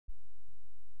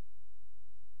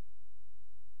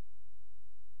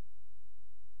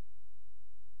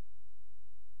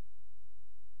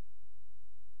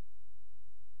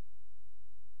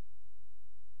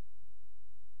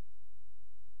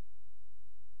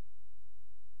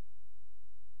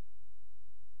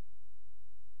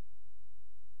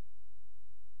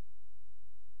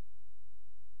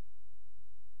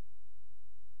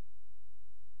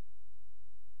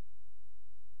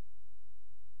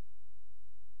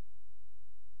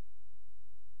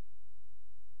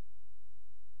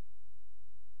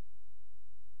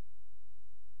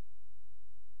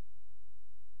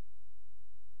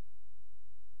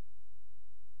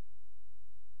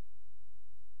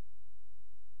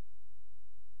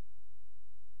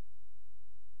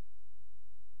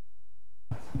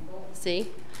See?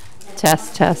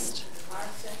 Test, test.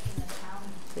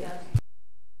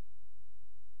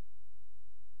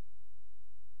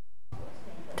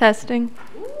 Testing.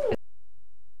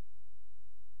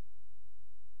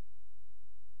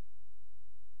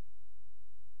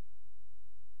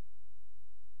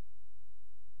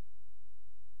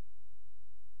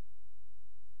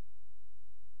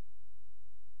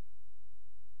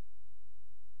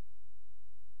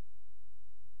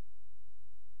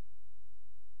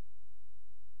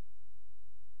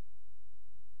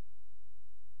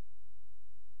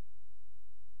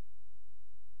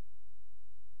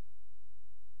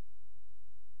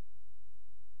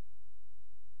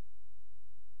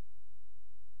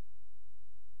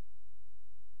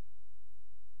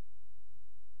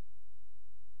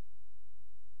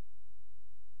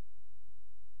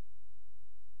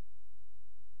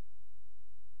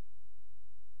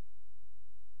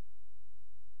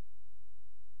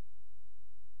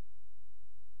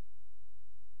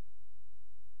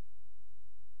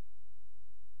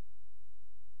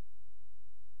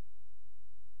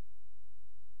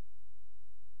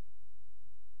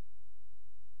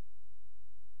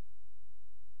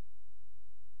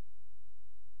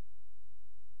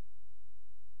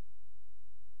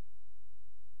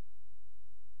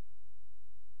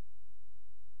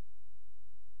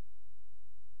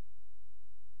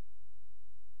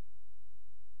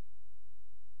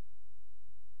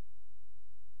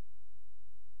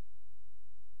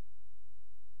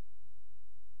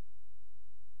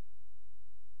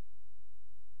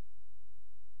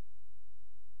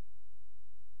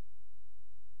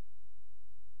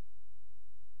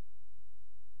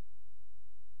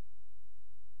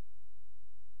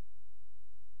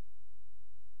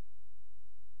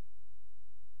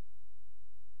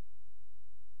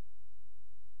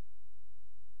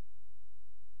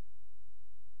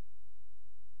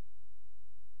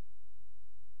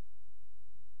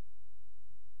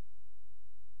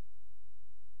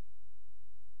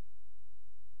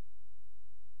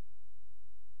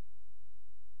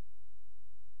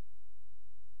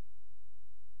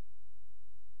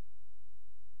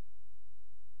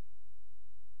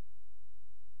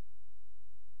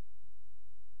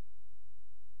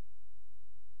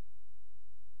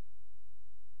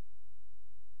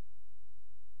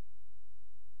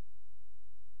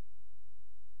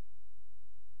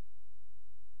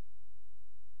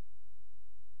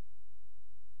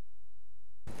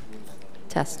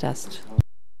 Test, test.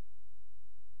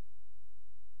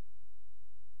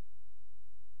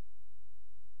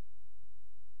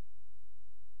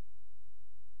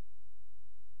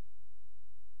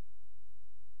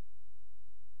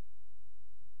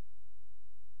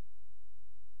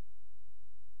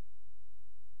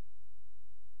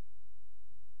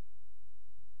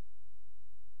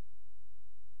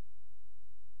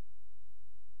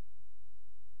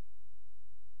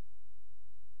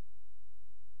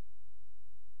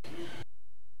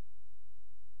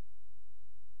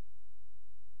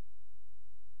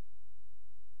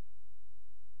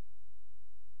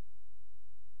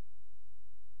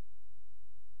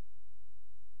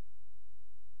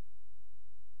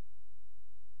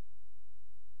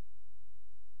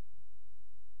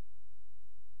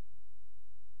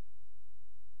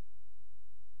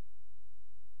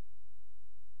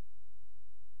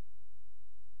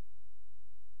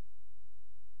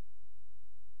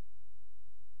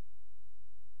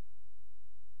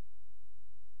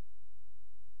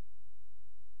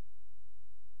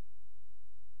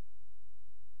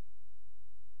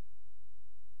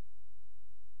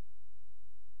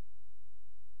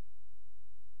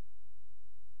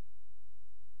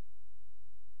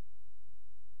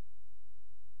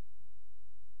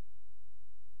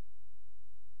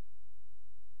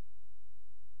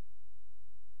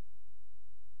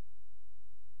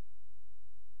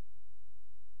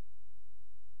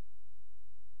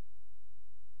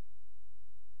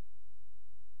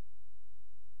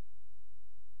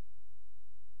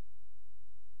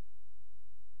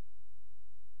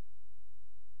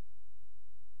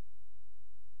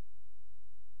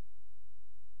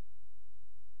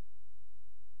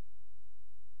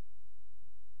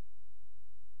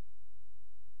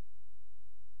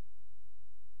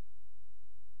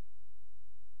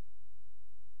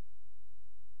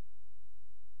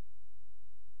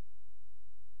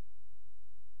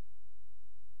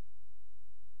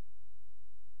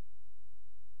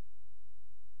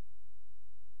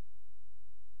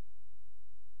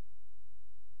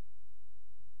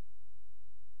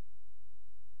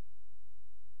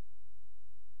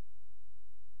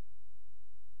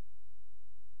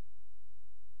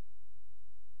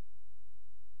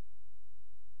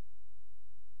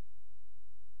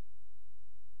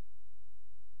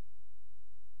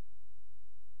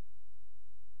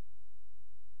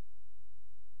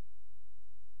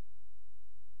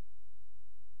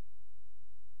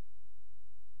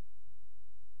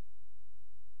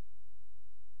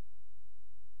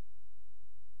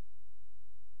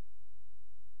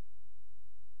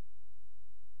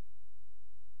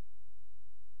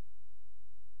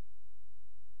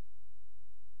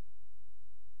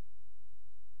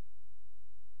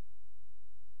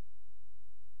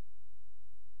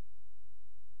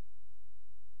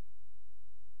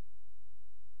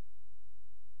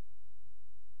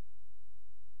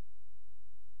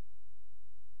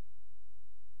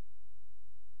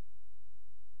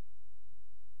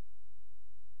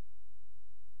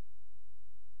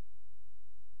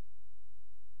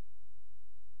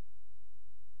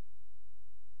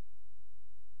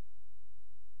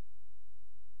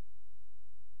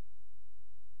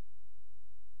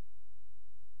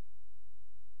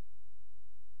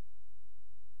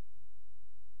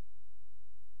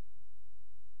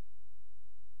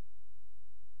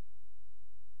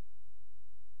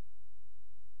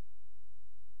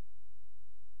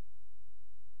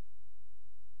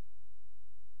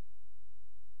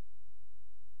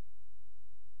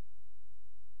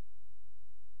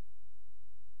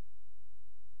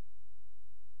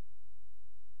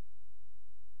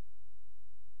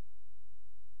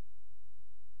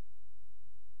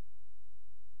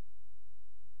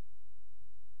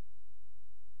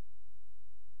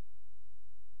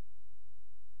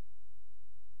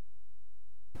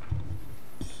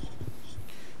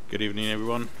 Good evening,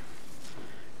 everyone,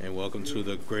 and welcome to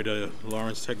the Greater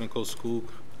Lawrence Technical School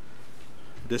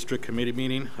District Committee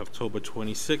meeting, October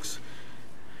 26th.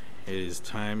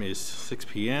 Time is 6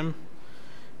 p.m.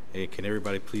 And can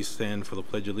everybody please stand for the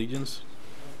Pledge of Allegiance?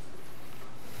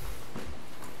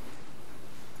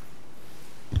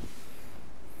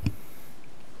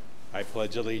 I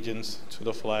pledge allegiance to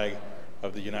the flag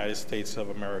of the United States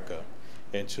of America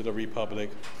and to the republic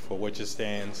for which it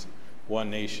stands, one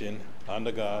nation,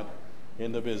 under God,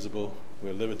 indivisible,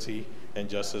 with liberty and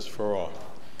justice for all.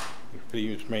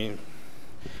 Please remain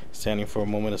standing for a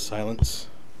moment of silence.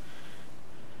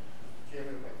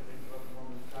 Chairman, if I could interrupt a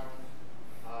moment of silence.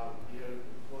 The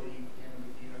employee, Anna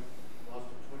Medina, lost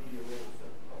a 20-year-old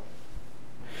son.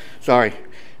 Sorry,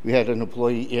 we had an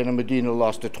employee, Anna Medina,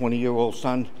 lost a 20-year-old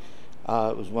son.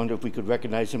 I was wondering if we could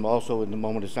recognize him also in the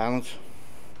moment of silence.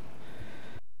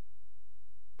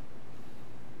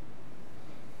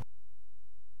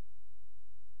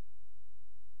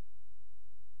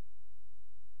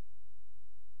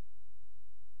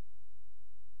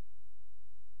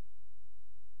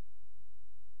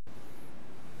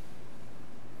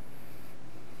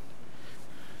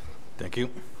 Thank you.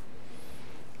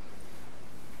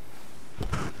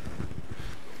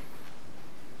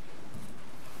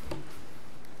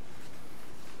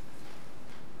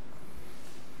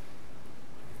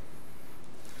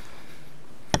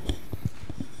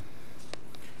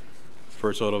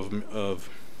 First order of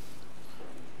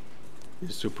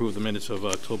is to approve the minutes of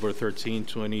October 13,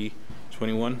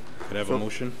 2021. Could I have a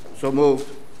motion? So moved.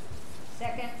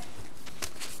 Second.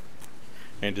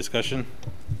 Any discussion?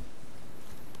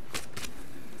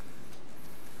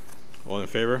 All in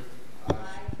favor?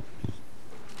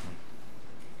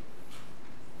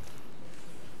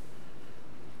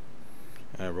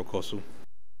 Aye. Roll call, Sue.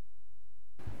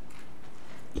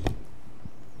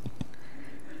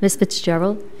 Ms.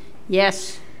 Fitzgerald?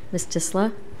 Yes. Ms.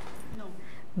 Tisla? No.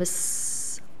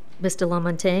 Mr.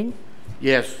 Lamontagne?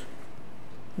 Yes.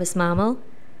 Ms. Marmol?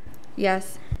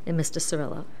 Yes. And Mr.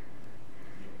 Cirillo?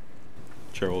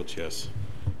 Chair votes yes.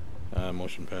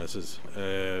 Motion passes.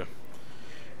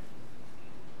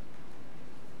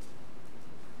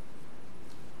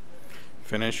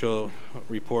 Financial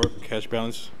report, cash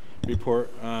balance report.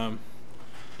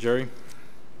 Jerry?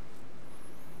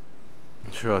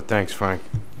 Sure, thanks, Frank.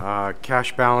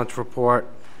 Cash balance report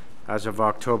as of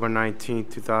October 19,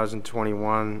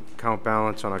 2021. Account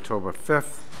balance on October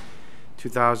 5th,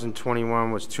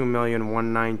 2021 was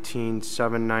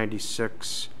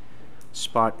 $2,119,796.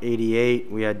 Spot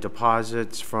 88. We had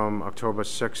deposits from October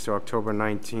 6th to October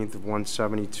 19th of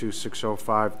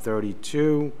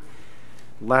 $172,605.32.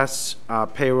 Less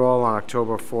payroll on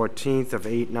October 14th of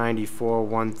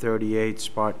 $894,138.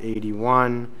 Spot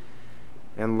 81.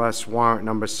 And less warrant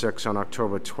number 6 on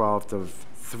October 12th of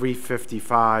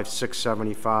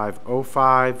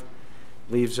 $355,675.05.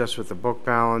 Leaves us with a book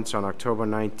balance on October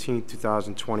 19th,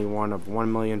 2021 of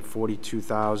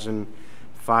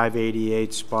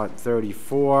 $1,042,588. Spot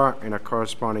 34, and a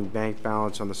corresponding bank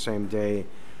balance on the same day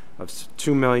of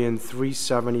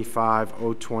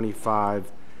 $2,375,025.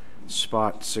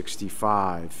 Spot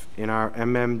 65. In our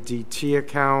MMDT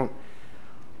account,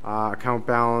 account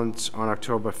balance on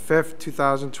October 5th,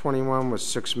 2021 was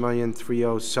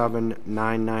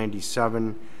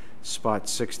 $6,307,997. Spot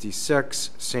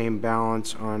 66. Same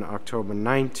balance on October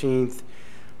 19th,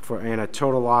 and a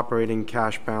total operating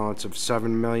cash balance of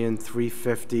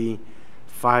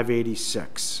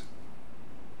 $7,350,586.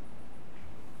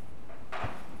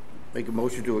 Make a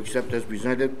motion to accept as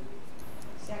presented.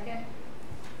 Second.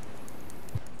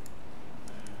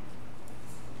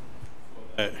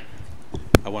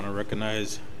 I want to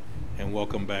recognize and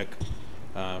welcome back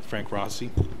Frank Rossi.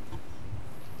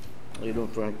 How you doing,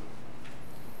 Frank?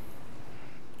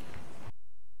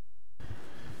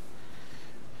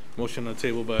 Motion on the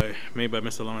table made by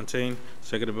Mr. Lamontagne,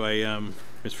 seconded by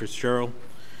Ms. Fitzgerald.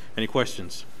 Any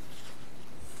questions?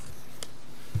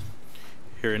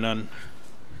 Hearing none.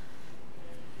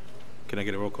 Can I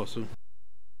get a roll call, Sue?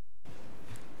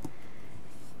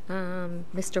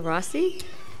 Mr. Rossi?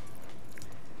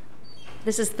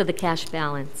 This is for the cash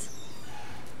balance.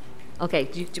 Okay,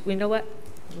 do we know what?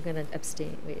 We're going to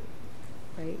abstain. Wait,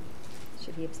 right?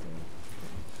 Should he abstain?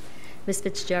 Ms.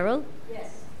 Fitzgerald?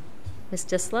 Yes. Ms.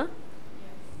 Tisla?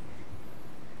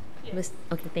 Yes.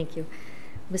 Okay, thank you.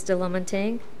 Mr.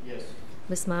 Lamontagne? Yes.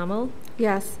 Ms. Marmol?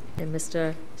 Yes. And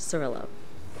Mr. Cirillo?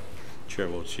 Chair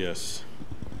votes yes.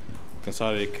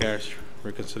 Consolidated cash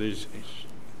reconciliation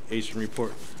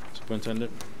report,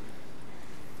 Superintendent.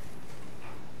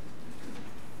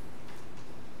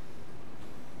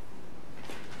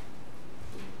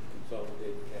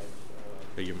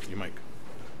 Okay, your mic.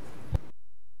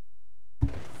 You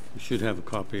should have a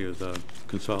copy of the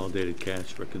Consolidated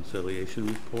Cash Reconciliation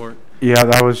Report. Yeah,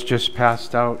 that was just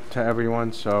passed out to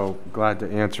everyone, so glad to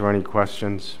answer any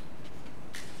questions.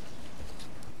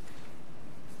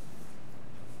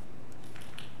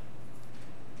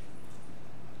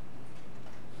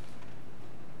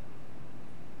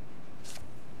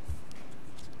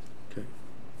 Okay.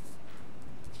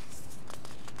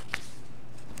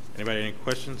 Anybody any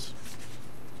questions?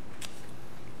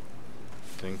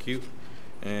 Thank you.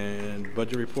 And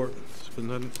budget report,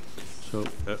 Superintendent? So,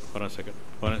 Hold on a second.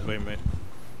 Wait a minute.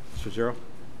 Mr. Gerald?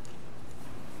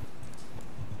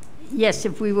 Yes,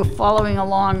 if we were following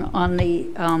along on the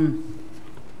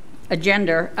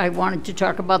agenda, I wanted to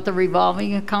talk about the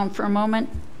revolving account for a moment.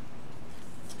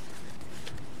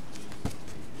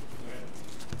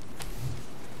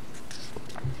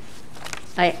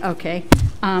 Okay.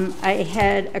 I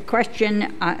had a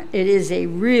question. It is a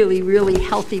really, really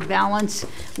healthy balance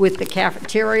with the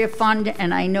cafeteria fund,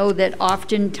 and I know that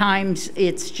oftentimes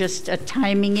it's just a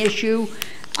timing issue,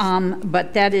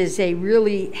 but that is a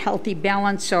really healthy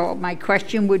balance. So my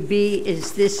question would be,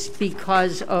 is this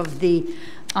because of the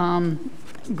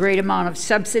great amount of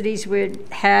subsidies we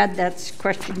had? That's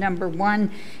question number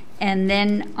one. And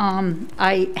then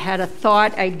I had a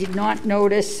thought. I did not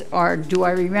notice, or do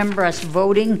I remember us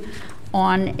voting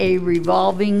on a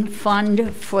revolving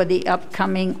fund for the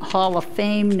upcoming Hall of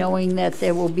Fame, knowing that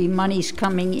there will be monies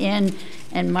coming in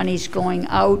and monies going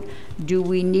out? Do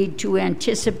we need to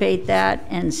anticipate that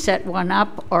and set one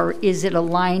up, or is it a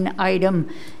line item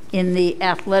in the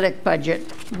athletic budget?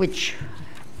 Which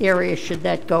area should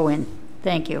that go in?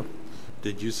 Thank you.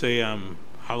 Did you say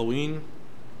Halloween?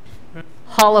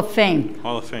 Hall of Fame.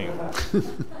 Hall of Fame.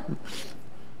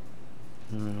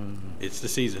 It's the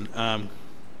season.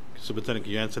 Superintendent,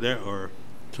 can you answer that, or?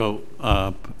 so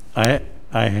I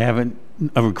haven't,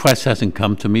 a request hasn't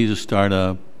come to me to start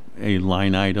a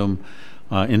line item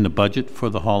in the budget for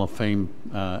the Hall of Fame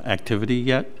activity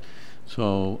yet.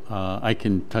 So I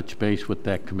can touch base with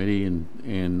that committee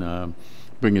and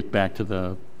bring it back to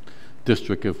the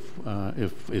district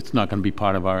if it's not going to be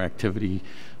part of our activity,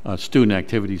 student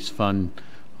activities fund.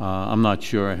 I'm not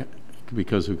sure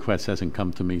because the request hasn't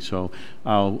come to me. So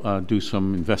I'll do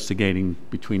some investigating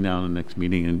between now and the next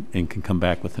meeting and can come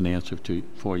back with an answer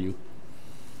for you.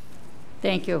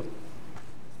 Thank you.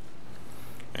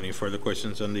 Any further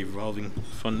questions on the revolving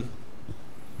fund?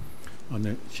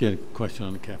 She had a question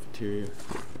on the cafeteria.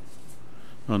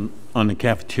 On the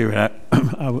cafeteria,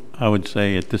 I would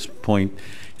say at this point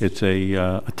it's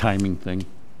a timing thing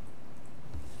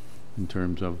in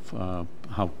terms of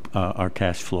how our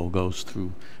cash flow goes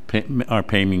through our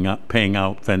paying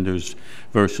out vendors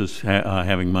versus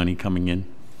having money coming in.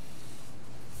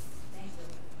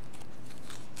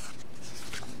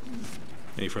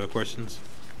 Any further questions?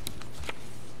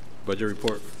 Budget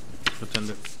report,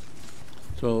 Superintendent.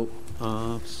 So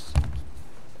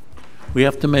we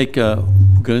have to make we're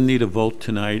going to need a vote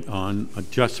tonight on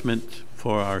adjustment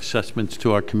for our assessments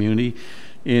to our community.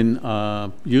 In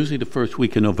usually the first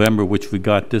week in November, which we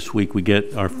got this week, we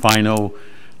get our final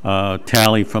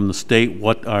tally from the state,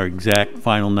 what our exact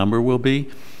final number will be.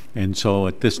 And so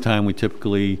at this time, we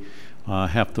typically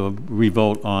have to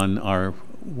revote on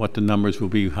what the numbers will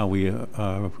be, how we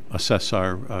assess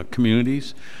our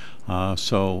communities.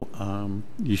 So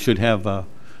you should have a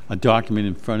document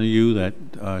in front of you that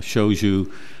shows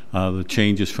you the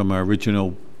changes from our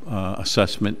original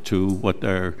assessment to what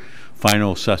our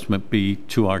final assessment be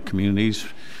to our communities,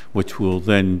 which will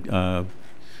then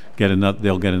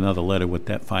they'll get another letter with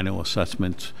that final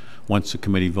assessment once the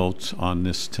committee votes on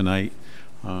this tonight.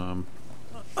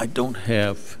 I don't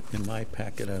have, in my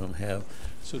packet, I don't have.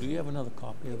 So do you have another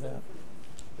copy of that?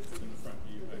 It's in front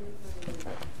of you,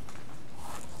 Megan.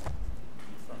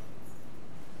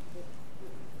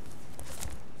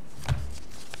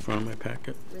 From my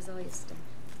packet? Where's all your stuff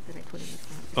that I put in the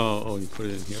front? Oh, you put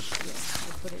it in here? Yeah,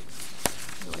 I put it,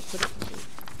 no, I put it,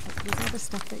 where's all the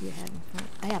stuff that you had in front?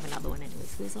 I have another one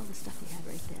anyways. Where's all the stuff you had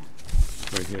right there?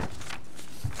 Right here.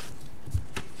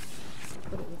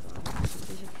 Put it with all,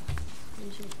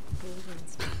 where's your folder and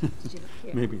stuff? Did you look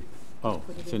here? Maybe. Oh,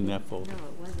 Put it it's in that folder. No,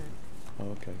 it wasn't.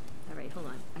 Oh, okay. All right, hold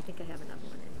on. I think I have another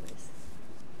one anyways.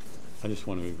 I just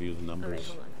want to review the All right, numbers.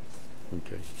 hold on.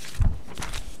 Okay.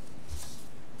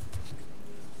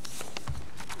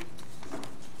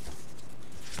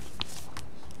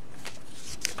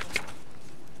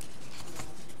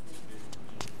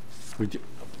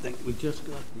 We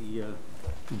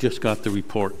just got the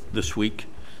report this week,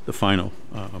 the final,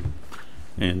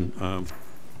 and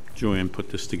Joanne put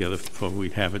this together before we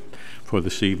have it for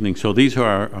this evening. So these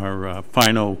are our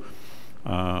final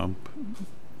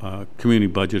community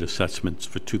budget assessments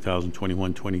for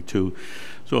 2021-22.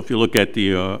 So if you look at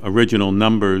the original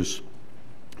numbers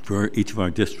for each of our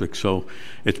districts, so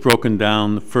it's broken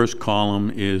down. The first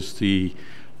column is the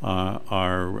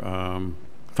our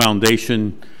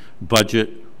foundation budget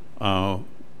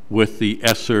with the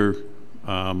ESSER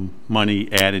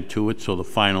money added to it, so the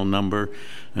final number,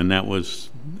 and that was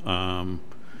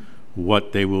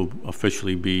what they will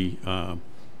officially be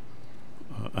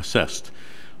assessed.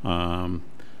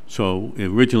 So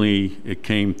originally it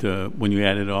came to, when you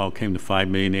added it all, it came to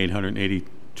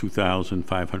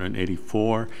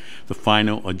 $5,882,584. The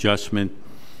final adjustment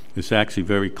is actually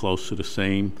very close to the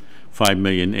same,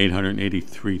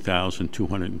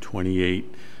 $5,883,228.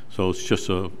 So it's just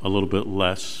a little bit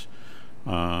less.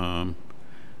 Then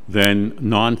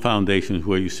non-foundation is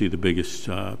where you see the biggest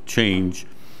change.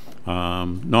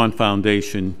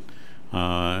 Non-foundation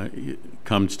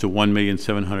comes to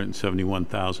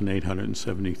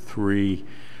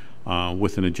 $1,771,873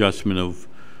 with an adjustment of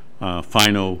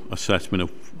final assessment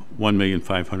of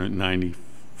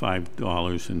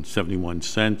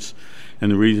 $1,595.71.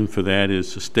 And the reason for that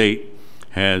is the state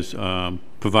has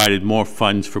provided more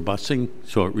funds for busing,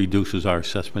 so it reduces our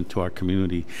assessment to our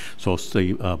community. So it's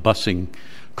the busing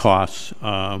costs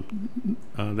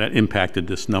that impacted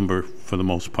this number for the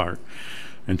most part.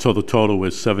 And so the total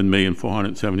was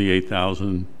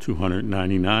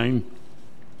 $7,478,299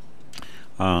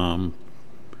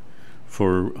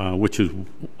 for which is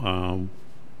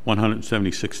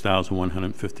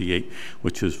 $176,158,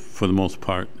 which is for the most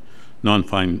part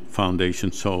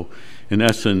non-foundation. So in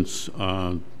essence,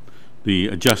 the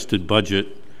adjusted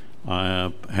budget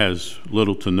has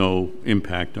little to no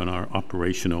impact on our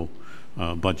operational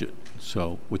budget,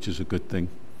 so which is a good thing.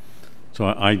 So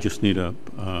I just need a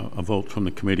vote from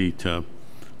the committee to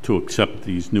accept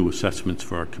these new assessments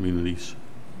for our communities.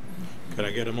 Could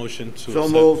I get a motion to So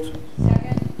accept? moved.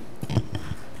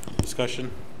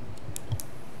 Discussion?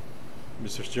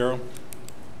 Mr. Fitzgerald?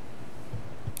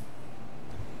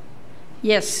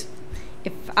 Yes.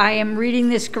 If I am reading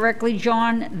this correctly,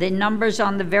 John, the numbers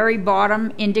on the very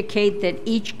bottom indicate that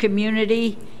each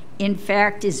community, in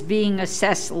fact, is being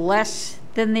assessed less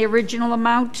than the original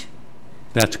amount?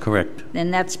 That's correct.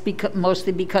 And that's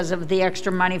mostly because of the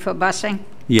extra money for busing?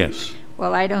 Yes.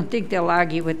 Well, I don't think they'll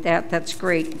argue with that. That's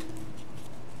great.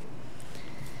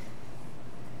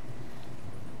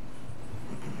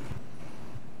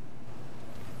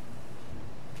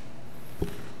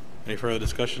 Any further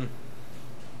discussion?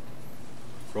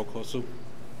 Roll call, Sue.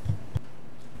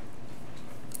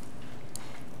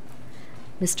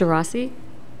 Mr. Rossi?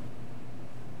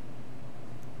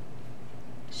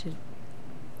 Should.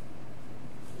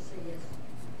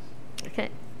 Okay.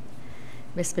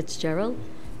 Ms. Fitzgerald?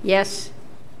 Yes?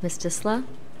 Ms. Disla?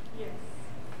 Yes.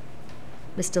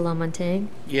 Mr. Lamontagne?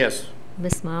 Yes.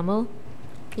 Ms. Marmol?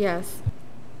 Yes.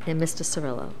 And Mr.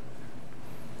 Cirillo?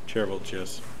 Chair votes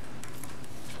yes.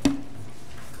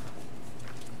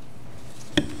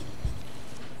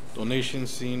 Donations,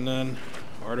 seeing none.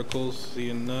 Articles,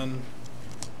 seeing none.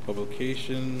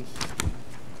 Publications.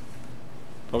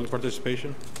 Public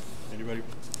participation. Anybody?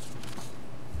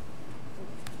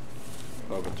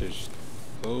 Participation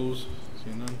closed.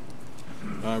 Seeing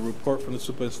none. Report from the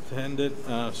superintendent.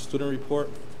 Student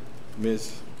report.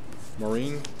 Ms.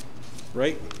 Maureen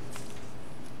Wright.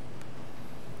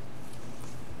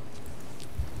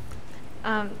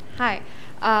 Hi.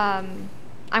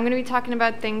 I'm going to be talking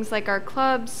about things like our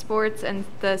clubs, sports, and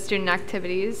the student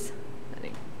activities.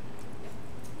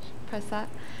 Press that.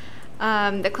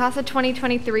 The class of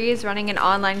 2023 is running an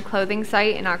online clothing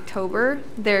site in October.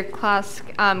 Their class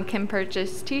can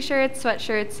purchase t-shirts,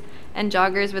 sweatshirts, and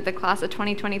joggers with the class of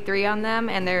 2023 on them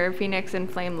and their Phoenix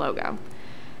and Flame logo.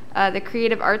 The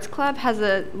Creative Arts Club has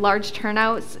a large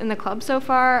turnout in the club so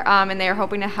far, and they are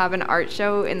hoping to have an art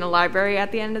show in the library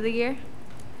at the end of the year.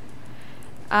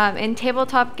 In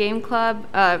Tabletop Game Club,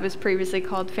 it was previously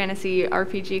called Fantasy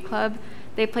RPG Club.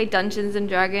 They play Dungeons and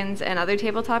Dragons and other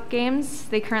tabletop games.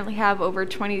 They currently have over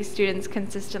 20 students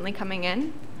consistently coming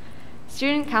in.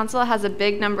 Student Council has a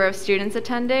big number of students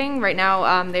attending. Right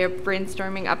now, they're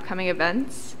brainstorming upcoming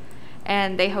events.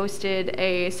 And they hosted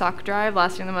a sock drive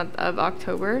lasting the month of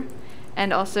October,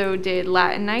 and also did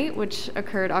Latin Night, which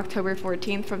occurred October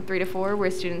 14th from 3 to 4, where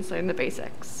students learn the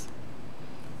basics.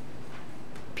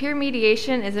 Peer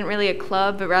mediation isn't really a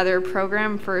club, but rather a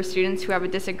program for students who have a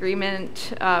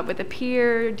disagreement with a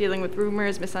peer, dealing with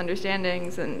rumors,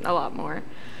 misunderstandings, and a lot more.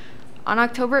 On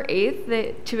October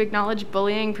 8th, to acknowledge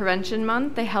Bullying Prevention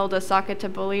Month, they held a Sock It to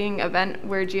Bullying event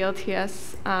where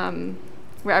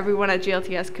where everyone at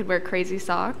GLTS could wear crazy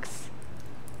socks.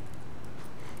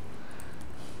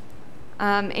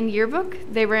 In Yearbook,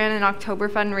 they ran an October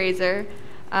fundraiser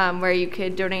where you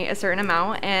could donate a certain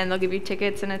amount, and they'll give you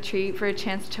tickets and a treat for a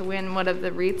chance to win one of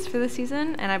the wreaths for the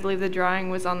season, and I believe the drawing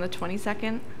was on the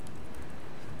 22nd.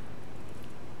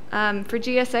 For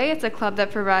GSA, it's a club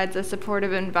that provides a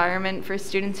supportive environment for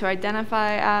students who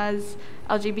identify as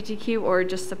LGBTQ or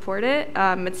just support it.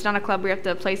 It's not a club where you have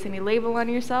to place any label on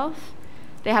yourself.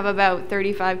 They have about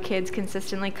 35 kids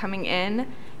consistently coming in,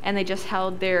 and they just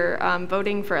held their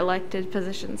voting for elected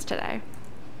positions today.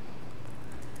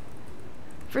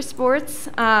 For sports,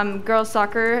 girls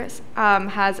soccer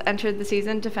has entered the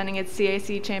season defending its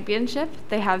CAC championship.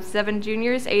 They have 7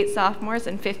 juniors, 8 sophomores,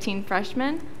 and 15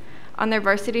 freshmen. On their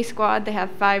varsity squad, they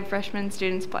have 5 freshman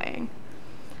students playing.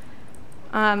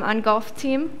 On golf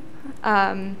team,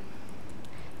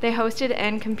 they hosted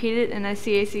and competed in a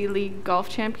CAC League Golf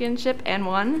Championship and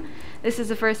won. This is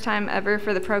the first time ever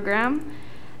for the program.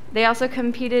 They also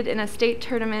competed in a state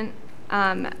tournament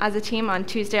as a team on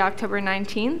Tuesday, October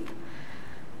 19th.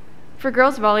 For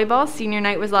girls volleyball, senior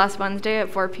night was last Wednesday at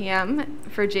 4 p.m.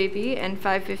 for JV and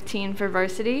 5:15 for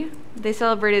varsity. They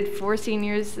celebrated 4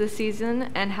 seniors this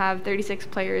season and have 36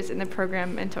 players in the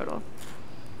program in total.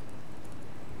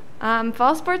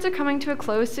 Fall sports are coming to a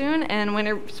close soon, and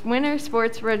winter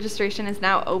sports registration is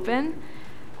now open.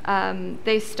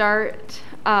 They start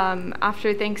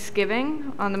after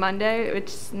Thanksgiving on the Monday, which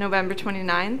is November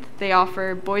 29th. They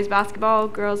offer boys basketball,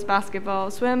 girls basketball,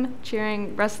 swim,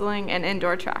 cheering, wrestling, and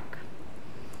indoor track.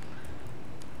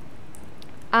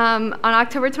 On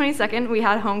October 22nd, we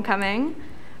had homecoming.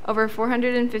 Over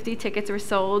 450 tickets were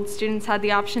sold. Students had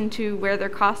the option to wear their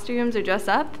costumes or dress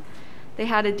up. They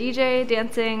had a DJ,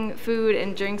 dancing, food,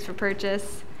 and drinks for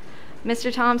purchase.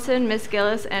 Mr. Thompson, Miss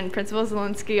Gillis, and Principal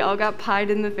Zielinski all got pied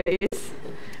in the face,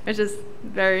 which is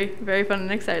very, very fun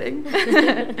and exciting.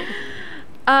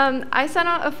 I sent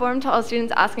out a form to all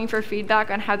students asking for feedback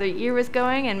on how their year was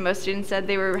going, and most students said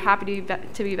they were happy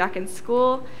to be back in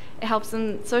school. It helps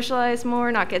them socialize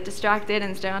more, not get distracted,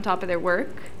 and stay on top of their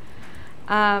work.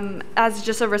 As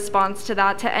just a response to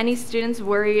that, to any students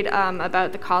worried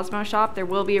about the Cosmo shop, there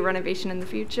will be a renovation in the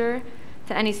future.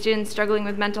 To any students struggling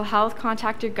with mental health,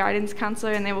 contact your guidance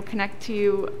counselor and they will connect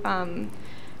you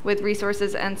with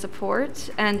resources and support.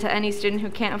 And to any student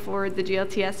who can't afford the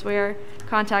GLTS wear,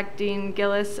 contact Dean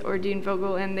Gillis or Dean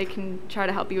Vogel and they can try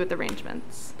to help you with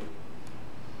arrangements.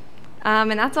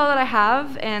 And that's all that I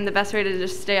have, and the best way to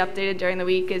just stay updated during the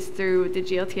week is through the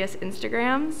GLTS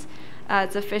Instagrams.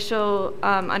 It's official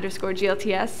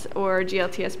 _GLTS or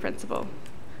GLTS Principal,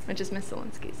 which is Miss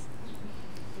Zielinski's.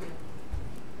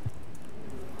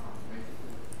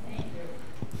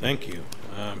 Thank you,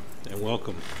 and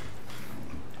welcome.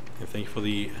 And thank you for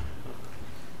the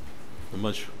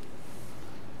much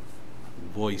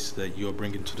voice that you're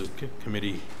bringing to the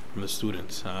committee from the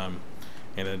students.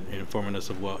 And informing us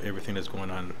of everything that's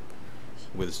going on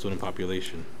with the student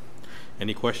population.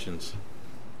 Any questions?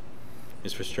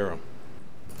 Ms. Fitzgerald.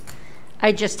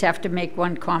 I just have to make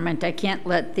one comment. I can't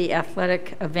let the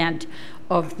athletic event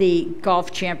of the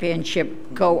golf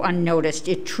championship go unnoticed.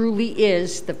 It truly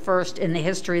is the first in the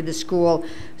history of the school.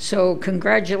 So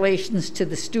congratulations to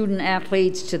the student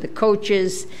athletes, to the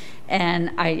coaches,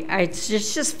 and it's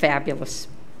just fabulous.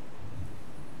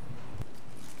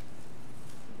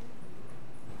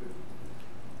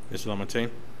 Mr. Lamontagne?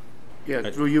 Yeah,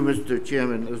 through you, Mr.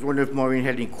 Chairman. I was wondering if Maureen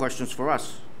had any questions for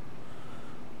us.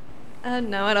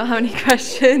 No, I don't have any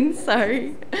questions.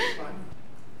 Sorry.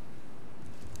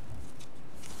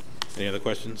 Any other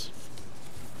questions?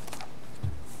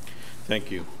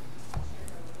 Thank you.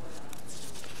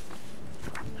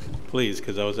 Please,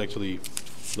 because I was actually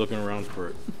looking around for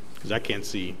it, because I can't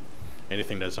see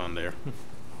anything that's on there.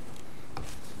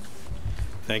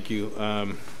 Thank you.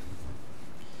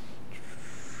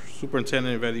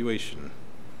 Superintendent evaluation.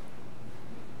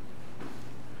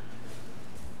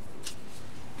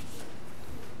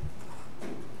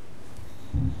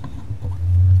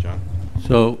 John.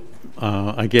 So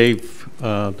I gave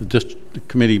the district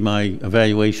committee my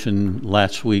evaluation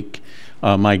last week,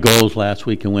 my goals last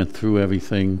week, and went through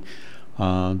everything.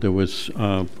 There was,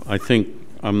 I think,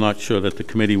 I'm not sure that the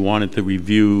committee wanted to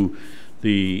review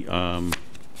the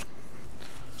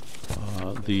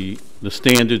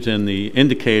standards and the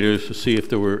indicators to see if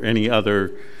there were any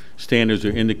other standards or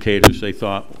indicators they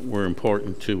thought were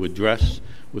important to address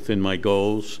within my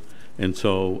goals. And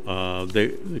so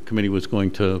the committee was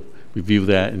going to review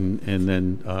that, and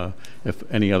then if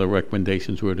any other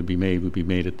recommendations were to be made, would be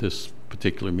made at this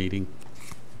particular meeting.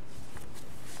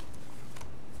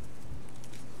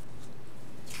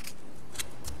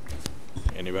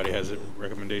 Anybody has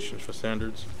recommendations for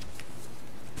standards?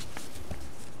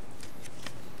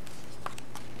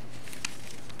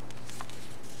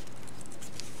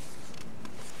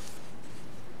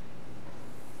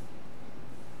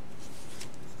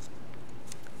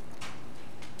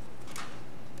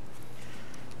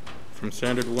 From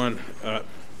standard one,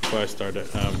 before I start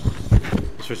it,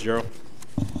 Ms. Fitzgerald?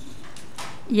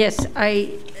 Yes,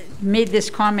 I made this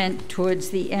comment towards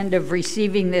the end of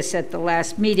receiving this at the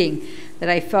last meeting, that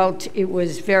I felt it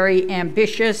was very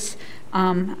ambitious.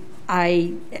 When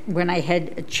I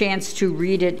had a chance to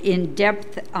read it in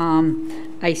depth,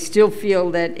 I still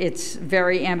feel that it's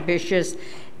very ambitious.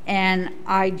 And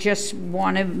I just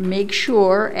want to make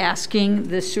sure, asking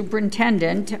the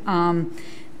superintendent,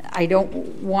 I don't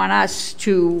want us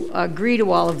to agree to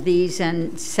all of these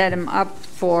and set him up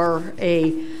for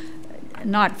a,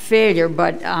 not failure,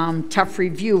 but tough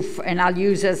review. And I'll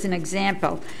use as an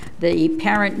example, the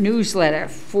parent newsletter,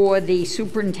 for the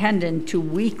superintendent to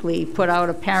weekly put out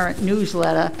a parent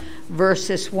newsletter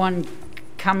versus one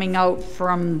coming out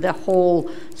from the whole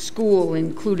school,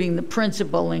 including the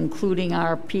principal, including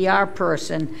our PR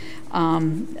person.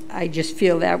 I just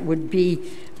feel that would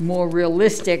be more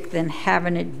realistic than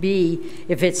having it be,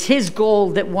 if it's his goal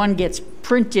that one gets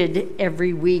printed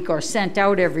every week or sent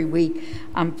out every week,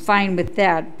 I'm fine with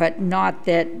that, but not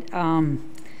that,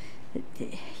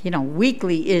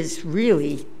 weekly is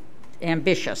really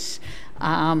ambitious.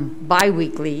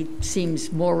 Bi-weekly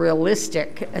seems more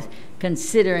realistic,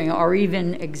 considering, or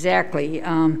even exactly.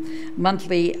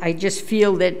 Monthly, I just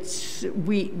feel that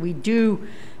we do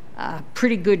a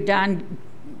pretty good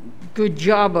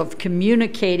job of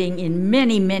communicating in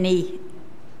many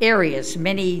areas,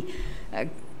 many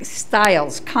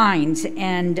styles, kinds,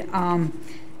 and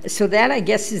so that, I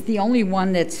guess, is the only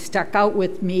one that stuck out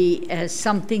with me as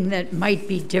something that might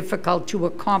be difficult to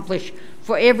accomplish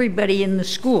for everybody in the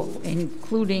school,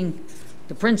 including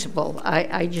the principal.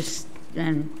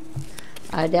 And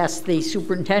I'd ask the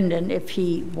superintendent if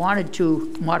he wanted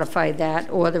to modify that,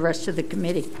 or the rest of the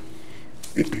committee.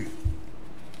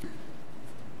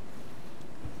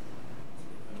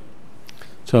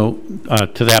 So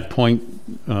to that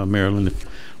point, Marilyn,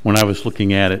 when I was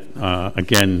looking at it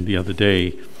again the other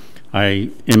day,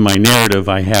 in my narrative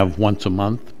I have once a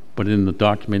month, but in the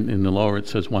document in the lower it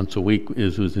says once a week.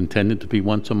 It was intended to be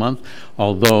once a month,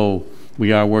 although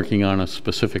we are working on a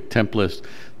specific template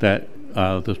that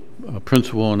the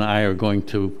principal and I are going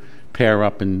to pair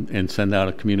up and send out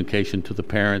a communication to the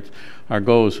parents. Our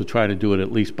goal is to try to do it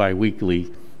at least bi-weekly,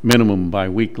 minimum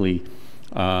bi-weekly,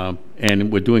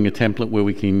 and we're doing a template where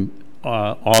we can,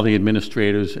 all the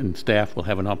administrators and staff will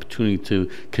have an opportunity to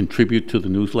contribute to the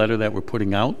newsletter that we're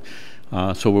putting out.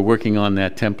 So we're working on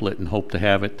that template and hope to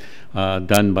have it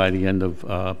done by the end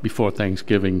of, before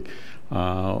Thanksgiving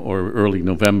or early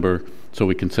November, so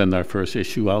we can send our first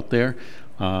issue out there.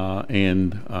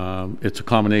 It's a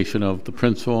combination of the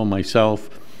principal and myself.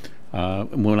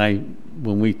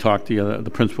 When we talked,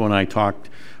 the principal and I talked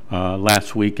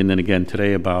last week and then again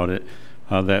today about it,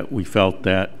 that we felt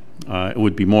that it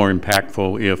would be more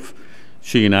impactful if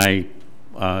she and I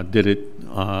did it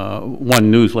one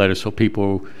newsletter, so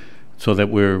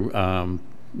that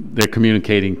they're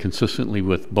communicating consistently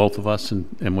with both of us,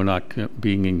 and we're not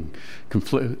being in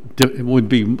conflict. It would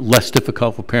be less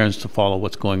difficult for parents to follow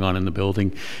what's going on in the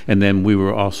building. And then we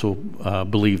were also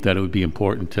believed that it would be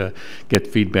important to get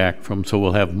feedback from, so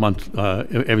we'll have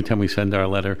every time we send our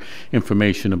letter,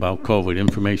 information about COVID,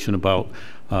 information about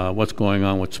what's going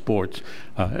on with sports,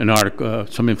 an article,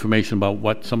 some information about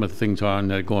what some of the things are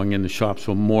that are going in the shop,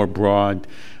 so more broad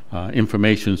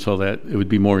information, so that it would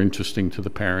be more interesting to the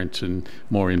parents and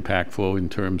more impactful in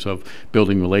terms of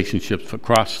building relationships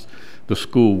across the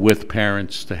school with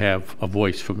parents, to have a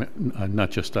voice from not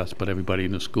just us but everybody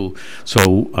in the school.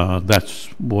 So that's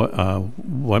what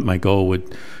my goal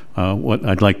would, what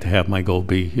I'd like to have my goal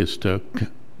be, is to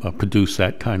produce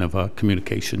that kind of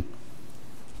communication.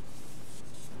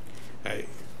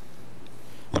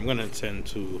 I'm going to tend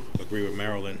to agree with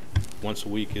Marilyn. Once a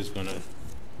week is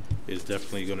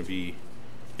definitely going to be,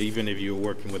 even if you're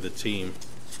working with a team,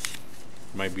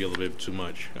 might be a little bit too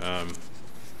much.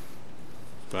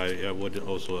 But I would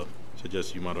also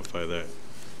suggest you modify that.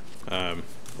 But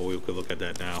we could look at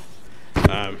that now.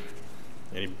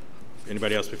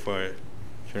 Anybody else before I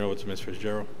turn it over to Ms.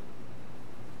 Fitzgerald?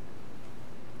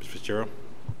 Ms. Fitzgerald?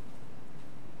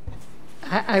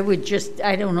 I would just,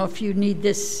 I don't know if you need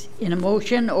this in a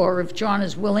motion, or if John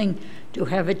is willing to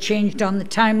have it changed on the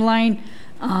timeline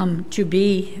to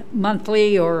be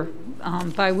monthly or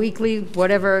bi-weekly,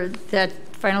 whatever that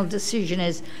final decision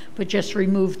is, but just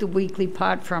remove the weekly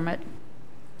part from it.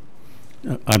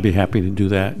 I'd be happy to do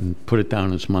that and put it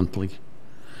down as monthly.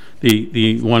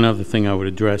 The one other thing I would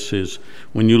address is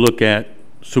when you look at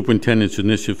superintendent's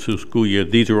initiatives for the school year,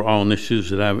 these are all initiatives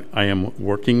that I am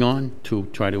working on to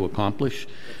try to accomplish.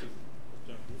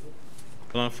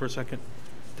 Hold on for a second.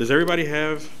 Does everybody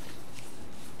have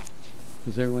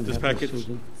Does everyone this have this, package?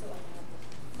 Susan?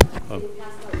 Oh.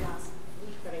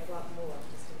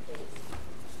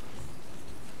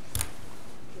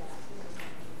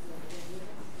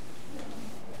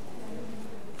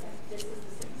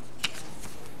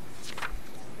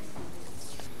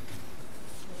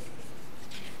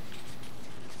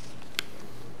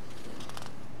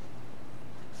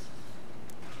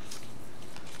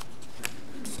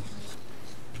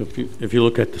 So if you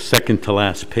look at the second to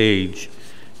last page,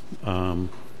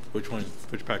 Which one?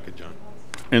 Which package, John?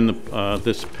 in the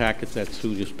this packet that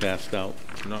Sue just passed out,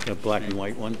 No. the black and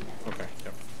white one, Okay.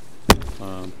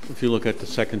 Yep. if you look at the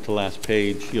second to last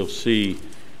page, you'll see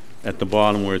at the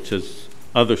bottom where it says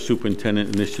other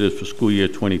superintendent initiatives for school year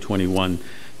 2021.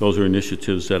 Those are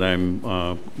initiatives that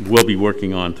will be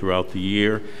working on throughout the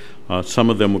year.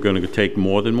 Some of them are going to take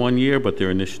more than 1 year, but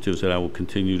they're initiatives that I will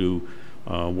continue to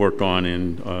work on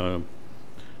and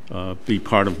be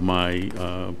part of my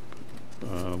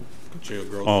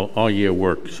all year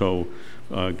work. So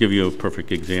give you a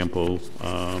perfect example,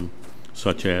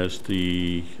 such as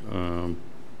the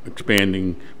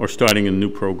expanding or starting a new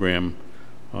program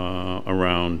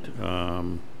around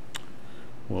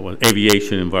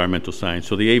aviation environmental science.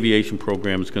 So the aviation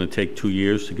program is going to take 2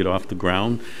 years to get off the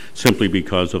ground simply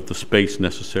because of the space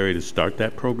necessary to start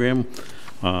that program.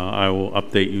 I will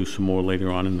update you some more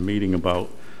later on in the meeting about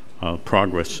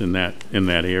progress in that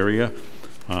area.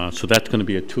 So that's going to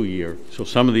be a 2-year. So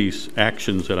some of these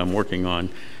actions that I'm working on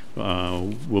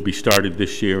will be started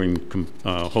this year, and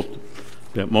hope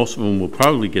that most of them will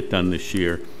probably get done this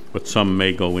year, but some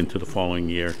may go into the following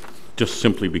year, just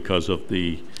simply because of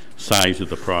the size of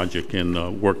the project and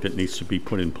the work that needs to be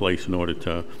put in place in order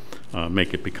to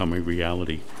make it become a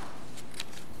reality.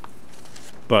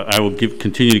 But I will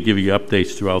continue to give you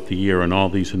updates throughout the year on all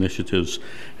these initiatives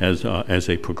as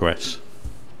they progress.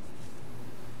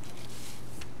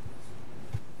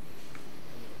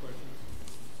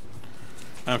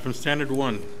 From Standard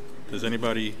 1, is there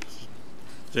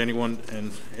anyone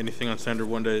and anything on Standard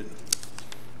 1 that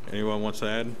anyone wants to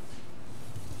add?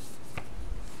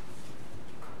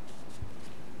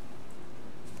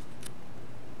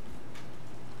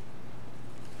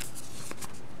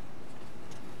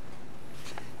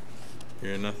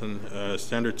 Hear nothing.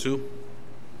 Standard 2?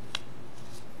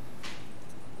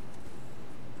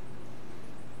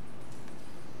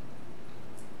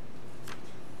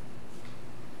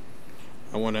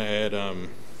 I want to add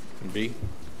B,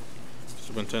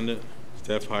 superintendent,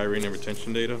 staff hiring and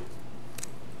retention data,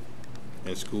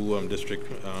 and school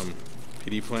district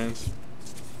PD plans.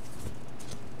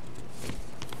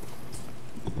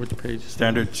 What page?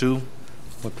 Standard 2.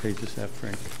 What page is that,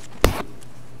 Frank?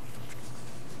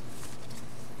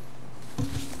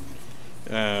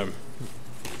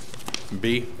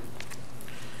 B,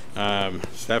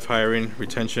 staff hiring,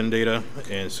 retention data,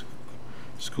 and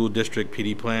school district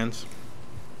PD plans.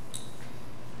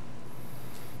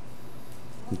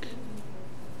 Okay.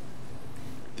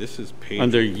 This is page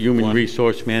Under Human 1.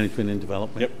 Resource Management and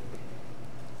Development? Yep.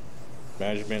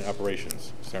 Management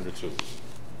operations, Standard 2.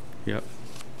 Yep.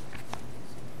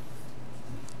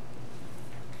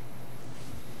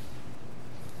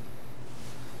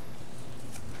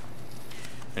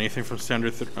 Anything from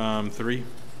Standard 3?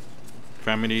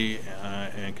 Family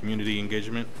and community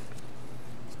engagement?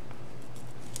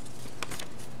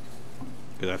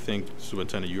 Because I think,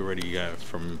 Superintendent, you already got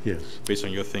from, Yes. based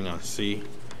on your thing on C,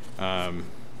 and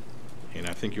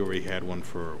I think you already had one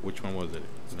for, which one was it?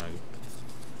 And I'm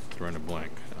throwing a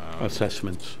blank.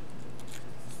 Assessments.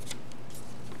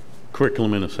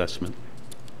 Curriculum and assessment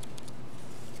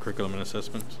Curriculum and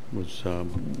assessments? was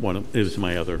is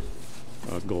my other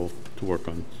goal to work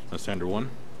on. Standard 1?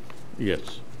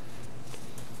 Yes.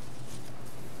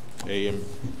 A and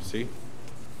C?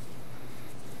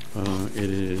 It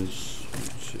is,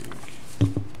 let's see.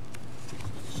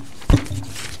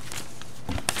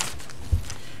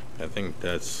 I think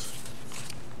that's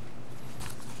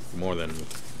more than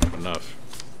enough.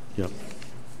 Yep.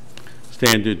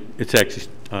 Standard, it's actually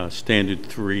standard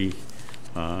 3,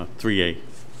 3A.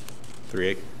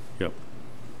 3A? Yep.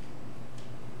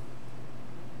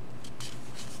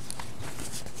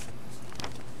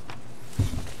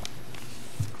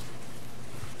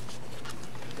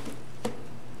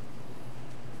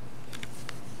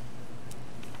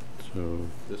 So,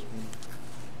 This one,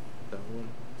 that one.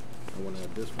 I want to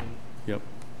add this one. yep.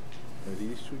 Are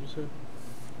these two you said?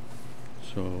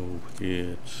 So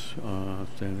it's,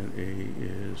 standard A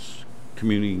is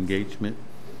community engagement,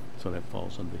 so that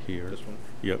falls under here. This one?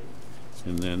 Yep.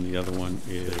 And then the other one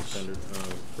is Standard,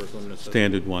 curriculum and assessment?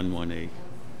 standard 1A,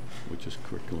 which is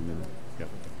curriculum and, yep.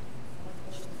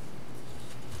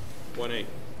 1A.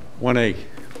 1A,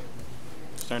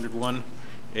 Standard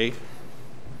 1A.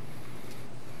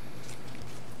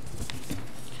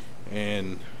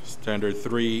 And standard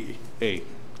 3A,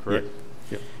 correct?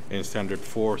 Yep, And standard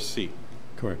 4C.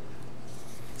 correct.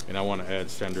 And I want to add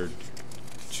standard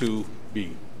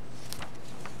 2B.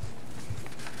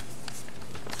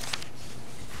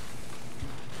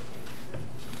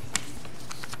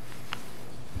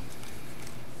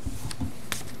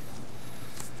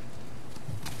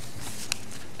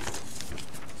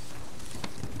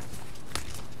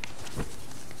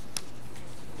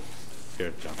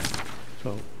 Here, John.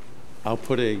 So I'll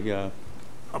put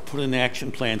an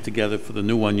action plan together for the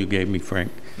new one you gave me,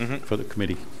 Frank, for the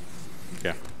committee.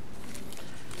 Yeah.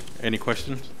 Any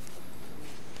questions?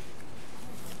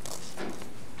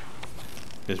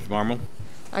 Ms. Marmol?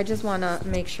 I just want to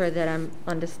make sure that I'm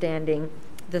understanding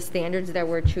the standards that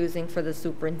we're choosing for the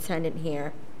superintendent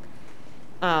here.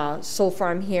 So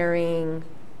far, I'm hearing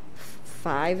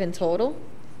 5 in total.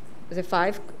 Is it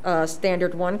 5?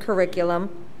 Standard 1, curriculum.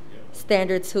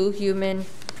 Standard 2, human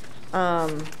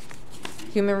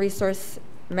resource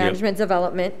management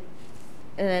development.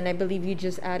 And then I believe you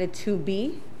just added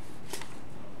 2B.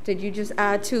 Did you just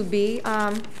add 2B,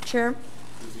 Chair?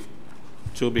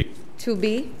 2B.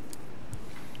 2B?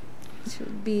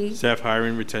 2B. Staff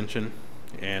hiring, retention,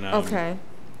 and Okay.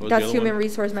 what was the That's other human one?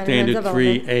 resource management Standard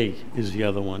development. 3A is the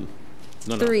other one.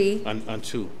 No, no. 3. On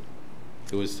 2.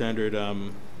 It was standard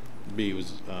B. It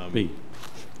was B,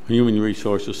 human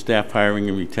resources, staff hiring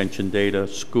and retention data,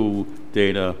 school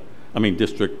data,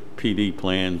 district PD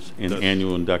plans, and Does-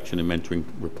 annual induction and mentoring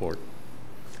report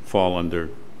fall under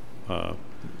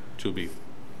 2B.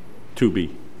 2B.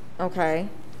 Okay.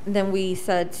 Then we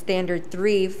said standard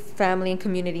 3, family and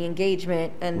community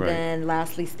engagement, and Right. then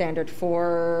lastly, standard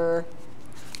 4.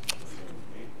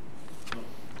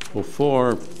 Well,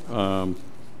 4,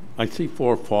 I see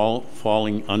 4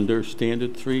 falling under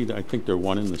standard 3. I think they're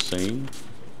one and the same.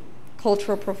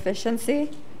 Cultural proficiency.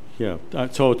 Yeah,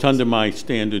 so it's under my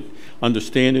standard, under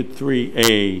standard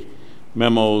 3A,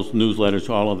 memos, newsletters,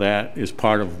 all of that is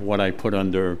part of what I put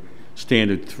under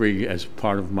standard 3 as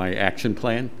part of my action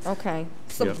plan. Okay.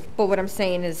 So, Yep. but what I'm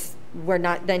saying is we're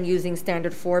not then using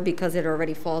standard 4 because it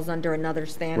already falls under another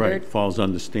standard? Right, falls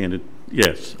under standard,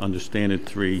 yes, under standard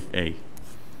 3A.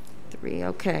 3,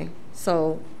 okay.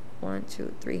 So 1,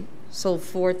 2, 3. So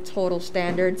 4 total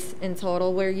standards in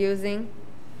total we're using?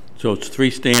 So it's 3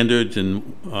 standards and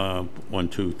 1,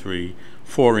 2, 3,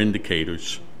 4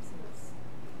 indicators.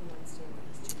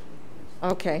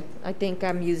 Okay. I think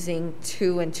I'm using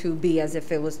 2 and 2B as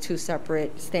if it was 2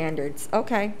 separate standards.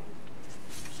 Okay.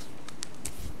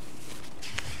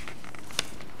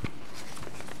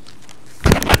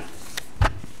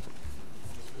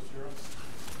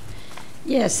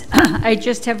 Yes, I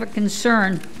just have a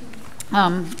concern.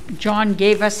 John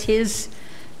gave us his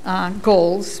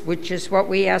goals, which is what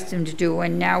we asked him to do,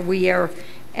 and now we are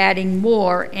adding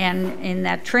more. And in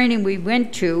that training we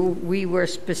went to, we were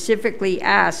specifically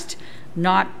asked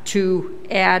not to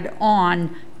add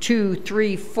on 2,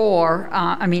 3, 4.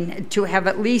 To have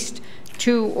at least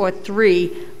 2 or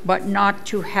 3, but not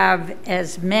to have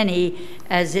as many,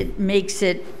 as it makes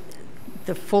it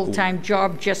the full-time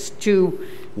job just to.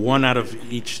 1 out of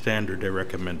each standard they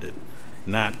recommended,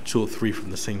 not 2 or 3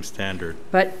 from the same standard.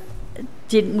 But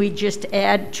didn't we just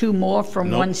add 2 more from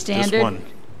Nope, one standard? Just 1.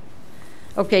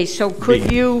 Okay, so could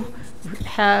B. you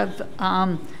have,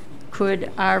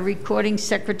 could our recording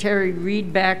secretary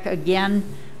read back again,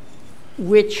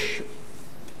 which,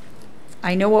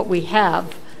 I know what we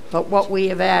have, but what we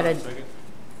have added?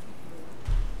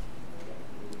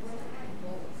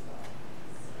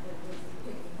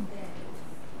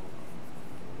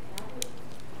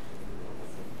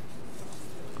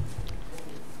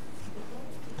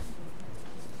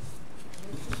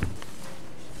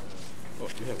 Oh,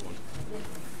 you have one.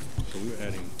 So we're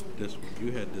adding this one.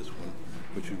 You had this one,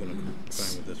 but you're going to combine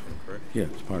with this one, correct? Yeah,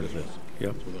 it's part of this.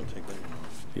 Yep, So we're going to take that one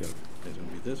off. yep, There's going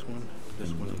to be this one,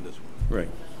 and this one. right.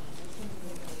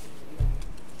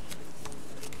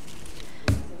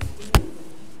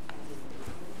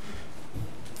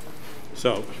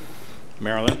 So,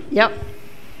 Marilyn, Yep,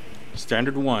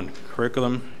 standard 1,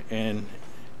 curriculum and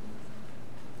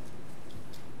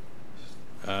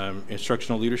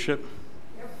instructional leadership.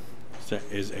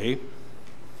 is A.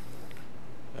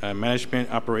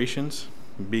 Management operations,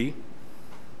 B.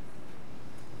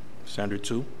 Standard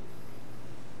 2.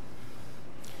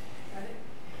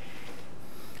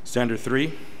 Standard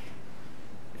 3,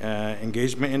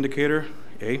 engagement indicator,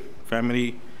 A.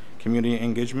 Family community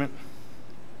engagement.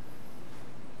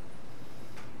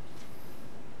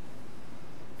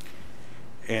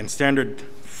 And standard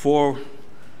 4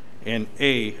 and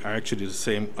A are actually the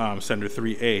same, standard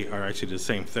 3A are actually the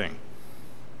same thing.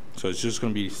 So it's just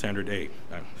going to be standard A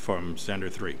from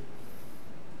standard 3.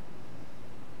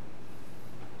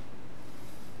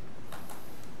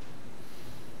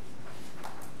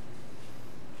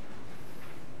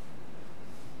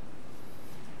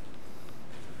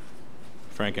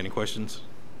 Frank, any questions?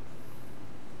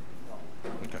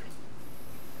 Okay.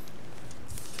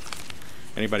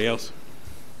 Anybody else?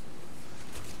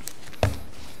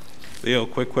 Leo,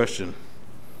 quick question.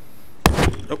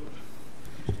 Oh.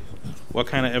 What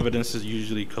kind of evidence is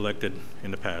usually collected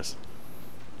in the past?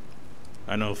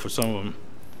 I know for some of them,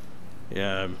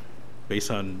 yeah, based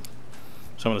on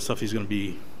some of the stuff he's going to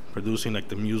be producing, like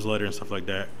the newsletter and stuff like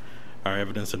that, are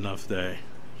evidence enough that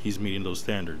he's meeting those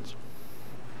standards.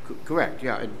 Correct,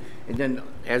 yeah. And then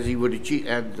as he would achieve,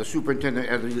 as the superintendent,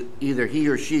 as either he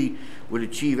or she would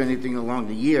achieve anything along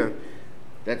the year,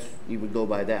 that's, he would go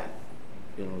by that,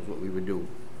 you know, is what we would do.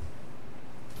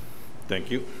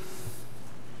 Thank you.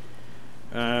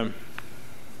 Now,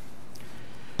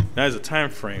 as a time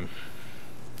frame,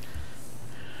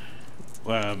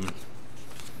 I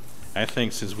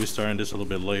think since we're starting this a little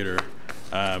bit later,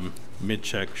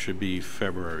 mid-check should be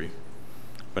February,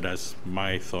 but that's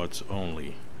my thoughts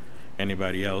only.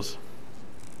 Anybody else?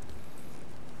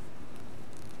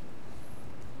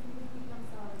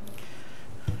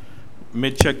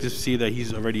 Mid-check to see that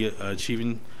he's already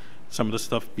achieving some of the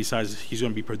stuff. Besides, he's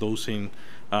going to be producing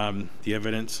the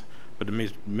evidence, but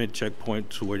the mid-check point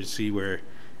to where you see where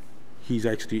he's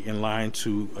actually in line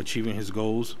to achieving his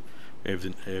goals. If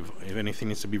anything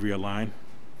needs to be realigned,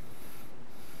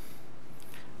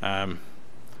 I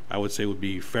would say it would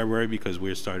be February because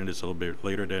we're starting this a little bit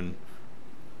later than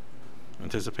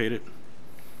anticipated.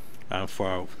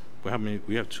 For how many?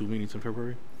 We have 2 meetings in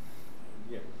February.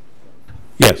 Yeah.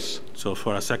 Yes. So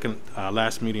for our second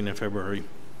last meeting in February.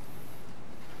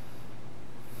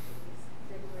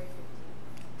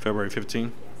 February 15th.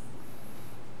 Yes.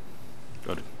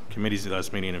 Go to committee's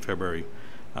last meeting in February,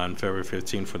 on February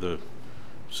 15th, for the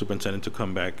superintendent to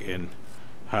come back and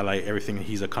highlight everything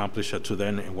he's accomplished up to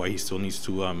then and what he still needs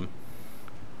to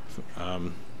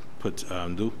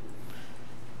do.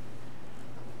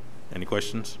 Any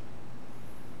questions?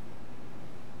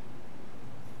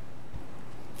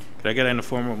 Could I get in the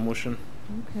form of motion?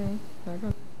 Okay.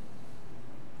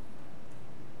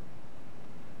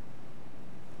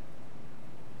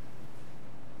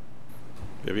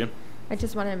 Vivian? I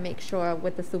just want to make sure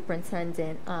with the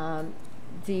superintendent,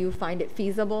 do you find it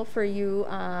feasible for you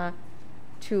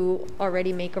to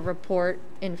already make a report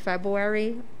in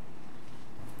February?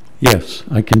 Yes,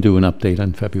 I can do an update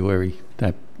on February.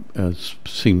 That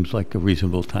seems like a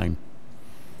reasonable time.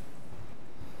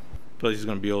 Plus, he's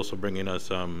going to be also bringing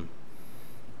us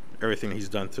everything he's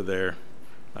done to there,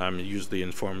 usually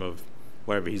in form of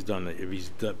whatever he's done. If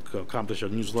he's accomplished a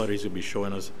newsletter, he's going to be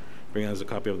showing us, bringing us a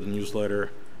copy of the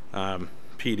newsletter.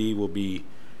 PD will be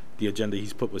the agenda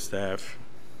he's put with staff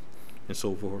and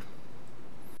so forth.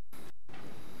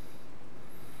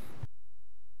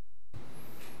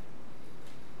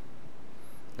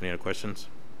 Any other questions?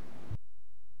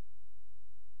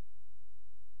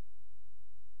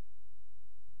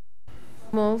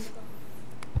 Move.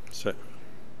 Set.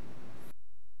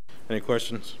 Any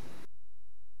questions?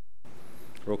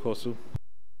 Roll call, Sue.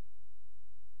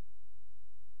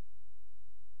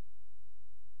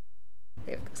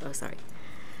 There we go. So sorry.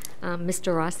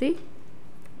 Mr. Rossi?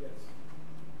 Yes.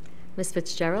 Ms.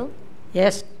 Fitzgerald?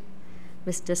 Yes.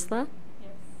 Ms. Disla?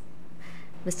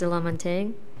 Yes. Mr.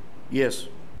 Lamontagne? Yes.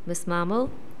 Ms. Mamo?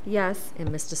 Yes. And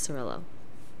Mr. Cirillo?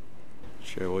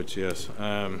 Chair votes yes.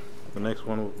 The next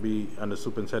one will be on the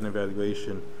superintendent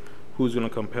evaluation. Who's going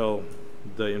to compel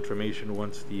the information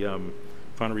once the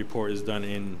final report is done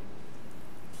in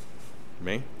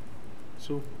May,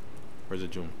 Sue? Or is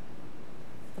it June?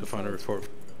 The final report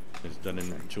is done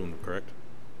in June, correct?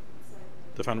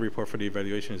 The final report for the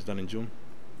evaluation is done in June?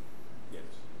 Yes.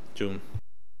 June.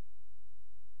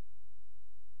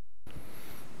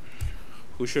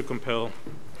 Who should compile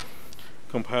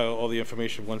all the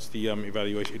information once the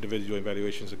individual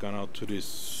evaluations have gone out to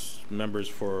these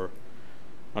members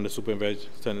on the superintendent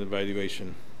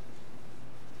evaluation?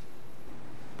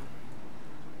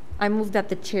 I move that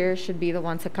the chair should be the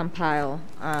one to compile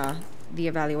the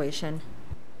evaluation.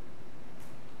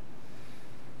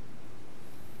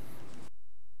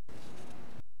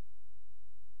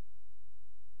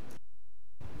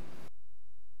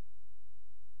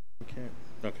 Okay.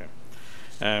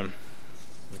 Okay, I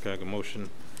got a motion.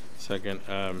 Second.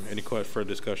 Any further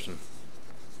discussion?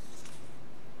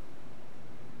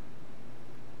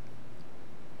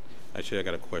 Actually, I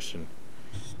got a question.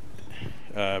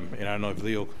 And I don't know if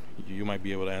Leo, you might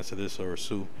be able to answer this, or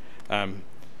Sue.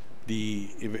 The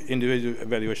individual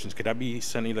evaluations, could that be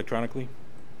sent electronically?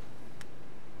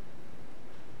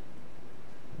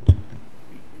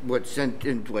 What, sent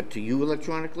in, what, to you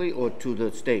electronically or to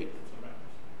the state?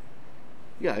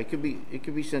 Yeah, it could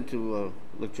be sent to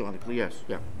electronically, yes,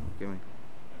 yeah. Okay.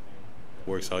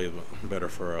 Works out better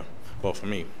for, well, for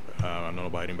me. I don't know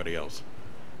about anybody else.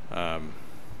 I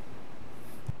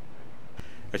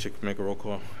should make a roll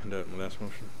call in the last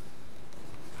motion.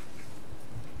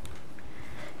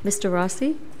 Mr.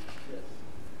 Rossi? Yes.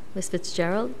 Ms.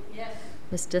 Fitzgerald? Yes.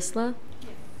 Ms. Disla?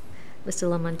 Yes. Mr.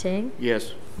 Lamontagne?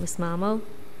 Yes. Ms. Mamo?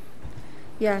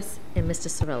 Yes. And Mr.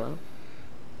 Cirillo?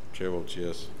 Chair votes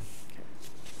yes.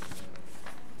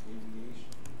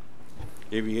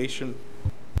 Aviation.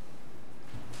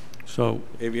 So,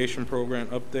 Aviation program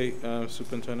update,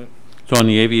 Superintendent. so on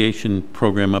the aviation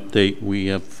program update, we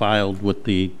have filed with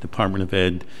the Department of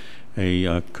Ed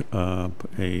a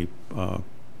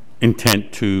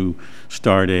intent to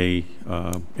start a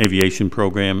aviation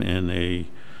program and a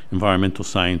environmental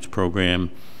science program,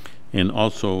 and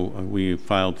also we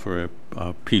filed for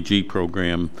a PG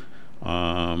program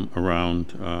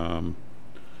around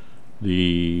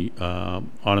the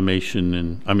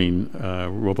automation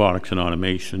and robotics and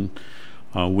automation.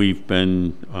 We've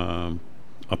been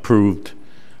approved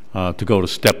to go to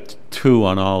step 2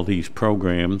 on all these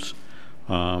programs.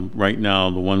 Right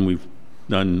now, the one we've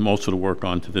done most of the work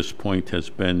on to this point has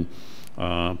been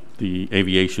the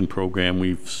aviation program.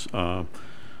 We've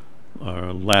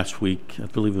last week, I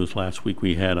believe it was last week,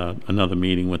 we had another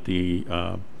meeting with the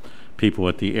people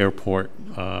at the airport,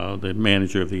 the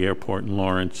manager of the airport in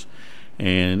Lawrence,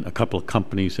 and a couple of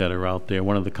companies that are out there.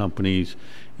 One of the companies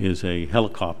is a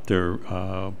helicopter,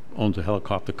 owns a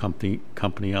helicopter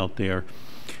company out there,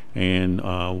 and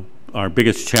our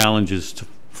biggest challenge is to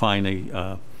find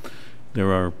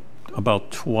there are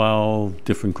about 12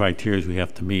 different criteria we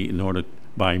have to meet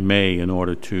by May in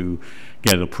order to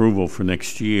get approval for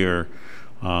next year.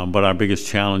 But our biggest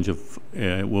challenge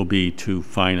will be to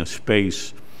find a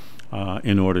space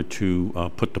in order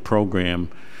to put the program.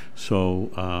 So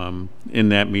in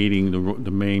that meeting,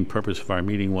 the main purpose of our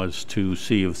meeting was to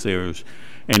see if there's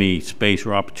any space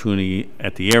or opportunity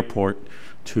at the airport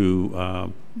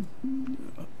to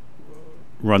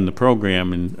run the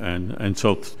program, and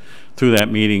so through that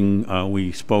meeting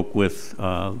we spoke with 2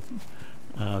 of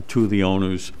the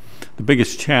owners. The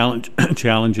biggest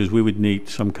challenge is we would need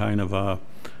some kind of a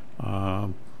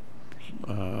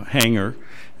hangar,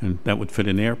 and that would fit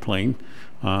an airplane,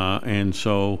 and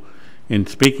so in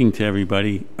speaking to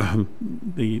everybody,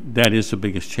 that is the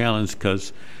biggest challenge,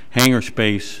 because hangar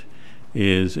space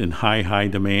is in high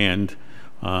demand.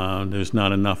 There's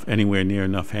not anywhere near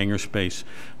enough hangar space.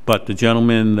 But the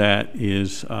gentleman that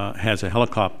has a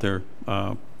helicopter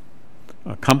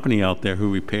company out there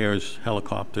who repairs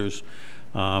helicopters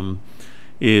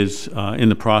is in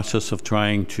the process of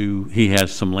he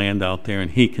has some land out there,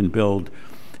 and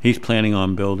he's planning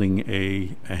on building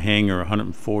a hangar,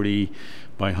 140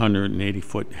 by 180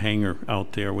 foot hangar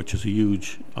out there, which is a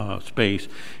huge space.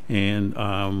 And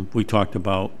we talked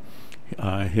about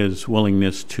his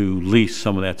willingness to lease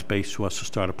some of that space to us to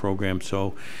start a program.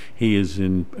 So he is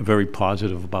very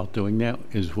positive about doing that,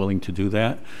 is willing to do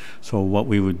that. So what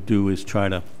we would do is try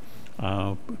to,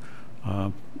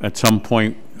 at some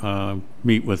point,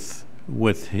 meet with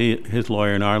his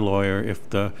lawyer and our lawyer if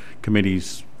the committee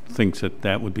thinks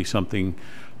that would be something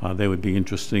they would be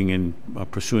interested in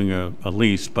pursuing a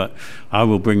lease. But I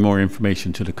will bring more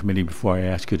information to the committee before I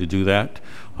ask you to do that.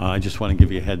 I just want to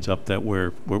give you a heads up that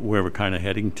where we're kind of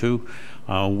heading to.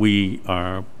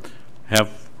 In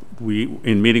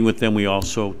meeting with them, we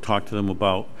also talked to them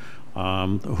about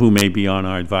who may be on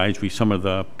our advisory, some of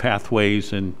the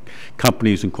pathways and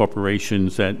companies and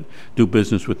corporations that do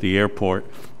business with the airport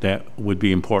that would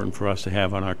be important for us to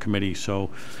have on our committee.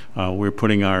 So we're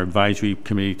putting our advisory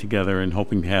committee together and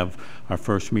hoping to have our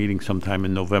first meeting sometime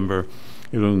in November.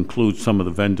 It will include some of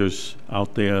the vendors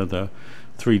out there, the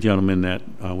 3 gentlemen that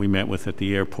we met with at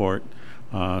the airport,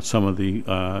 some of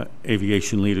the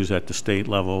aviation leaders at the state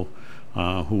level,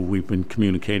 who we've been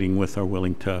communicating with are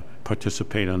willing to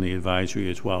participate on the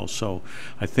advisory as well. So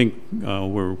I think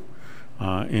we're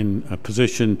in a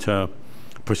position to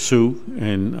pursue,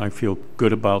 and I feel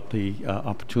good about the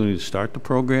opportunity to start the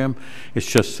program. It's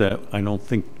just that I don't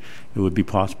think it would be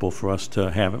possible for us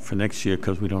to have it for next year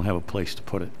because we don't have a place to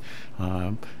put it.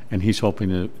 And he's hoping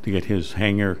to get his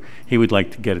hangar. He would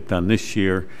like to get it done this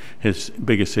year. His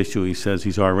biggest issue, he says,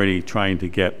 he's already trying to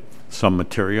get some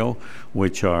material,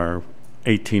 which are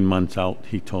 18 months out,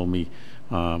 he told me,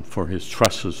 for his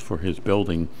trusses for his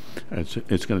building.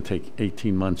 It's going to take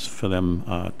 18 months for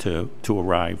them to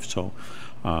arrive. So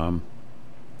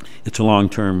it's a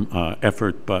long-term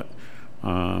effort, but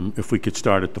if we could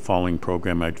start at the following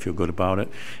program, I'd feel good about it.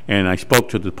 And I spoke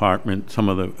to the department, some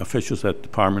of the officials at the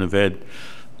Department of Ed,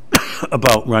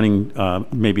 about running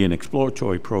maybe an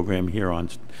exploratory program here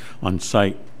on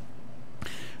site,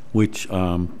 which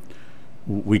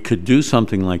we could do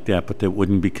something like that, but that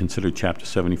wouldn't be considered Chapter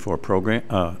 74 program,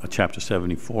 a Chapter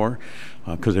 74,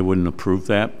 because they wouldn't approve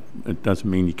that. It doesn't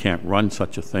mean you can't run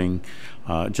such a thing.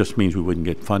 It just means we wouldn't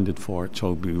get funded for it,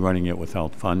 so we'd be running it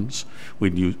without funds.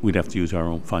 We'd have to use our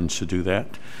own funds to do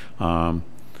that.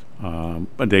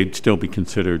 But they'd still be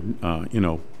considered, you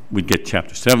know, we'd get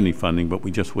Chapter 70 funding, but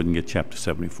we just wouldn't get Chapter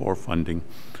 74 funding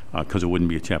because it wouldn't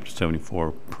be a Chapter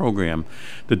 74 program.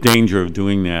 The danger of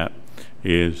doing that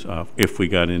is if we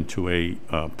got into a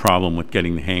problem with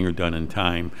getting the hangar done in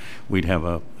time, we'd have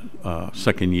a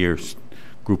second-year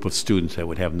group of students that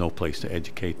would have no place to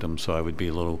educate them, so I would be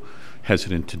a little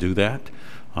hesitant to do that.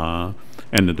 And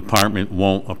the department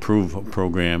won't approve a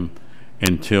program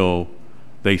until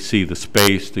they see the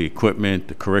space, the equipment,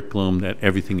 the curriculum, that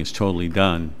everything is totally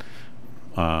done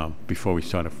before we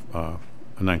start a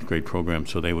ninth grade program.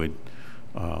 So they would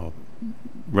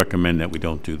recommend that we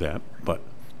don't do that. But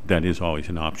that is always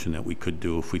an option that we could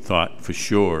do if we thought for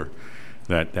sure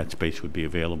that that space would be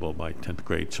available by 10th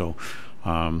grade. So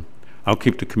I'll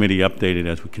keep the committee updated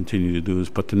as we continue to do this.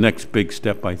 But the next big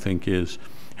step, I think, is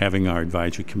having our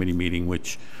advisory committee meeting,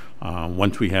 which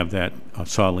once we have that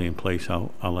solidly in place,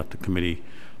 I'll let the committee,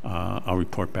 I'll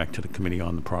report back to the committee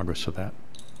on the progress of that.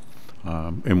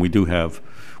 And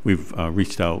we've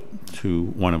reached out to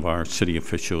one of our city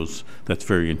officials that's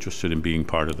very interested in being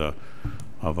part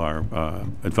of our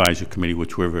advisory committee,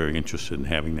 which we're very interested in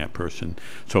having that person.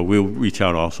 So we'll reach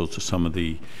out also to some of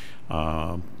the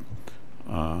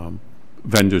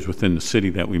vendors within the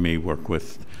city that we may work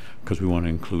with, because we want to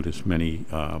include as many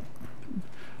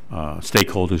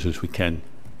stakeholders as we can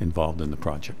involved in the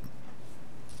project.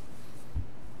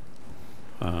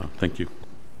 Thank you.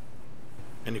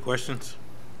 Any questions?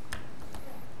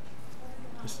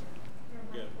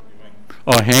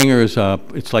 Oh, a hangar is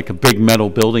it's like a big metal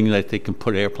building that they can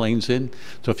put airplanes in.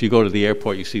 So if you go to the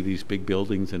airport, you see these big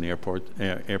buildings in the airport.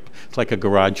 It's like a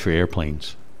garage for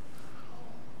airplanes.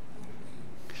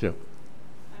 So.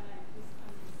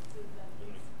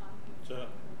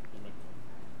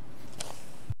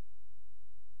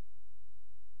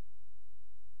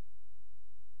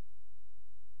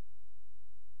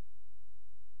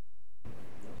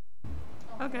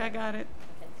 Okay, I got it.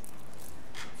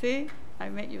 See, I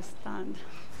made you stunned.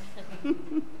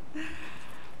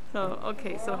 So,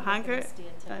 okay, so hangar,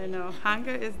 I know,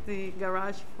 hangar is the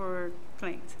garage for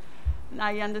planes.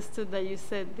 I understood that you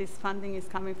said this funding is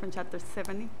coming from Chapter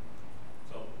 70?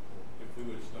 So, if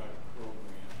we were to start a program,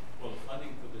 well, the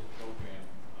funding for this program,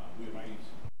 we might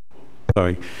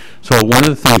sorry. So one of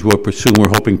the things we're pursuing, we're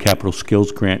hoping Capital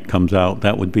Skills Grant comes out.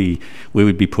 That would be, we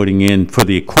would be putting in, for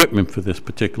the equipment for this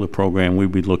particular program,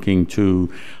 we'd be looking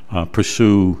to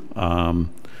pursue a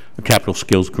Capital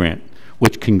Skills Grant,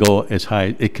 which can go as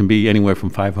high, it can be anywhere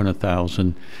from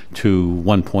 $500,000 to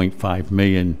 $1.5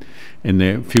 million. And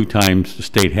there a few times the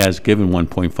state has given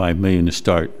 $1.5 million to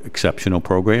start exceptional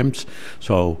programs.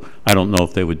 So I don't know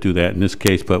if they would do that in this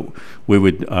case, but we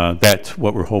would, that's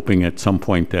what we're hoping at some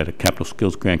point, that a Capital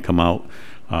Skills Grant come out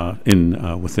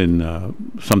within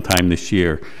sometime this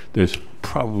year. There's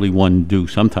probably one due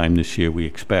sometime this year, we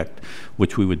expect,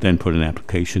 which we would then put an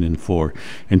application in for.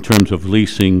 In terms of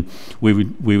leasing, we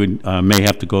would may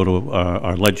have to go to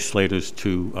our legislators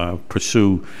to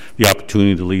pursue the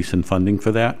opportunity to lease and funding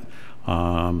for that.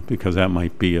 Because that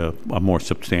might be a more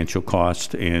substantial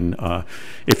cost, and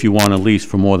if you want to lease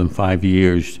for more than 5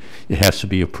 years, it has to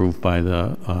be approved by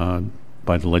the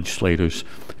legislators,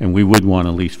 and we would want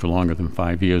to lease for longer than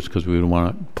 5 years because we would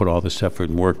want to put all this effort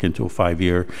and work into a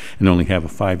 5-year and only have a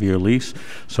 5-year lease.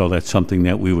 So that's something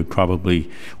that we would probably,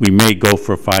 we may go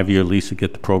for a 5-year lease to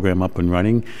get the program up and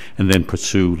running, and then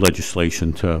pursue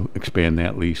legislation to expand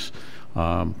that lease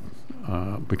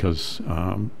because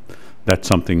that's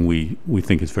something we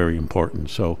think is very important.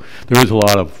 So there is a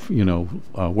lot of,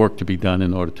 work to be done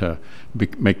in order to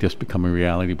make this become a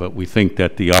reality, but we think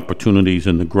that the opportunities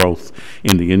and the growth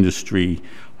in the industry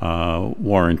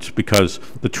warrants, because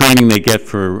the training they get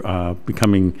for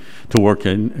becoming to work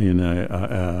in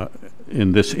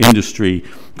this industry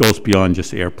goes beyond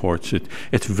just airports.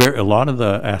 It's a lot of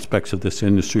the aspects of this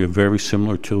industry are very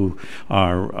similar to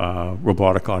our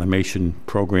robotic automation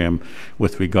program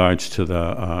with regards to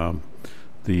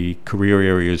the career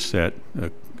areas that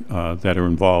are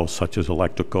involved, such as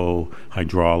electrical,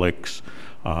 hydraulics,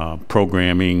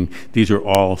 programming. These are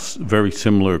all very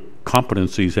similar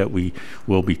competencies that we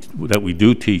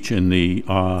do teach in the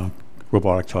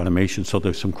robotics automation. So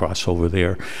there's some crossover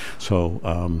there.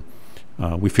 So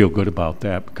we feel good about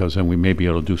that, because then we may be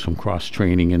able to do some cross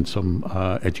training and some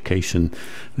education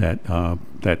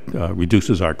that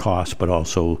reduces our costs, but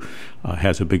also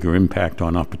has a bigger impact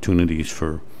on opportunities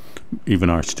for even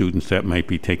our students that might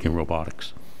be taking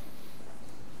robotics.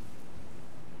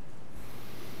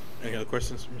 Any other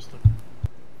questions, Mr.?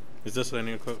 Is this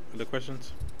any other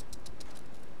questions?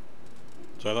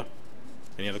 Zoila,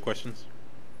 any other questions?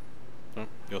 No,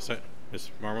 you all set? Ms.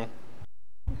 Marmo?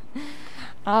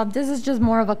 This is just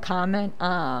more of a comment.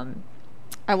 I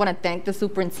want to thank the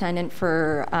superintendent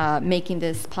for making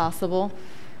this possible.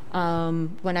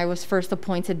 When I was first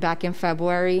appointed back in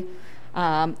February,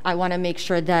 I want to make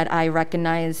sure that I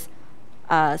recognize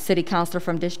City Councilor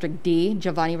from District D,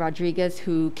 Giovanni Rodriguez,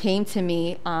 who came to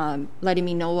me letting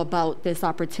me know about this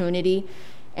opportunity,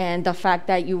 and the fact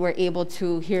that you were able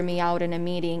to hear me out in a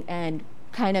meeting and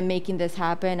kind of making this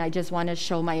happen. I just want to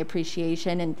show my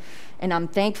appreciation, and I'm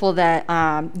thankful that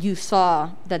you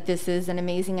saw that this is an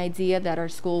amazing idea that our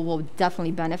school will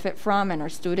definitely benefit from, and our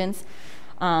students,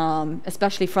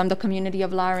 especially from the community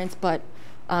of Lawrence, but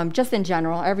just in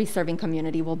general, every serving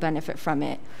community will benefit from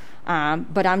it.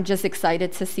 But I'm just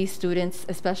excited to see students,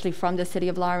 especially from the city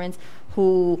of Lawrence,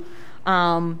 who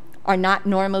are not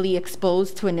normally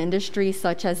exposed to an industry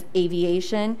such as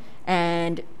aviation,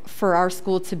 and for our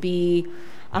school to be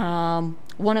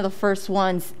one of the first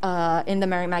ones in the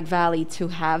Merrimack Valley to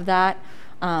have that.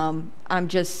 I'm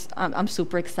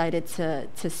super excited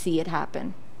to see it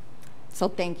happen. So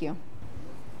thank you.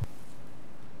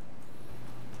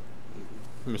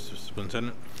 Mr.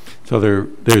 Superintendent? So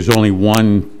there's only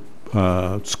one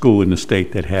school in the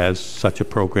state that has such a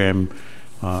program,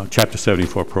 Chapter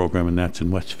 74 program, and that's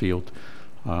in Westfield.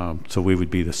 So we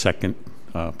would be the second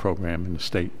program in the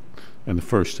state and the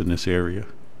first in this area.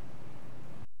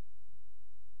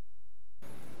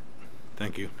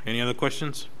 Thank you. Any other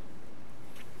questions?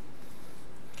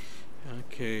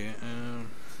 Okay.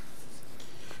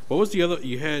 What was the other?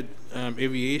 You had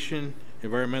aviation,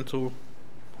 environmental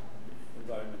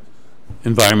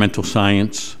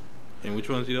Science. And which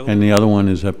one's the other one? And the other one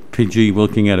is a PG,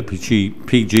 looking at a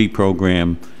PG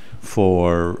program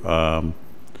for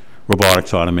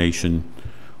robotics automation,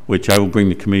 which I will bring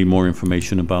the committee more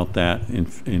information about that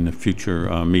in a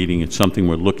future meeting. It's something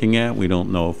we're looking at. We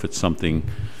don't know if it's something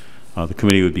the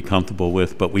committee would be comfortable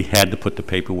with, but we had to put the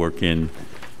paperwork in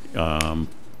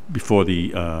before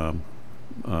the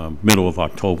middle of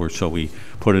October, so we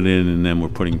put it in, and then we're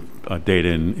putting data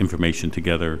and information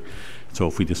together. So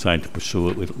if we decide to pursue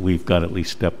it, we've got at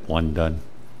least step one done.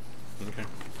 Okay.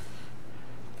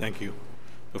 Thank you.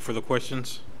 No further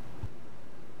questions?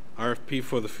 RFP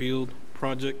for the field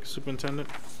project, Superintendent?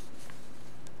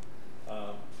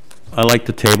 I like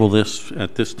to table this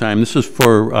at this time. This is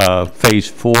for phase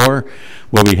 4,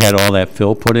 where we had all that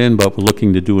fill put in, but we're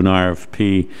looking to do an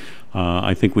RFP.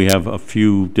 I think we have a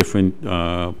few different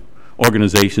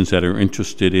organizations that are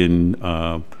interested in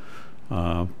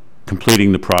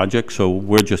completing the project, so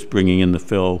we're just bringing in the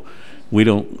fill. We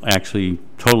don't actually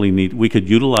totally need, we could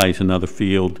utilize another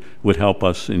field, would help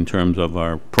us in terms of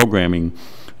our programming,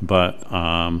 but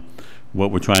what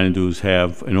we're trying to do is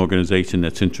have an organization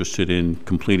that's interested in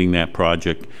completing that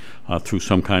project through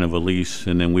some kind of a lease,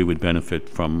 and then we would benefit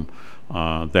from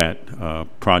that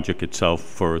project itself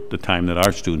for the time that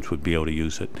our students would be able to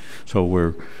use it. So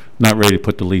we're not ready to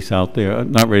put the lease out there,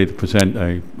 not ready to present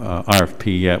a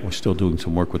RFP yet. We're still doing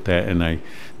some work with that, and I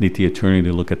need the attorney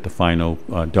to look at the final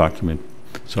document.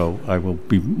 So I will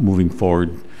be moving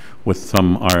forward with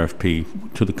some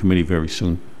RFP to the committee very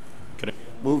soon.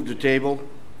 Move the table.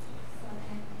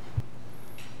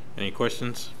 Any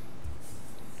questions?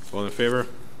 All in favor?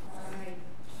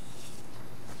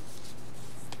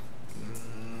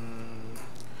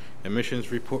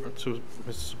 Admissions report to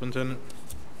Mr. Superintendent.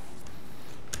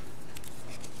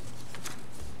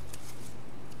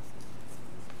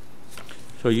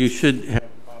 So you should have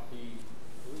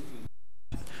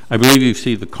I believe you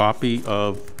see the copy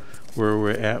of where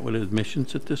we're at with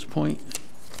admissions at this point,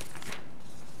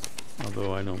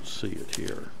 although I don't see it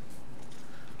here.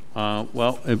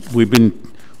 Well,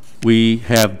 we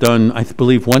have done, I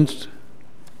believe once,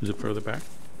 is it further back?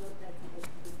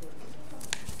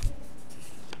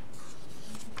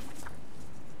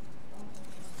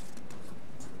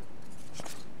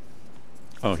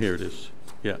 Oh, here it is.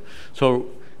 Yeah. So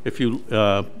if you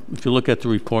look at the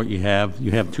report, you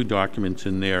have two documents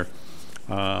in there.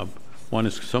 One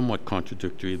is somewhat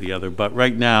contradictory to the other, but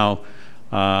right now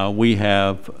we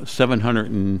have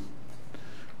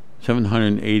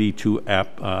 782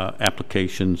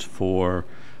 applications for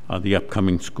the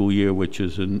upcoming school year, which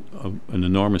is an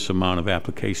enormous amount of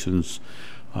applications,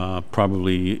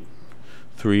 probably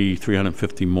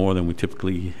 350 more than we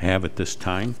typically have at this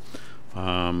time.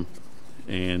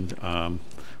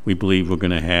 We believe we're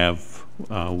going to have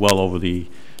well over the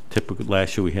typical.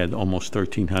 Last year we had almost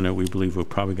 1,300. We believe we're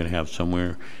probably going to have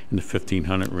somewhere in the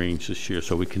 1,500 range this year.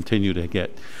 So we continue to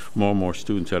get more and more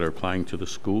students that are applying to the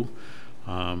school.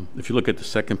 If you look at the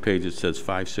second page, it says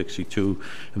 562,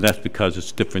 and that's because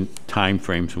it's different time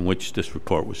frames in which this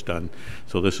report was done.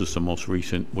 So this is the most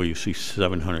recent, where you see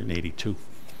 782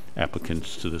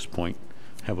 applicants to this point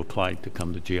have applied to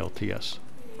come to GLTS.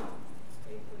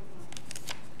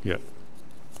 Yeah.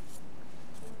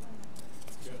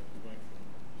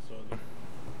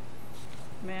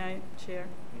 May I, Chair?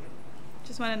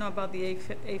 Just want to know about the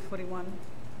A41.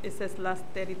 It says last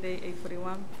 30-day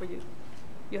A41 for you.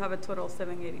 You have a total of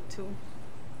 782,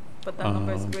 but that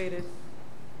number is graded.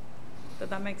 Does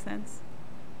that make sense?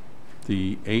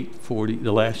 The 840,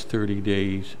 the last 30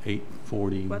 days,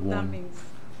 841. What that means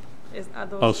is, are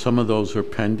those? Oh, some of those are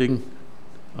pending.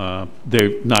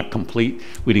 They're not complete.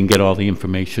 We didn't get all the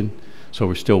information, so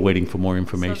we're still waiting for more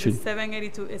information. So the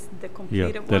 782 is the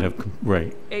completed that one? have,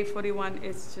 right. 841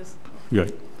 is just?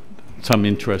 Right. Some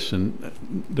interest in,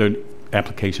 their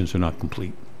applications are not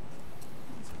complete.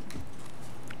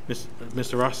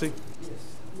 Mr. Rossi? Yes,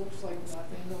 looks like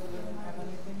nothing over there. Don't have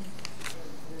anything.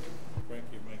 Thank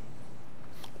you, Mike.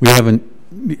 We haven't,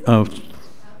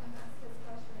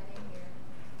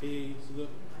 The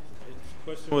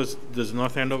question was, does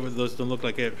North Andover doesn't look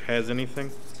like it has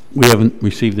anything? we haven't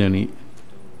received any. Come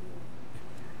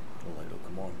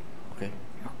on, okay?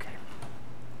 Okay.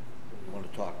 You want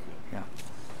to talk? Yeah.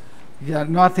 Yeah,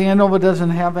 North Andover doesn't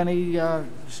have any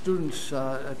students.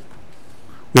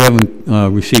 We haven't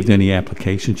received any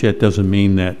applications yet. Doesn't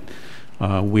mean that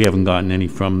we haven't gotten any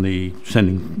from the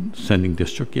sending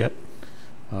district yet,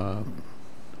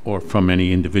 or from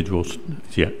any individuals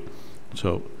yet.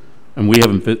 So, and we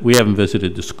haven't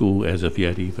visited the school as of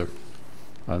yet either.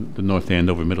 The North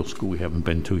Andover Middle School we haven't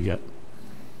been to yet.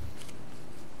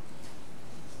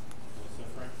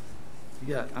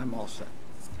 Yeah, I'm all set.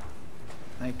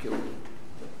 Thank you. Ms.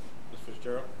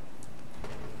 Fitzgerald?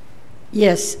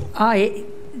 Yes,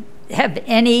 have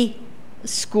any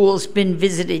schools been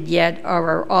visited yet, or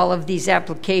are all of these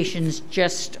applications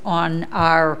just on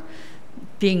our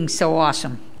being so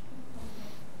awesome?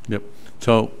 Yep.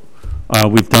 So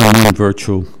we've done one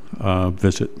virtual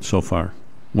visit so far.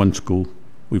 One school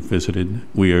we've visited.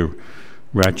 We are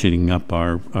ratcheting up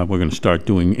our, we're going to start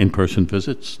doing in-person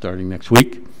visits starting next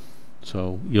week.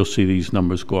 So you'll see these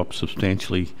numbers go up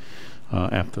substantially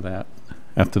after that.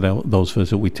 After those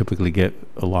visits, we typically get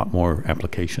a lot more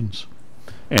applications.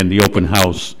 And the open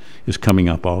house is coming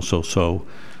up also, so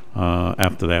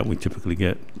after that, we typically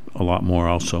get a lot more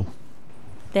also.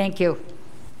 Thank you.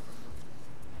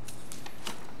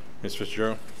 Ms.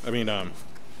 Fitzgerald? Ms.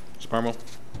 Parmo?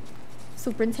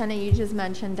 Superintendent, you just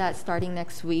mentioned that starting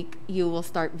next week, you will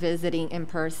start visiting in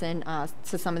person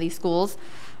to some of these schools.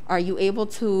 Are you able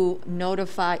to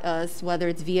notify us, whether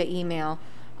it's via email,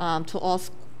 to all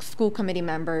school committee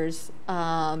members,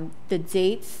 the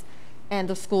dates and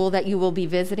the school that you will be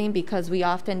visiting? Because we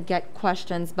often get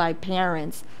questions by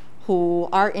parents who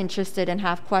are interested and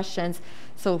have questions.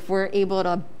 So if we're able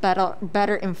to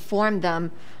better inform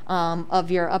them of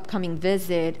your upcoming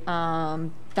visit,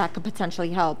 that could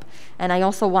potentially help. And I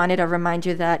also wanted to remind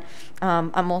you that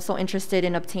I'm also interested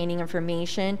in obtaining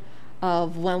information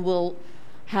of when we'll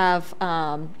have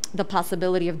the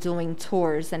possibility of doing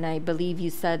tours. And I believe you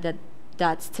said that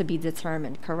that's to be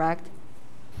determined, correct?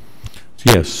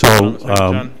 Yes, so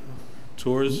John,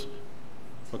 tours?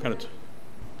 What kind of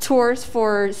Tours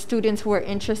for students who are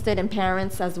interested, and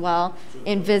parents as well,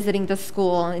 in visiting the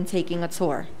school and taking a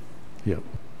tour. Yep.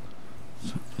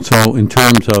 So in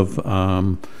terms of,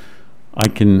 I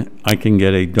can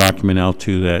get a document out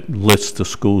to you that lists the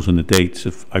schools and the dates.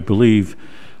 If I believe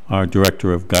our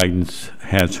Director of Guidance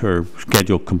has her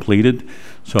schedule completed,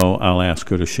 so I'll ask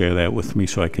her to share that with me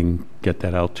so I can get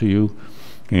that out to you.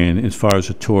 And as far as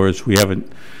the tours, we're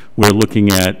looking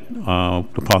at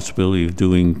the possibility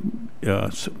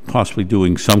of possibly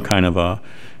doing some kind of a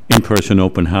in-person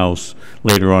open house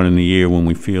later on in the year when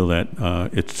we feel that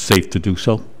it's safe to do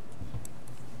so.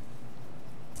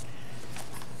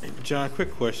 John,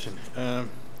 quick question.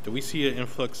 Do we see an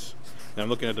influx, and I'm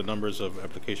looking at the numbers of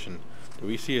application, do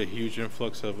we see a huge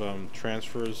influx of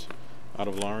transfers out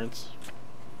of Lawrence?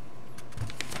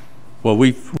 Well,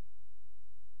 we've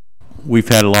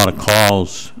had a lot of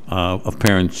calls of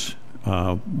parents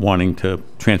wanting to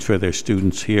transfer their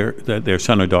students here, their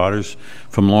son or daughters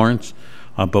from Lawrence,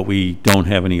 but we don't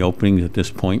have any openings at this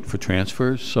point for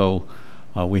transfers, so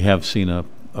we have seen a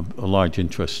large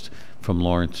interest from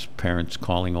Lawrence parents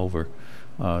calling over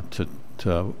to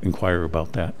inquire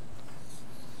about that.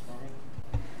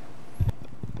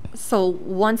 So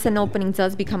once an opening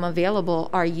does become available,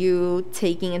 are you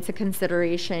taking into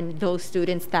consideration those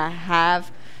students that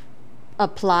have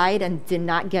applied and did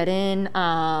not get in,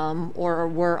 or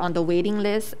were on the waiting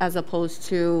list, as opposed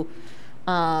to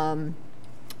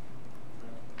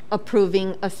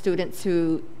approving a student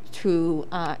to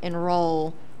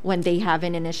enroll when they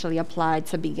haven't initially applied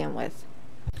to begin with?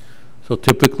 So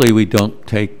typically, we don't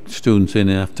take students in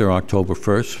after October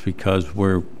 1st because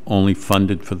we're only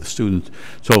funded for the students.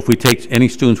 So if we take any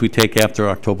students we take after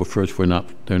October 1st,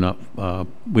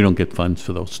 we don't get funds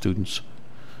for those students.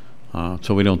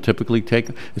 So we don't typically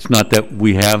take. It's not that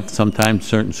we have sometimes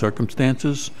certain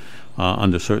circumstances,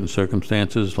 under certain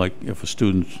circumstances, like if a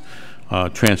student's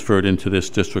transferred into this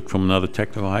district from another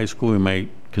technical high school, we may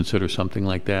consider something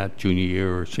like that, junior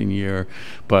year or senior year,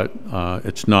 but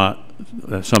it's not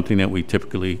something that we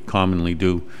typically commonly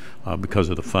do because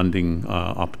of the funding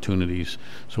opportunities.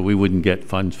 So we wouldn't get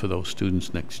funds for those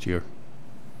students next year.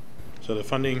 So the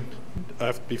funding,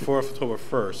 before October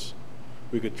 1st,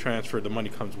 we could transfer, the money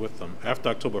comes with them. After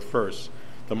October 1st,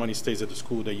 the money stays at the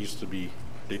school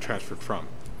they transferred from.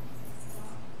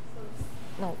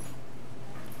 No.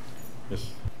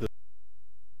 Yes.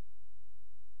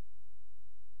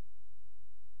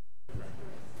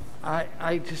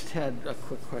 I just had a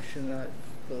quick question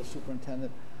for the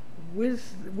superintendent.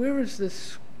 Where is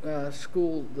this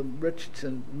school, the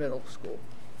Richardson Middle School?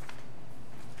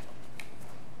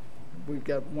 We've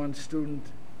got one student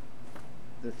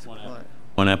that's applied.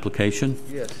 One application?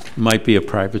 Yes. Might be a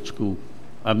private school.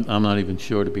 I'm not even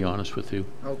sure, to be honest with you.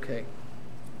 Okay.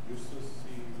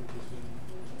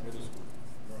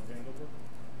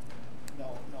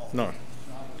 No,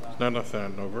 it's not North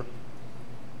Andover.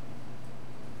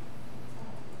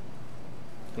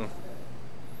 No.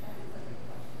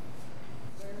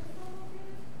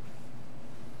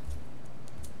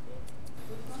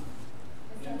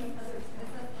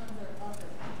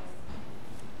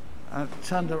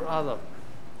 It's under other.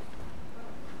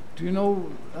 Do you know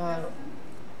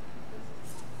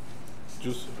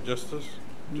Justice?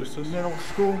 middle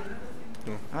school?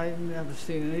 No. I've never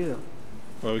seen it either.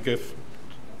 Well,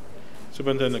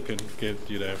 Superintendent can give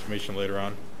you that information later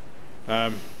on.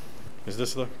 Is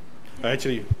this the?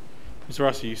 Actually, Mr.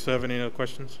 Rossi, you still have any other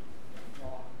questions?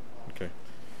 Okay.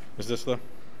 Ms. Disla?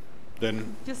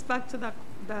 Then. Just back to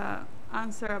the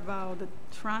answer about the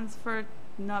transfer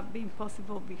not being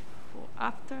possible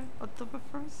after October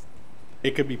 1st?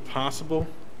 It could be possible,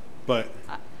 but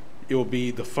it will be,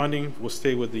 the funding will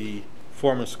stay with the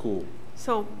former school.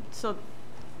 So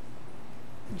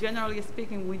generally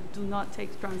speaking, we do not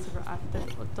take transfer after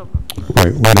October 1st.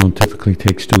 Right, we don't typically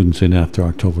take students in after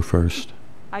October 1st.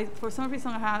 For some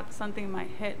reason, I had something in my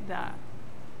head that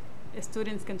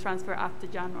students can transfer after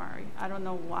January. I don't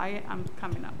know why I'm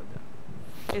coming up with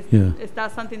that. Is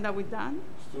that something that we've done?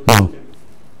 No.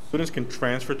 Students can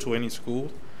transfer to any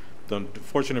school. The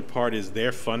unfortunate part is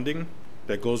their funding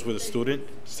that goes with a student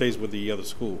stays with the other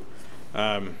school.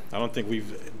 I don't think we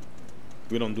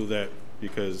don't do that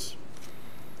because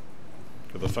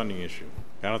of the funding issue.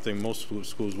 I don't think most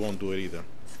schools won't do it either,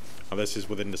 unless it's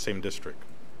within the same district.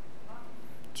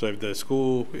 So if the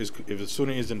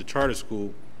student is in the charter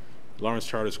school, Lawrence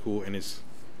Charter School, and is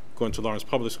going to Lawrence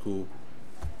Public School,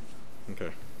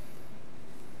 okay.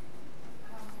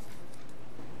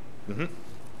 Mm-hmm.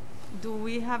 Do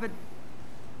we have a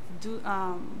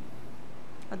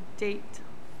date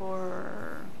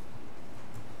for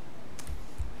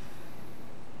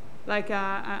like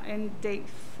a end date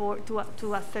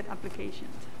to accept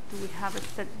applications? Do we have a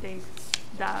set date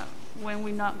that when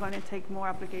we're not going to take more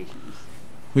applications?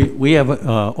 We have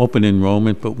open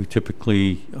enrollment, but we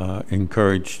typically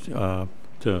encourage to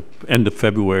end of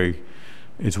February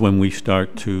is when we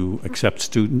start to accept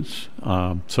students.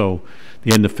 So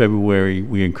the end of February,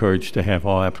 we encourage to have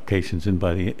all applications in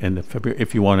by the end of February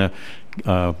if you want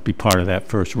to be part of that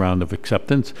first round of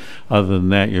acceptance. Other than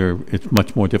that, it's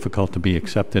much more difficult to be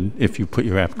accepted if you put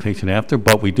your application after,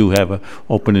 but we do have an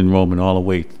open enrollment all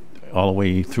the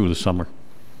way through the summer.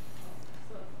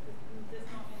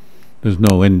 There's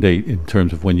no end date in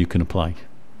terms of when you can apply.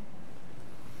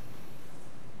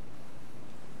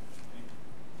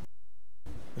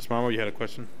 Ms. Marmo, you had a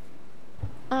question?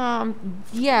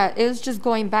 Yeah, it was just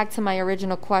going back to my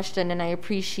original question, and I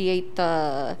appreciate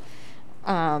the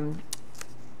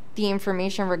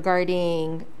information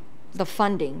regarding the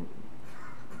funding.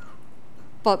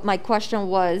 But my question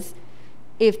was,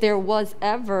 if there was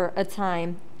ever a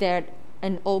time that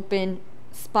an open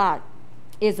spot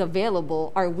is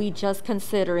available, are we just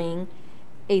considering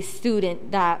a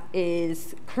student that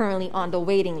is currently on the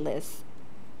waiting list?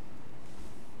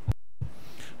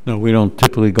 No, we don't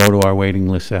typically go to our waiting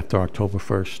list after October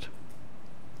 1st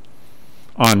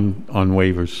on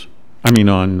waivers. I mean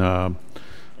on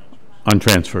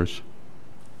transfers.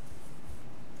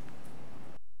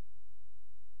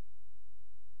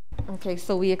 Okay,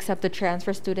 so we accept a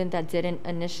transfer student that didn't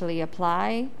initially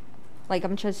apply? Like,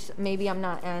 maybe I'm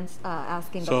not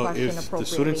asking the question appropriately. So if the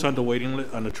student's on the waiting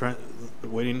list,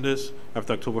 waiting list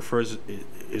after October 1st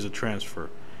is a transfer.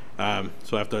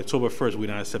 So after October 1st, we're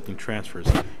not accepting transfers.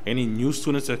 Any new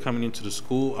students that are coming into the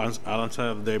school, outside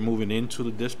of they're moving into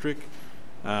the district,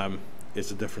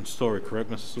 it's a different story, correct,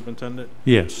 Mr. Superintendent?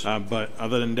 Yes. But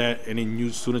other than that, any new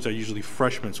students are usually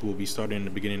freshmen who will be starting in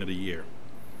the beginning of the year.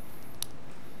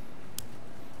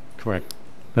 Correct.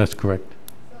 That's correct.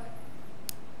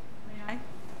 May I?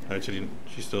 Actually,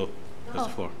 she still has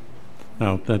the floor.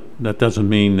 No, that doesn't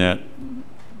mean that.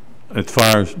 As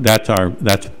far as that's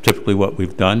typically what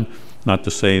we've done. Not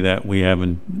to say that we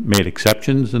haven't made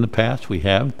exceptions in the past. We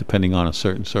have, depending on a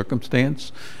certain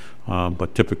circumstance.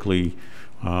 But typically,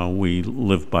 we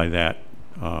live by that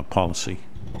policy.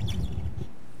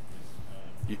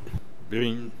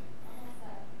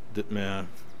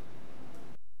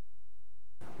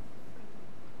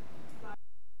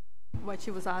 What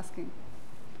she was asking,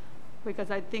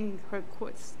 because I think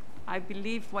I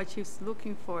believe what she's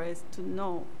looking for is to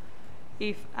know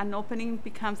if an opening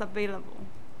becomes available,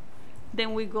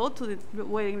 then we go to the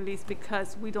waiting list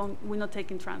because we're not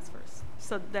taking transfers.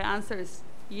 So the answer is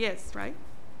yes, right?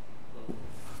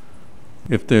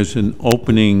 If there's an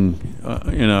opening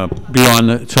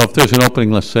so if there's an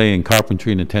opening, let's say in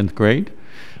carpentry in the 10th grade,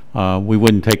 we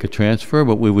wouldn't take a transfer,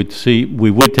 but we would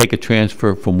take a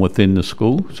transfer from within the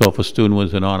school. So if a student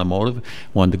was in automotive,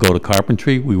 wanted to go to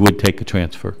carpentry, we would take a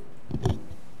transfer.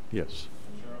 Yes.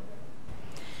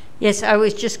 Yes, I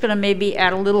was just going to maybe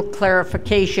add a little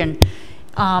clarification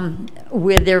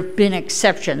where there have been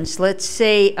exceptions. Let's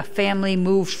say a family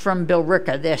moves from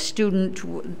Billerica.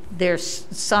 Their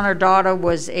son or daughter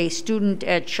was a student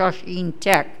at Shawshene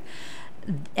Tech,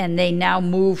 and they now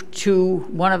move to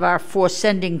one of our 4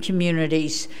 sending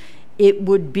communities. It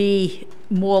would be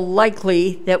more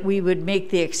likely that we would make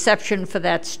the exception for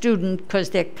that student because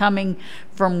they're coming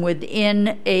from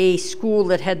within a school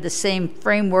that had the same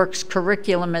frameworks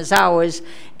curriculum as ours,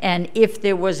 and if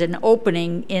there was an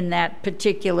opening in that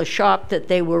particular shop that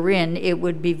they were in, it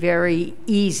would be very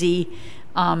easy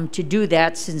to do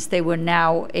that since they were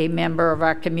now a member of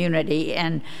our community.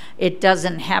 And it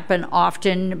doesn't happen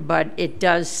often, but it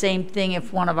does. Same thing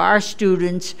if one of our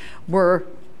students were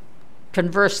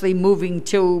conversely moving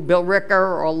to Billerica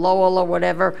or Lowell or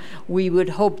whatever, we would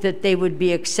hope that they would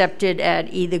be accepted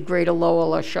at either Greater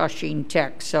Lowell or Shawshene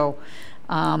Tech. So,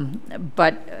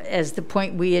 but as the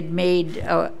point we had made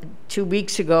 2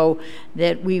 weeks ago,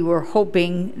 that we were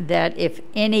hoping that if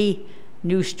any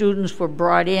new students were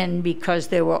brought in because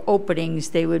there were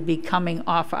openings, they would be coming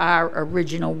off our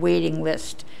original waiting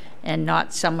list and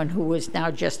not someone who was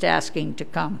now just asking to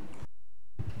come.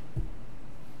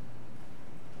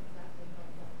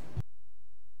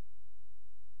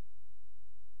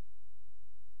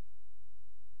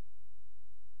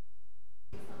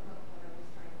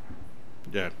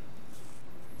 Yeah.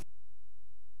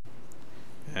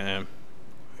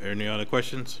 Any other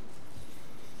questions?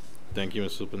 Thank you,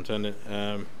 Mr. Superintendent.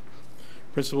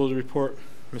 Principal's report,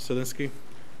 Ms. Zielinski.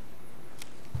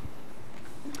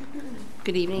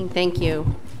 Good evening. Thank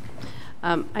you.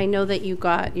 I know that you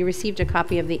received a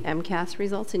copy of the MCAS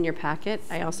results in your packet.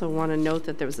 I also want to note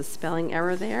that there was a spelling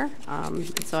error there,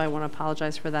 so I want to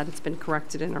apologize for that. It's been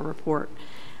corrected in our report.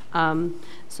 We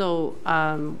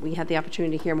had the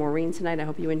opportunity to hear Maureen tonight. I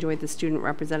hope you enjoyed the student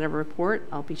representative report.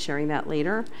 I'll be sharing that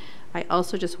later. I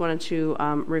also just wanted to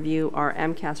review our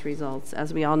MCAS results.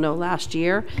 As we all know, last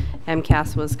year,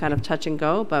 MCAS was kind of touch and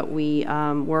go, but we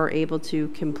were able to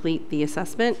complete the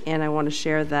assessment, and I want to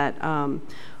share that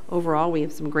overall we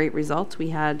have some great results. We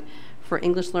had, for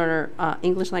English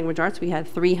language arts, we had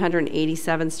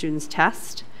 387 students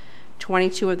test.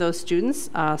 22 of those students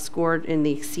scored in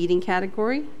the exceeding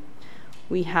category.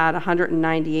 We had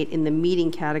 198 in the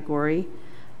meeting category,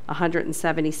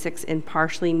 176 in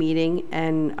partially meeting,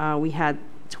 and we had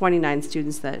 29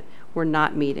 students that were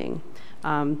not meeting.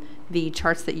 The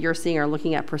charts that you're seeing are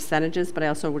looking at percentages, but I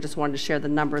also just wanted to share the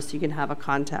numbers so you can have a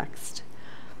context.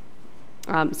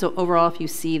 So overall, if you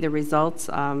see the results,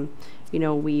 you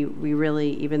know, we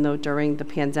really, even though during the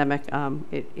pandemic,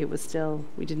 it was still,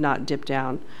 we did not dip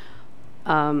down.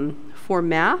 For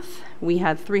math, we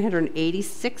had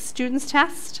 386 students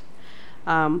test.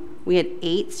 We had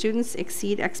 8 students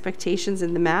exceed expectations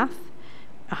in the math,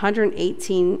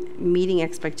 118 meeting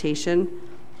expectation,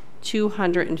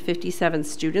 257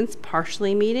 students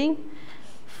partially meeting,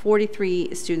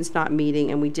 43 students not meeting,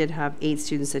 and we did have 8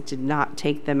 students that did not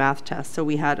take the math test. So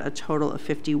we had a total of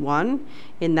 51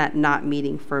 in that not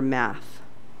meeting for math.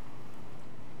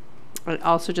 I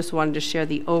also just wanted to share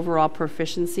the overall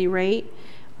proficiency rate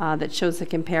that shows the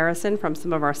comparison from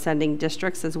some of our sending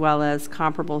districts as well as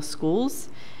comparable schools.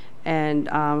 And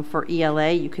for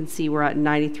ELA, you can see we're at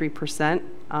 93%,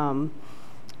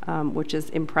 which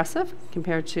is impressive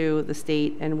compared to the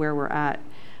state and where we're at.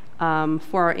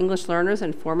 For our English learners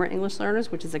and former English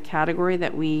learners, which is a category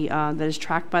that that is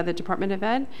tracked by the Department of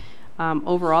Ed,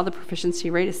 overall the proficiency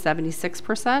rate is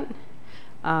 76%.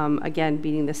 Again,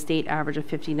 beating the state average of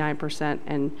 59%,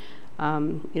 and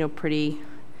you know, pretty,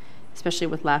 especially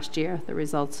with last year, the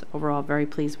results overall, very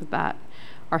pleased with that.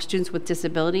 Our students with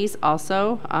disabilities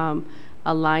also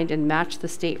aligned and matched the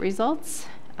state results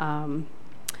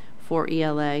for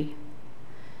ELA.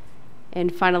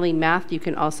 And finally, math, you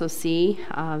can also see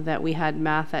that we had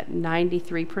math at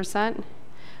 93%,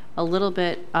 a little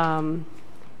bit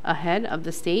ahead of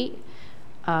the state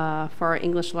for our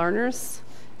English learners,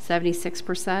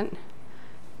 76%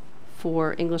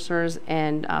 for English learners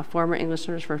and former English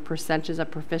learners for percentages of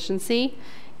proficiency,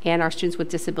 and our students with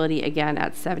disability again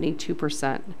at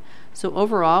 72%. So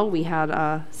overall, we had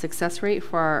a success rate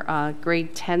for our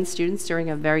grade 10 students during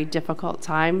a very difficult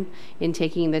time in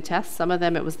taking the test. Some of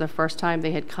them, it was the first time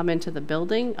they had come into the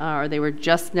building, or they were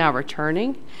just now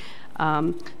returning.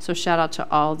 So shout out to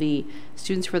all the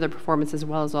students for their performance, as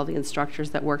well as all the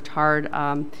instructors that worked hard.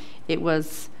 It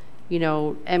was, you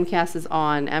know, MCAS is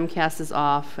on, MCAS is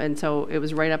off, and so it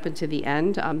was right up into the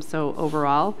end. So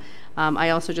overall,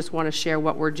 I also just want to share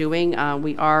what we're doing.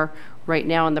 We are right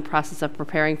now in the process of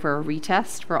preparing for a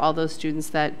retest for all those students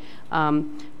that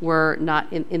were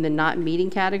not in the not meeting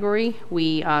category.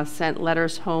 We sent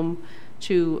letters home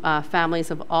to families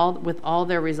of with all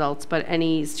their results, but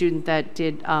any student that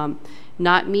did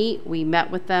not meet, we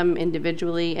met with them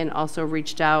individually and also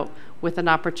reached out with an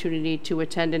opportunity to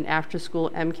attend an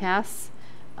after-school MCAS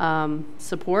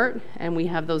support, and we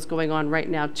have those going on right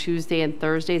now Tuesday and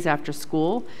Thursdays after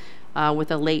school with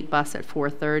a late bus at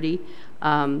 4:30.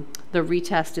 The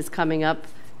retest is coming up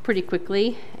pretty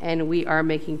quickly, and we are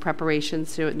making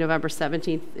preparations to November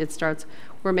 17th it starts.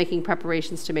 We're making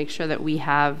preparations to make sure that we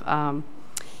have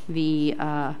the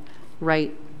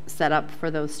right setup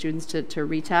for those students to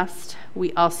retest.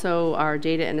 We also, our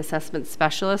data and assessment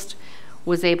specialist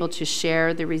was able to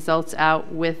share the results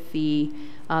out with the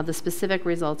specific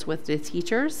results with the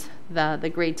teachers,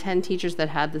 the grade 10 teachers that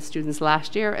had the students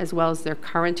last year, as well as their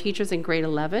current teachers in grade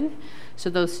 11.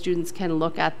 So those students can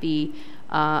look at the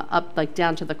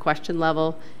down to the question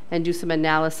level and do some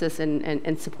analysis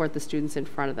and support the students in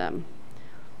front of them.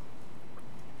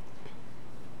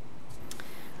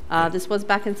 This was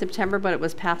back in September, but it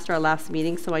was past our last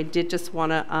meeting, so I did just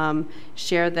want to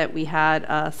share that we had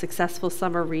a successful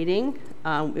summer reading.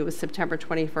 It was September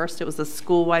 21st. It was a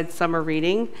school-wide summer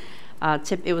reading.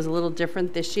 It was a little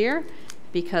different this year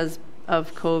because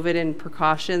of COVID and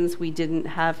precautions. We didn't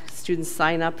have students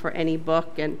sign up for any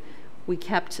book, and we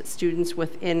kept students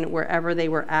within wherever they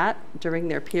were at during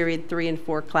their period 3 and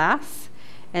 4 class,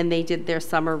 and they did their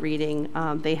summer reading.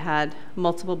 They had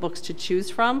multiple books to choose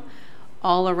from,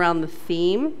 all around the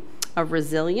theme of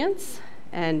resilience,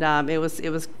 and it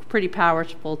was pretty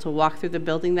powerful to walk through the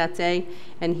building that day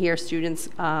and hear students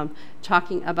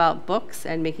talking about books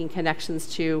and making connections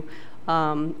to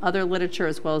other literature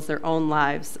as well as their own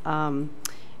lives.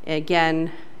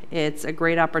 Again, it's a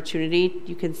great opportunity.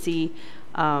 You can see,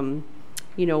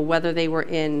 you know, whether they were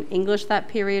in English that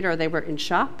period or they were in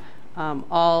shop,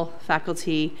 all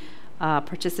faculty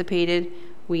participated.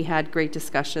 we had great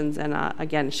discussions, and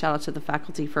again, shout out to the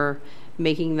faculty for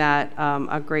making that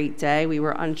a great day. We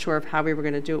were unsure of how we were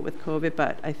going to do it with COVID,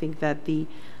 but I think that the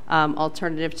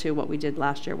alternative to what we did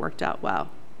last year worked out well.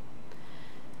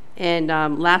 And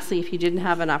lastly, if you didn't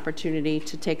have an opportunity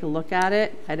to take a look at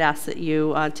it, I'd ask that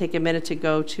you take a minute to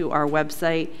go to our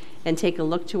website and take a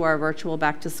look to our virtual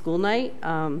back to school night.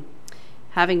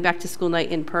 Having back to school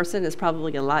night in person is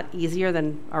probably a lot easier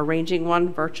than arranging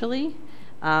one virtually.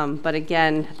 But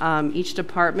again, each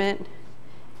department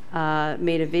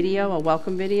made a video, a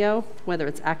welcome video, whether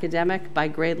it's academic, by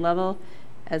grade level,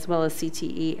 as well as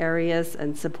CTE areas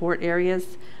and support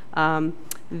areas.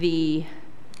 The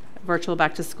virtual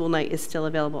back to school night is still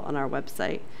available on our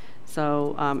website.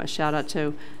 So a shout out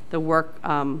to the work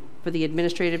for the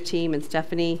administrative team and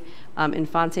Stephanie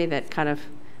Infante that kind of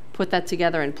put that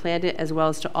together and planned it, as well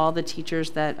as to all the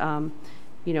teachers that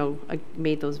you know,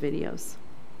 made those videos.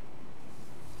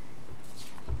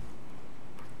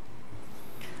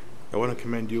 I want to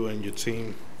commend you and your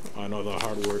team on all the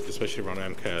hard work, especially around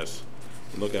MCAS.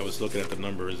 Look, I was looking at the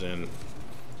numbers, and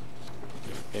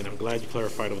I'm glad you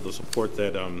clarified of the support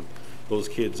that those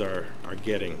kids are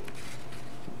getting.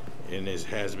 And it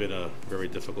has been a very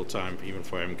difficult time, even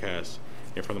for MCAS,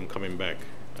 and for them coming back.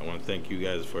 I want to thank you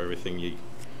guys for everything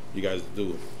you guys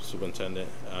do, superintendent,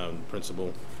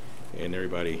 principal, and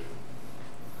everybody.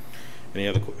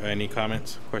 Any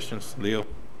comments, questions, Leo?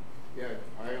 Yeah,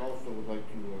 I also would like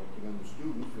to commend the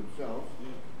students themselves.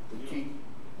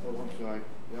 I'm sorry.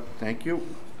 Yep. Thank you.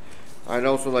 I'd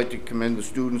also like to commend the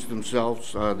students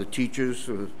themselves, the teachers,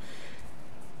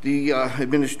 the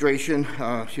administration,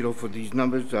 you know, for these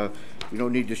numbers. We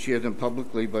don't need to share them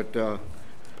publicly, but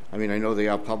I mean, I know they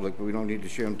are public, but we don't need to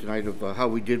share them tonight of how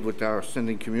we did with our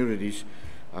sending communities.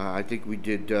 I think we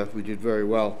did very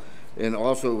well. And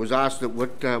also, it was asked that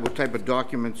what type of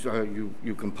documents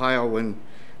you compile when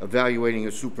evaluating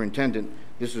a superintendent.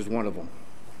 This is one of them.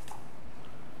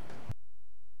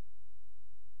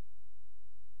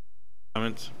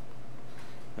 Comments?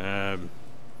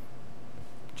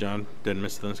 John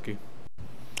Denmislinsky.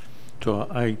 So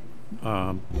I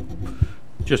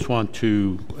just want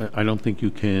to, I don't think you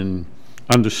can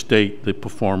understate the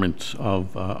performance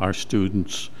of our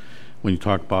students. When you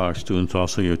talk about our students,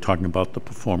 also you're talking about the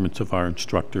performance of our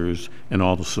instructors and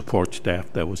all the support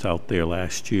staff that was out there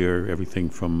last year, everything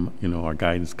from, you know, our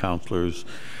guidance counselors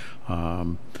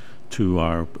to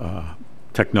our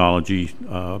technology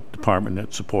department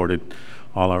that supported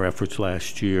all our efforts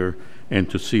last year, and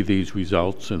to see these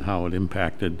results and how it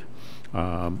impacted.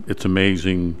 It's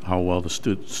amazing how well the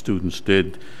students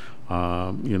did,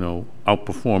 you know,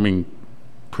 outperforming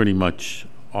pretty much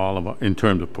all of our, in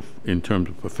terms of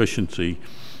proficiency.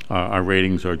 Our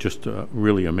ratings are just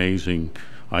really amazing,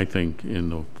 I think, in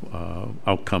the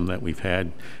outcome that we've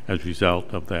had as a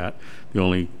result of that. The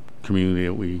only community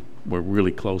that we were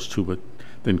really close to but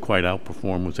didn't quite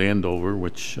outperform was Andover,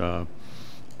 which, and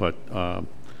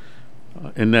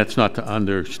that's not to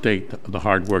understate the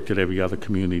hard work that every other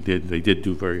community did. They did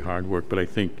do very hard work, but I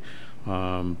think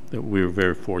that we were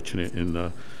very fortunate in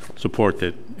the support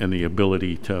that and the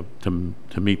ability to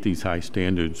meet these high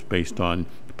standards based on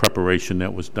the preparation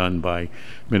that was done by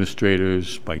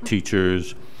administrators, by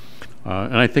teachers.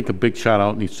 And I think a big shout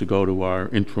out needs to go to our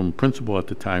interim principal at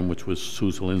the time, which was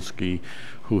Sue Zielinski,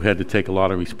 who had to take a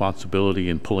lot of responsibility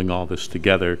in pulling all this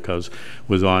together, because it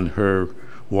was on her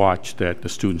watch that the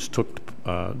students took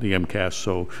the MCAS.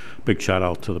 So big shout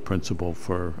out to the principal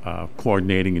for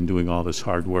coordinating and doing all this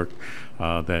hard work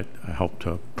that helped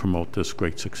to promote this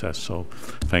great success. So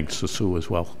thanks to Sue as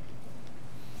well.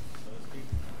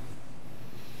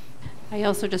 I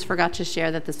also just forgot to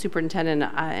share that the superintendent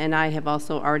and I have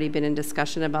also already been in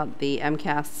discussion about the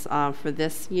MCAS for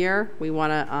this year. We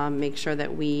want to make sure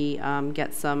that we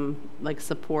get some like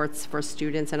supports for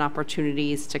students and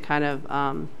opportunities to kind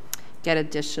of get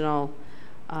additional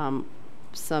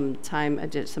some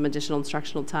additional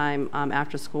instructional time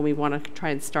after school. We want to try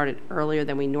and start it earlier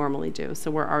than we normally do.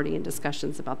 So we're already in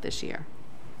discussions about this year.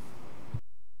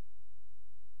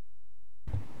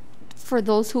 For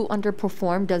those who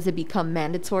underperform, does it become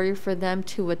mandatory for them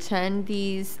to attend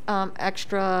these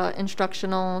extra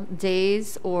instructional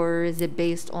days, or is it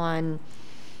based on,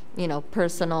 you know,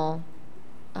 personal,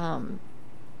 how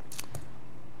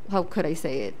could I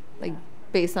say it, like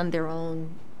based on their own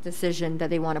decision that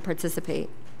they want to participate?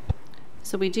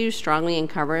 So we do strongly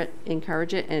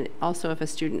encourage it, and also if a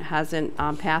student hasn't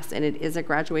passed and it is a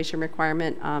graduation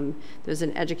requirement, there's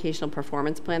an educational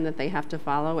performance plan that they have to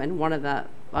follow, and one of the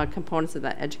components of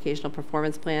that educational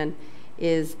performance plan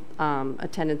is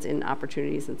attendance in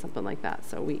opportunities and something like that.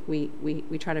 So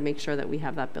we try to make sure that we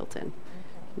have that built in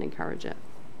and encourage it.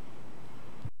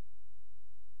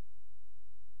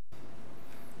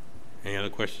 Any other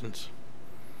questions?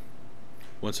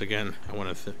 Once again, I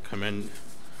want to commend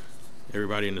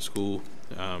everybody in the school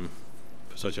for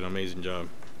such an amazing job.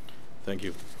 Thank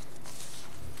you.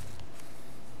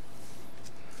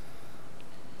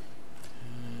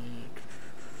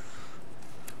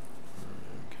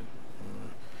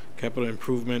 Capital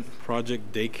Improvement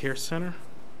Project Daycare Center.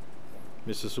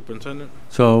 Mr. Superintendent?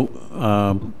 So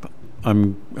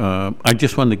I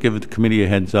just wanted to give the committee a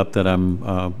heads up that I'm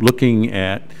looking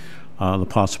at the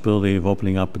possibility of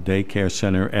opening up a daycare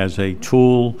center as a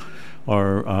tool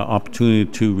or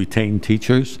opportunity to retain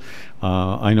teachers.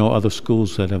 I know other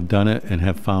schools that have done it and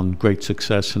have found great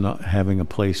success in having a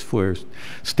place where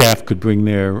staff could bring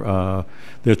their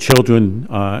children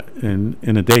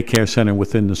in a daycare center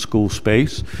within the school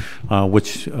space,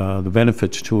 which the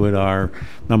benefits to it are,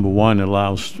 number one, it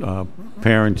allows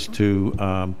parents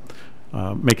to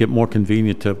make it more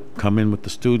convenient to come in with the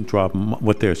student, drop them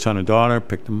with their son or daughter,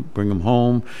 pick them, bring them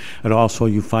home. And also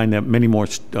you find that many more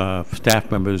staff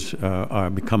members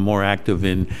become more active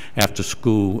in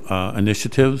after-school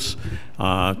initiatives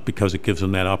because it gives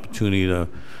them that opportunity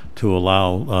to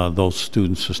allow those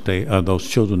students to stay, those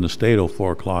children to stay till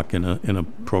 4 o'clock in a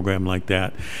program like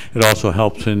that. It also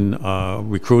helps in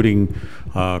recruiting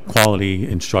quality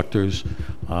instructors.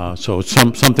 So it's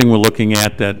something we're looking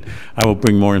at that I will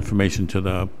bring more information to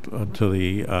the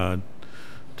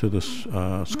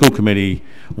school committee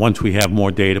once we have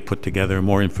more data put together,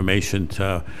 more information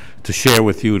to share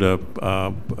with you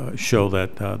to show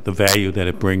that the value that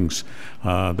it brings,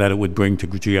 that it would bring to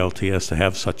GLTS to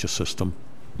have such a system.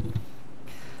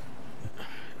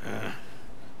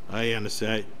 I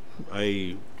understand.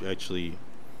 I actually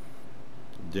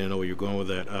didn't know where you're going with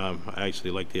that. I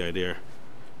actually like the idea,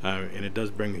 and it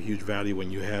does bring a huge value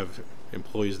when you have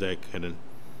employees that can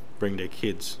bring their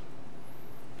kids.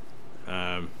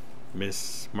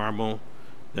 Ms. Marmol,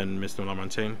 then Mr.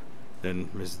 Lamontagne, then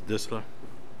Ms. Disler.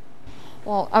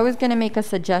 Well, I was going to make a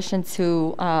suggestion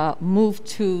to move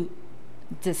to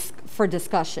for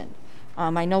discussion.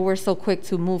 I know we're so quick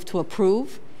to move to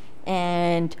approve,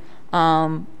 and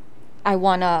I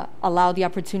want to allow the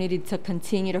opportunity to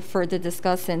continue to further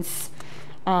discuss, since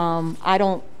I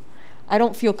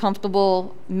don't feel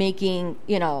comfortable making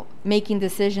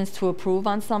decisions to approve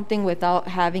on something without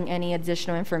having any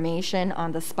additional information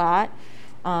on the spot.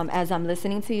 As I'm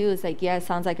listening to you, it's like, yeah, it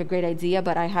sounds like a great idea,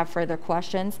 but I have further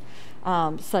questions,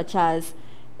 such as,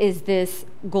 is this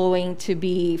going to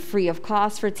be free of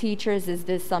cost for teachers? Is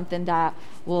this something that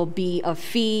will be a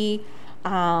fee?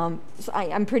 So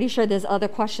I'm pretty sure there's other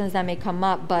questions that may come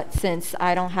up, but since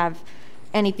I don't have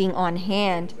anything on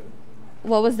hand.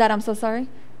 What was that? I'm so sorry.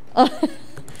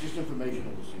 Just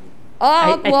informational. Oh,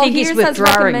 I well, think he's here says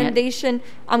withdrawing it. recommendation.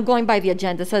 I'm going by the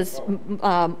agenda. It says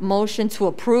motion to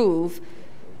approve.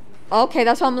 Okay,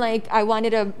 that's why I'm like, I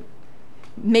wanted to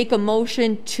make a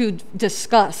motion to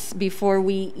discuss before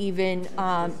we even.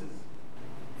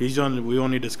 We're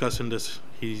only discussing this.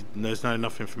 There's not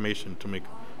enough information to make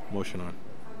a motion on.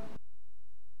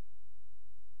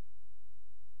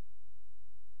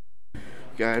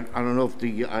 I don't know if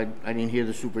I didn't hear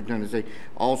the superintendent say,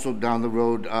 also down the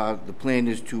road, the plan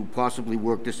is to possibly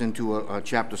work this into a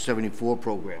Chapter 74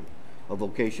 program, a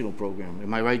vocational program.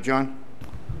 Am I right, John?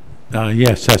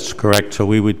 Yes, that's correct. So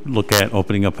we would look at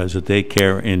opening up as a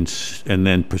daycare and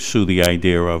then pursue the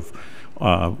idea of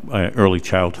an early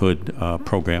childhood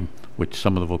program, which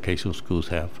some of the vocational schools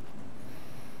have.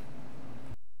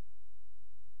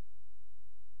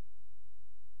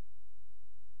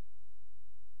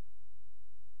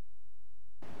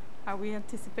 Are we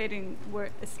anticipating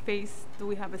do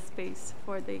we have a space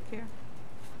for daycare?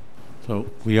 So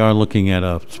we are looking at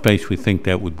a space we think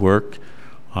that would work,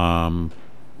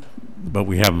 but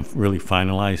we haven't really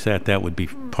finalized that. That would be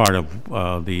part of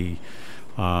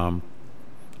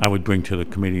I would bring to the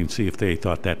committee and see if they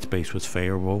thought that space was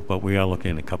favorable, but we are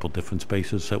looking at a couple different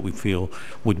spaces that we feel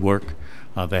would work,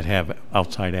 that have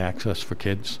outside access for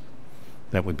kids,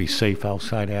 that would be safe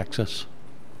outside access.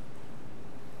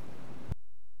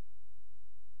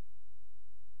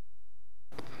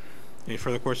 Any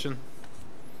further question?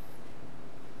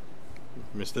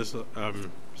 Ms.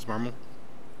 Marmol?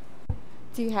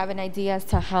 Do you have an idea as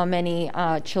to how many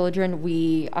children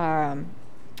we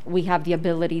have the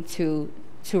ability to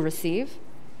receive?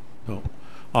 So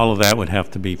all of that would have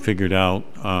to be figured out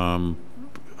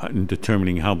in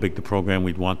determining how big the program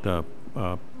we'd want the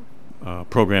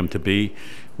program to be.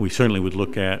 We certainly would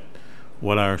look at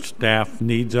what our staff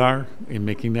needs are in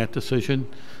making that decision,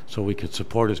 so we could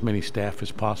support as many staff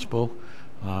as possible.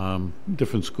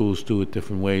 Different schools do it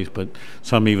different ways, but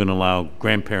some even allow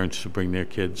grandparents to bring their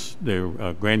kids, their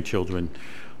grandchildren,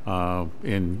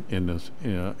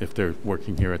 if they're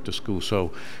working here at the school.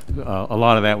 So a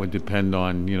lot of that would depend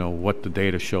on, what the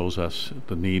data shows us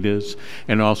the need is.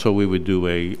 And also we would do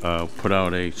put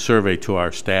out a survey to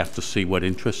our staff to see what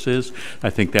interest is. I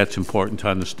think that's important to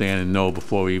understand and know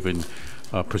before we even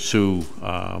pursue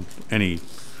any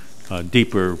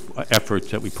deeper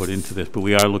efforts that we put into this. But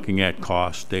we are looking at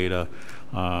cost, data,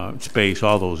 space,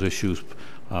 all those issues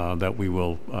that we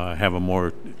will have a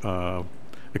more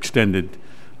extended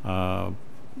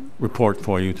report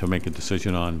for you to make a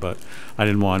decision on. But I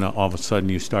didn't want to all of a sudden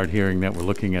you start hearing that we're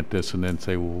looking at this and then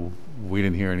say, well, we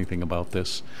didn't hear anything about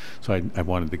this. So I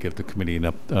wanted to give the committee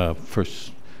enough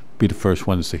be the first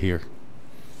ones to hear.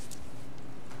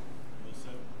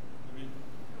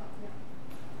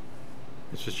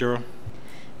 Ms. Fitzgerald?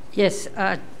 Yes,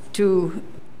 to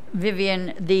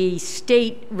Vivian, the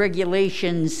state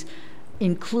regulations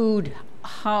include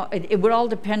how, it would all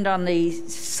depend on the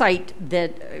site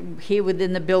that here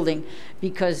within the building,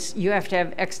 because you have to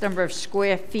have X number of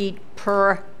square feet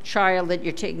per child that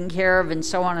you're taking care of, and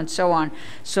so on and so on.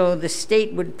 So the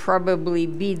state would probably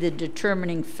be the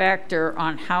determining factor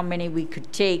on how many we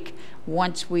could take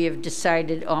once we have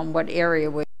decided on what area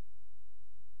we're.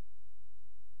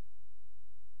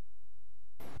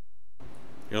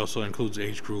 It also includes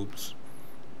age groups,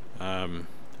 and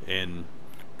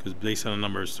because based on the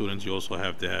number of students, you also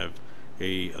have to have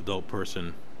a adult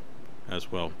person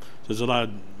as well. So there's a lot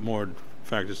more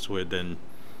factors to it than,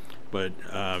 but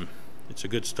it's a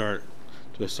good start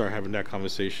to start having that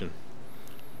conversation.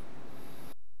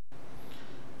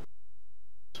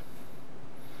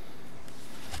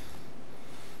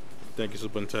 Thank you,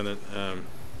 Superintendent.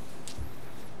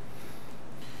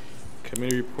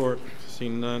 Committee report,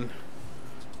 seeing none.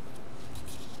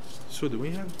 So do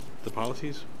we have the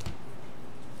policies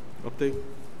update?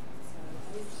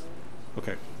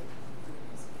 Okay,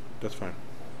 that's fine.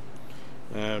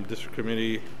 District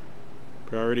committee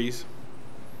priorities,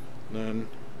 none.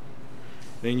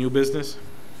 Any new business?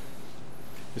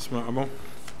 Ms. Marmo?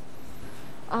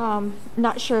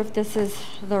 Not sure if this is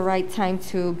the right time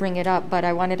to bring it up, but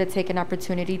I wanted to take an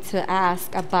opportunity to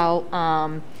ask about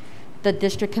the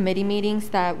district committee meetings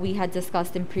that we had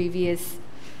discussed in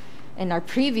our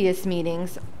previous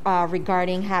meetings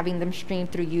regarding having them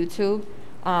streamed through YouTube.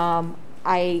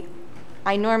 I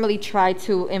normally try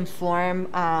to inform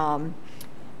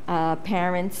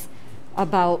parents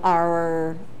about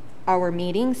our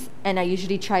meetings, and I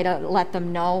usually try to let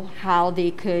them know how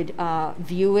they could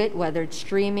view it, whether it's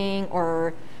streaming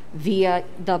or via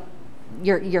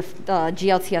your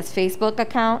GLTS Facebook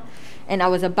account. And I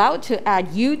was about to add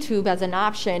YouTube as an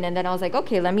option, and then I was like,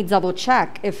 okay, let me double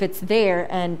check if it's there,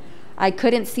 and I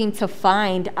couldn't seem to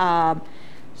find,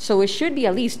 so it should be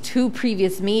at least 2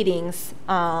 previous meetings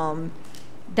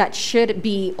that should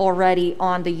be already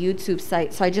on the YouTube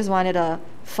site. So I just wanted to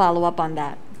follow up on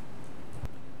that.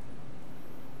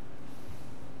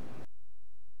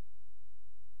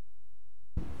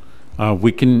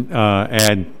 We can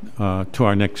add to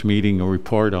our next meeting a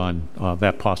report on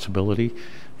that possibility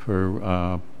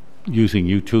for using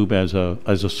YouTube as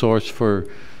a source for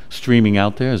streaming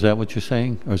out there. Is that what you're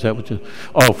saying, or is that what you?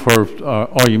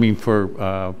 Oh, you mean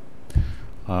for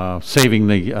saving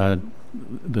the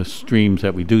streams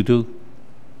that we do?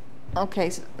 Okay,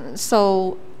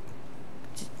 so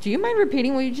do you mind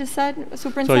repeating what you just said,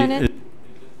 Superintendent?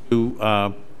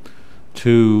 So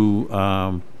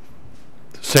to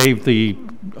save the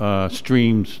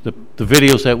streams, the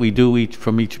videos that we do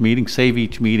from each meeting, save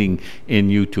each meeting in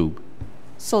YouTube.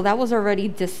 So that was already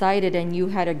decided, and you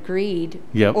had agreed,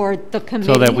 yep, or the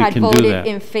committee had voted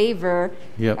in favor,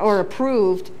 yep, or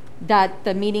approved that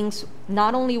the meetings,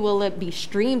 not only will it be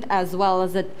streamed as well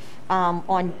as it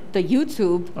on the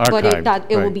YouTube, archived, but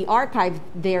it will be archived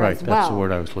there as well. Right, that's the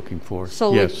word I was looking for.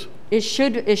 So yes, it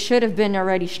should have been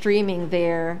already streaming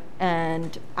there,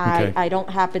 and I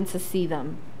don't happen to see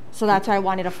them. So that's why I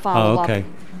wanted to follow up. Okay,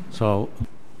 so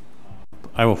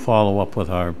I will follow up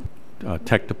with our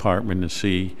tech department to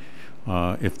see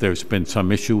if there's been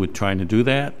some issue with trying to do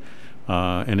that,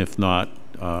 and if not,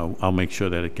 I'll make sure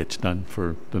that it gets done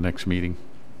for the next meeting.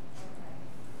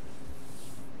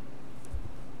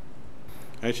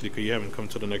 Actually, could you have him come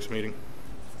to the next meeting?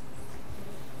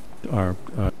 Our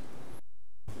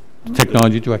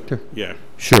technology director? Yeah.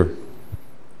 Sure.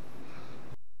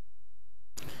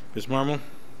 Ms. Marmo?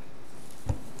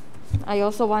 I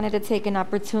also wanted to take an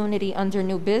opportunity under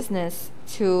new business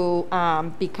to,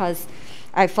 because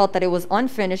I felt that it was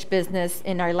unfinished business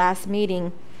in our last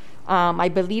meeting. I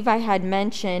believe I had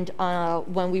mentioned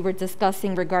when we were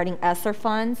discussing regarding ESSER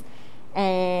funds,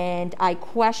 and I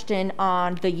questioned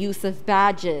on the use of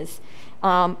badges.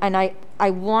 And I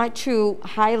want to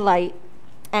highlight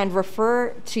and refer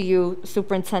to you,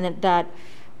 Superintendent, that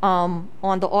on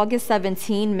the August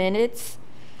 17 minutes,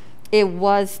 it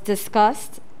was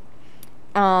discussed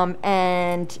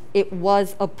and it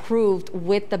was approved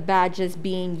with the badges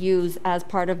being used as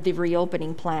part of the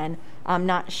reopening plan. I'm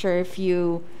not sure if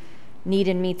you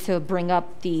needed me to bring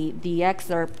up the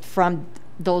excerpt from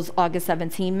those August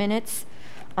 17 minutes,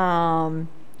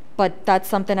 but that's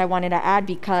something I wanted to add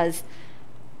because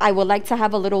I would like to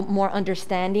have a little more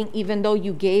understanding, even though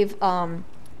you gave a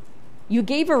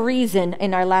reason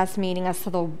in our last meeting as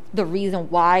to the reason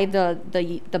why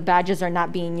the badges are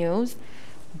not being used,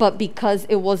 but because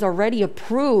it was already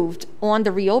approved on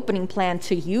the reopening plan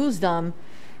to use them,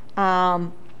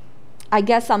 I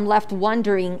guess I'm left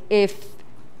wondering if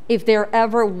there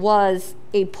ever was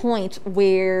a point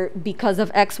where, because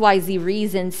of XYZ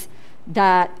reasons,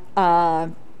 that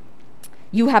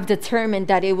you have determined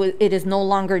that it is no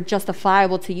longer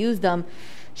justifiable to use them.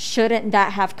 Shouldn't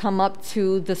that have come up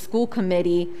to the school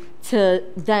committee to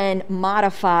then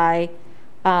modify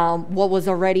what was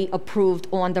already approved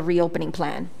on the reopening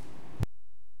plan?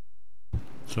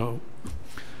 So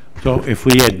if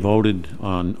we had voted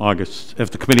on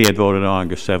if the committee had voted on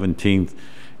August 17th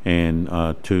and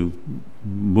to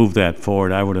move that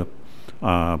forward, I would have,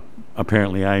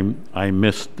 apparently I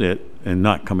missed it and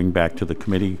not coming back to the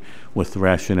committee with the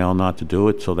rationale not to do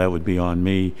it, so that would be on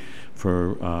me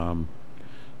for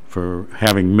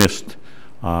having missed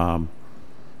the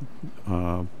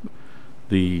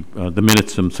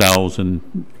minutes themselves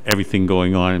and everything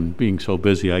going on and being so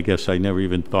busy. I guess I never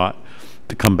even thought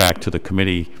to come back to the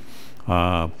committee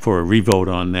for a revote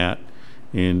on that,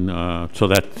 and so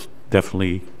that's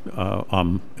definitely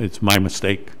it's my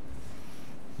mistake.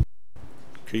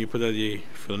 Can you put that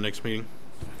for the next meeting?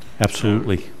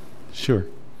 Absolutely, sure.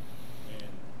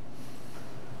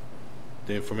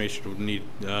 The information would need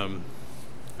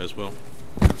as well.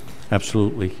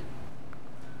 Absolutely.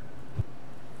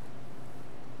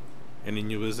 Any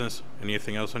new business?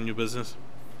 Anything else on new business?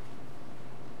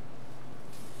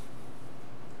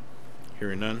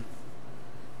 Hearing none.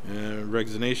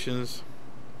 Resignations.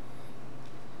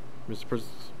 Mr.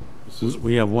 President.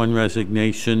 We have one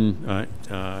resignation,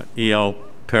 EL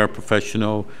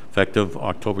paraprofessional, effective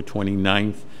October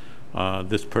 29th.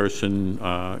 This person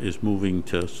is moving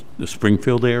to the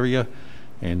Springfield area,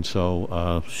 and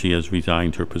so she has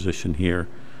resigned her position here.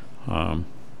 I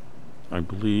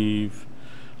believe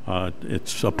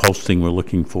it's a posting we're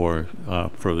looking for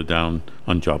further down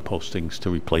on job postings to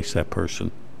replace that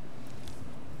person.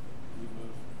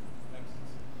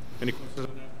 Any questions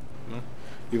on that? No?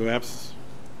 Leave of absence?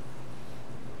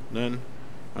 None.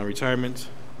 Retirement?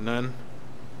 None.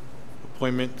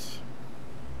 Appointments?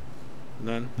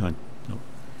 None. None.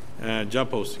 No.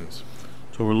 Job postings.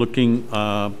 So we're looking.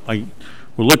 We're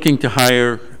looking to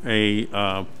hire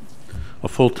a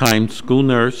full-time school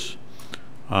nurse,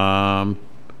 and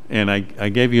I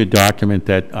gave you a document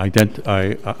that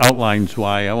outlines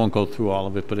why. I won't go through all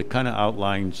of it, but it kind of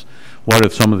outlines what are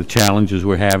some of the challenges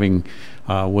we're having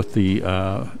with the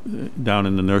down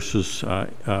in the nurses'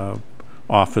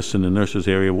 office in the nurses'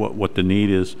 area. What the need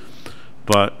is,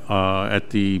 but at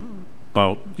the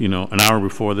about an hour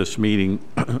before this meeting,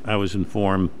 I was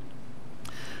informed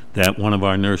that one of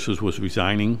our nurses was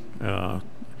resigning,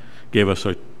 gave us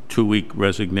a 2-week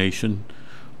resignation.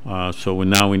 So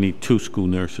now we need 2 school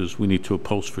nurses. We need to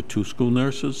post for 2 school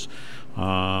nurses.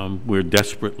 We're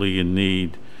desperately in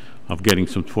need of getting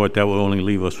some support. That will only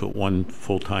leave us with 1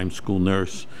 full-time school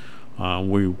nurse.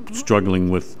 We're struggling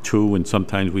with 2, and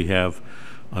sometimes we have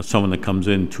someone that comes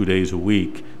in 2 days a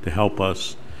week to help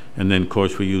us. And then, of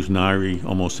course, we use NARI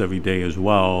almost every day as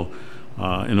well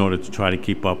in order to try to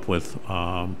keep up with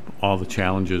all the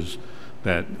challenges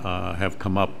that have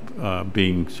come up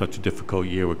being such a difficult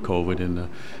year with COVID.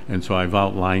 And so I've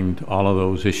outlined all of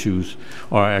those issues,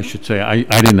 or I should say I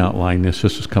didn't outline this.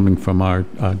 This is coming from our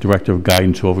Director of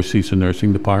Guidance who oversees the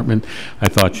nursing department. I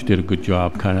thought she did a good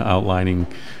job kind of outlining,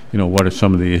 what are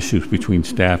some of the issues between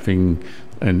staffing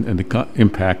and the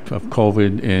impact of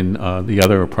COVID and the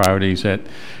other priorities that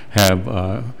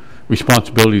have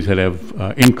responsibilities that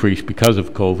have increased because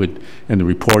of COVID, and the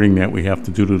reporting that we have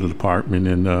to do to the department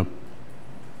and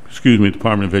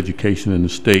Department of Education and the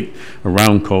state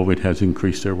around COVID has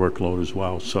increased their workload as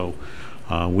well. So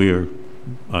we are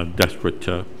desperate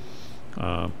to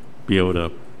be able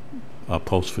to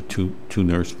post for two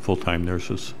full-time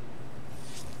nurses.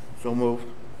 So moved.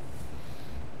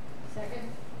 Second.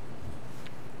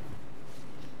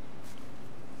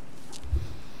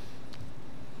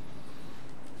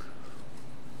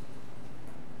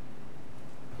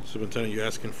 Superintendent, you're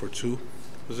asking for 2?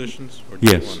 positions? Or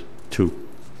just Yes, one? 2.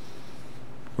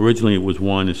 Originally, it was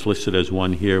 1. It's listed as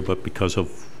 1 here, but because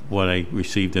of what I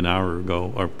received an hour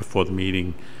ago or before the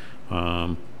meeting,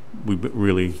 we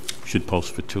really should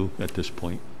post for 2 at this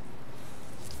point.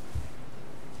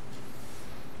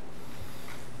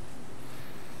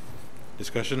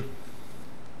 Discussion?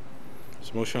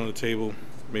 There's a motion on the table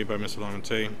made by Mr.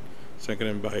 Lamontagne,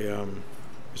 seconded by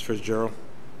Ms. Fitzgerald.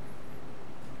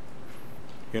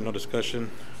 Hearing no discussion,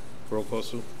 roll call,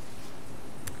 Sue.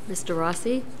 Mr.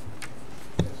 Rossi?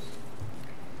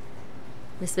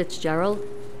 Ms. Fitzgerald?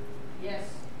 Yes.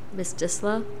 Ms.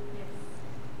 Disla?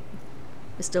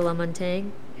 Mr.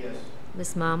 Lamontagne? Yes.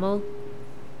 Ms. Marmol?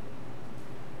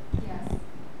 Yes.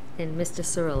 And Mr.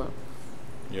 Cirillo?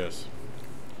 Yes.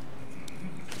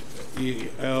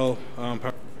 EL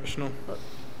paraprofessional.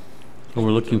 So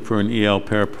we're looking for an EL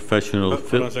paraprofessional.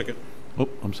 Hold on a second. Oh,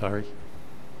 I'm sorry.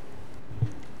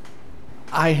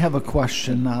 I have a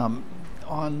question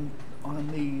on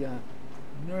the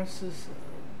nurses.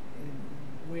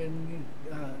 When you,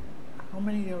 how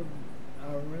many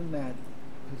are in that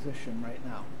position right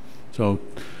now? So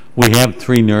we have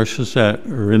 3 nurses that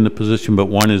are in the position, but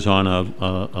 1 is on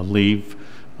a leave.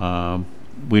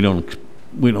 We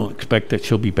don't expect that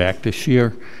she'll be back this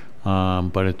year,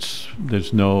 but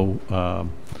there's no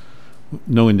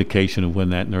indication of when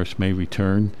that nurse may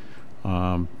return,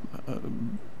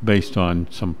 based on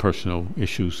some personal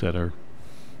issues that are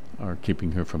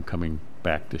keeping her from coming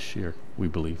back this year, we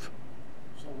believe.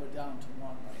 So we're down to 1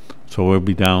 right now. So we'll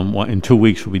be down in 2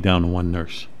 weeks. We'll be down to 1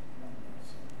 nurse.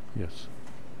 Yes.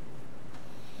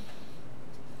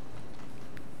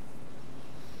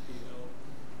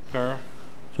 Para.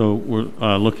 So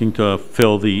we're looking to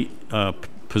fill the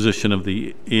position of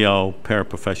the EL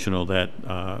paraprofessional that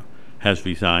has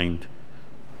resigned.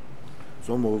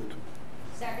 So moved.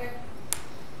 Second.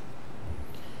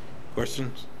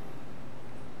 Questions?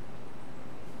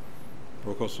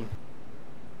 Roll call, Sue.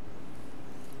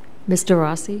 Mr.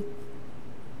 Rossi?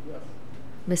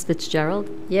 Ms. Fitzgerald?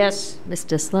 Yes. Ms.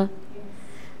 Disla?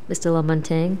 Mr.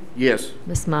 Lamontagne? Yes.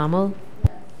 Ms. Marmol?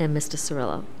 And Mr.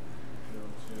 Cirillo?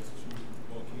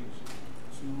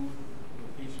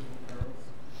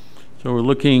 So we're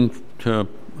looking to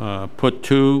put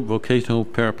 2 vocational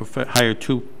hire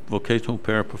 2 vocational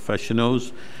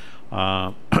paraprofessionals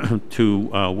to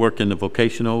work in the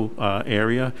vocational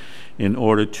area in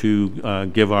order to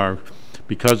give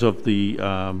because of the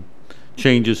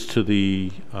changes to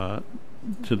the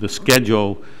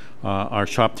schedule, our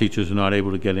shop teachers are not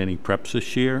able to get any preps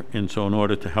this year, and so in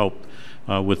order to help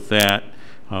with that,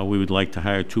 we would like to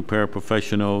hire 2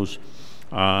 paraprofessionals,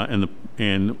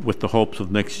 and with the hopes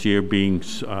of next year being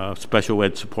special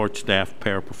ed support staff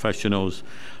paraprofessionals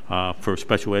for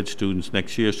special ed students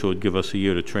next year, so it would give us a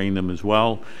year to train them as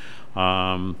well.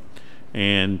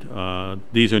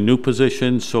 These are new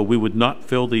positions, so we would not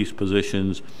fill these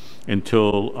positions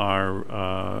until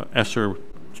our ESSER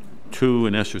 2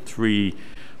 and ESSER 3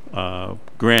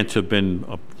 grants have been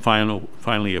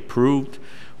finally approved,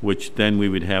 which then we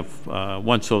would have,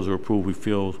 once those are approved, we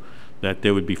feel that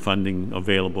there would be funding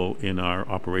available in our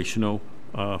operational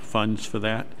funds for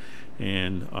that.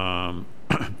 And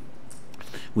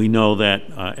we know that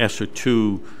ESSER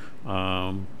 2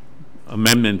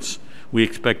 amendments, we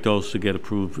expect those to get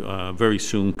approved very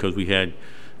soon, because we had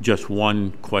just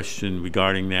 1 question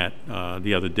regarding that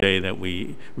the other day that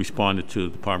we responded to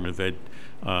the Department of Ed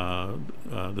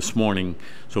this morning.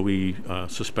 So we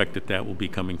suspect that will be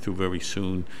coming through very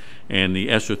soon. And the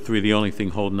ESSER 3, the only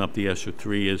thing holding up the ESSER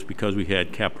 3 is because we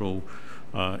had capital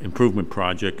improvement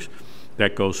projects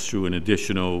that goes through an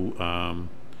additional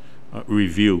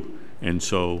review. And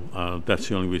so that's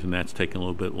the only reason that's taking a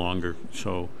little bit longer.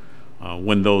 So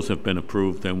when those have been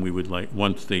approved, then we would like,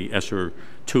 once the ESSER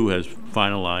 2 has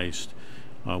finalized,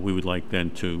 we would like then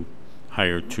to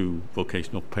hire 2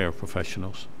 vocational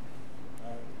paraprofessionals.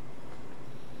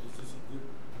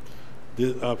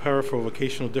 The para for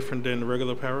vocational different than the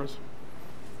regular paras?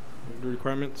 The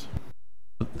requirements?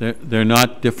 They're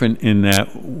not different in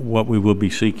that what we will be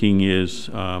seeking is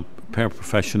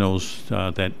paraprofessionals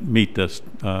that meet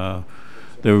the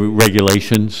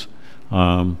regulations,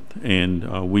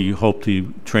 and we hope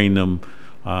to train them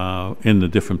in the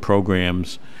different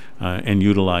programs and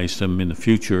utilize them in the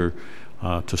future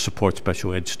to support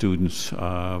special ed students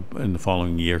in the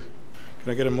following year.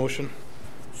 Can I get a motion?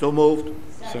 So moved.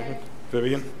 Second.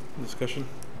 Vivian, discussion?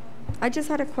 I just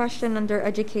had a question under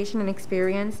education and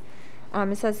experience.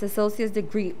 It says associate's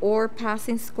degree or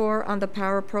passing score on the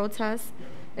para pro test.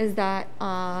 Is that?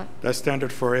 That's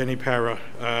standard for any para.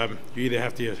 You either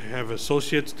have to have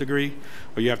associate's degree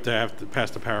or you have to pass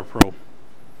the para pro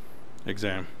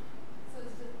exam. So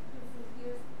it's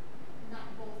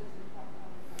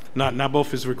Not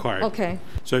both is required. Okay.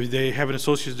 So if they have an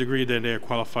associate's degree, then they're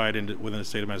qualified within the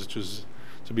state of Massachusetts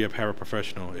to be a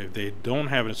paraprofessional. If they don't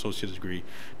have an associate's degree,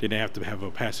 then they have to have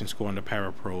a passing score on the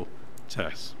parapro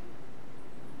test.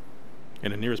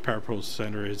 And the nearest parapro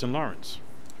center is in Lawrence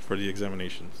for the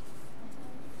examinations.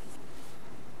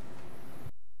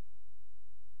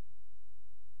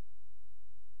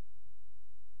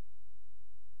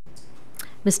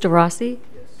 Mr. Rossi?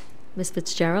 Yes. Ms.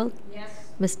 Fitzgerald? Yes.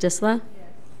 Ms. Disla?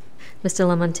 Yes. Mr.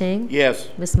 Lamontagne? Yes.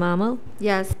 Ms. Marmol?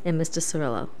 Yes. And Mr.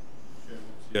 Cirillo?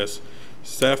 Yes.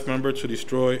 Staff member to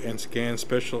destroy and scan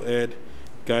special ed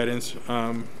guidance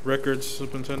records,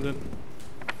 Superintendent.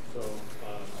 So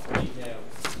we have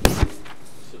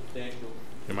substantial.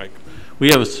 Your mic. We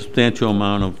have a substantial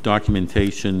amount of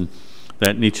documentation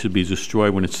that needs to be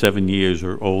destroyed when it's 7 years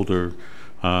or older.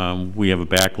 We have a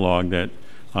backlog that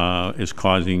is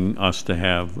causing us to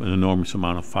have an enormous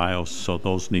amount of files, so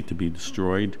those need to be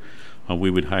destroyed. We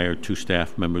would hire 2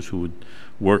 staff members who would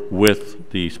work with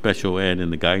the special ed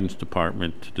and the guidance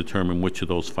department to determine which of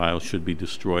those files should be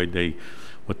destroyed. They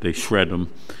shred them,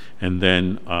 and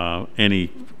then any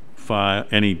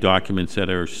documents that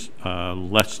are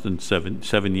less than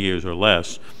seven years or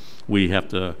less,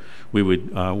 we're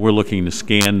looking to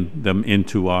scan them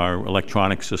into our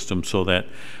electronic system so that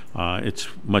it's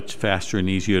much faster and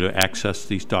easier to access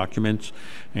these documents.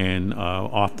 And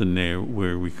often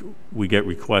we get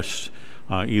requests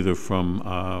either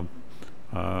from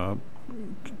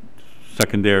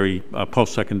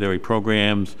post-secondary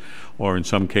programs, or in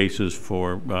some cases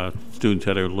for students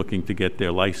that are looking to get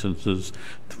their licenses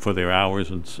for their hours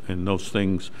and those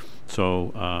things.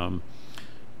 So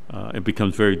it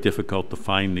becomes very difficult to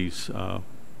find these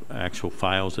actual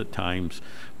files at times,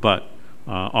 but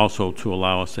also to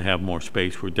allow us to have more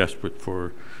space. We're desperate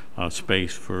for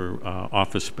space, for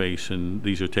office space, and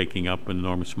these are taking up an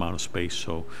enormous amount of space.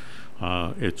 So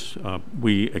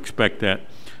we expect that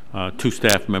 2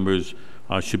 staff members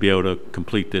should be able to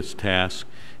complete this task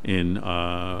in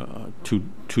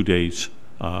two days,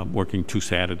 working 2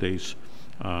 Saturdays,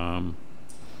 and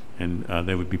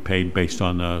they would be paid based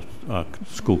on the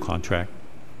school contract,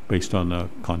 based on the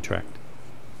contract.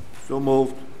 So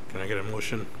moved. Can I get a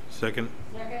motion? Second?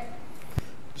 Second.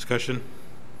 Discussion?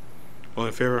 All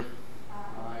in favor?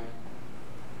 Aye.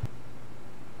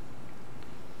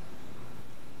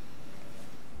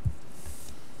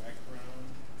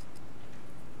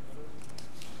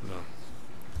 No.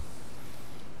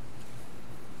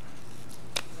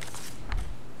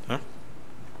 Huh?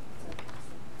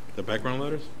 The background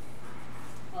letters?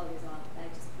 Oh, there's all, I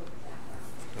just put the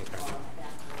background.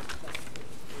 Okay.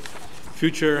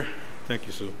 Future, thank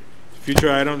you, Sue. Future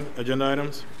agenda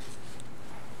items?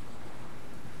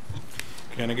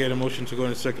 Can I get a motion to go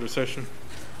into executive session?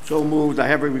 So moved. I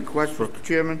have a request, Mr.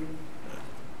 Chairman.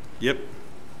 Yep.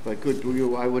 If I could, through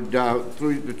you, I would,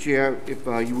 through the chair, if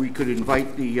we could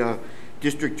invite the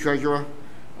district treasurer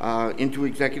into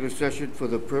executive session for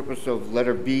the purpose of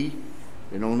letter B,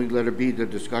 and only letter B, the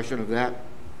discussion of that.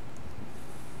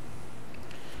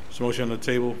 So motion on the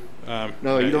table.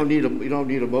 No, you don't need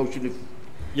a motion. If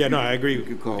yeah, no, I agree. You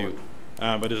could call it.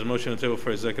 But there's a motion on the table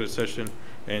for executive session,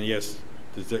 and yes,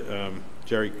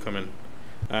 Jerry, come in.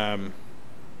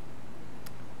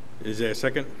 Is there a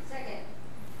second? Second.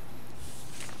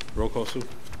 Roll call, Sue.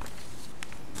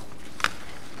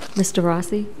 Mr.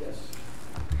 Rossi? Yes.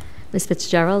 Ms.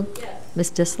 Fitzgerald? Yes.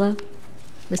 Ms. Disla?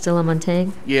 Mr.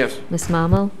 Lamontagne? Yes. Ms.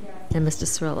 Marmol? Yes. And Mr.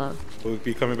 Cirillo? We'll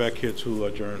be coming back here to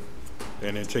adjourn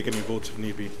and then take any votes if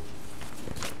need be.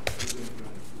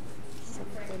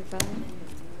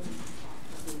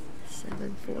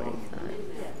 7:45.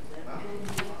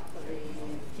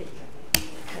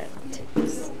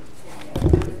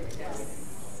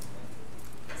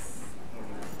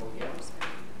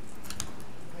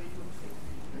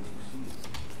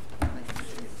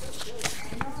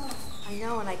 I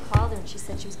know, and I called her and she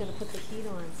said she was going to put the heat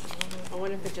on. So I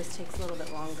wonder if it just takes a little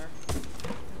bit longer.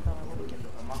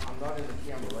 I'm not in the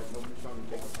camera, right? Nobody's trying to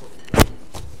take a photo.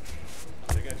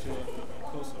 They got you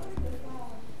close up.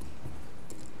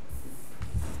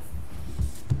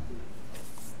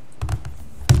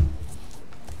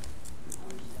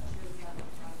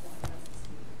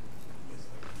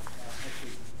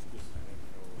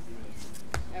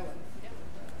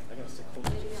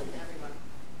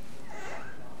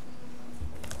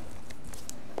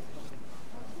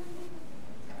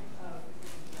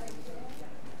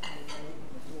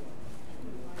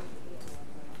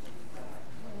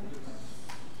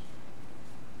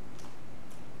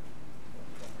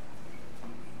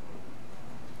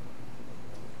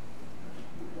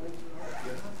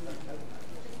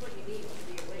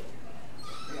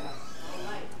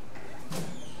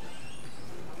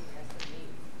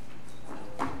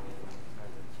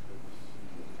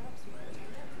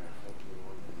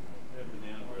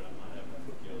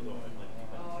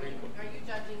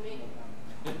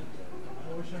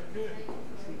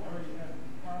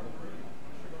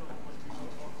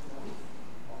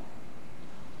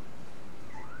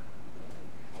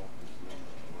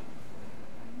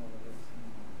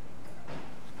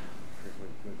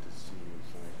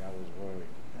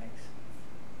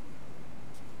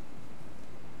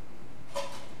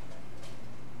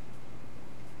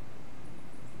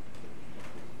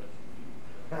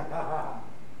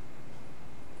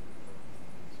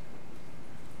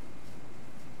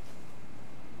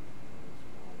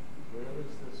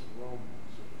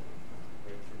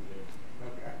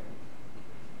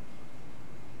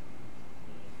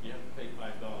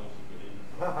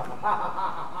 Proceeds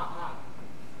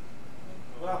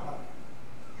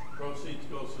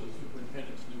goes to the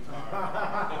superintendent's new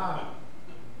car.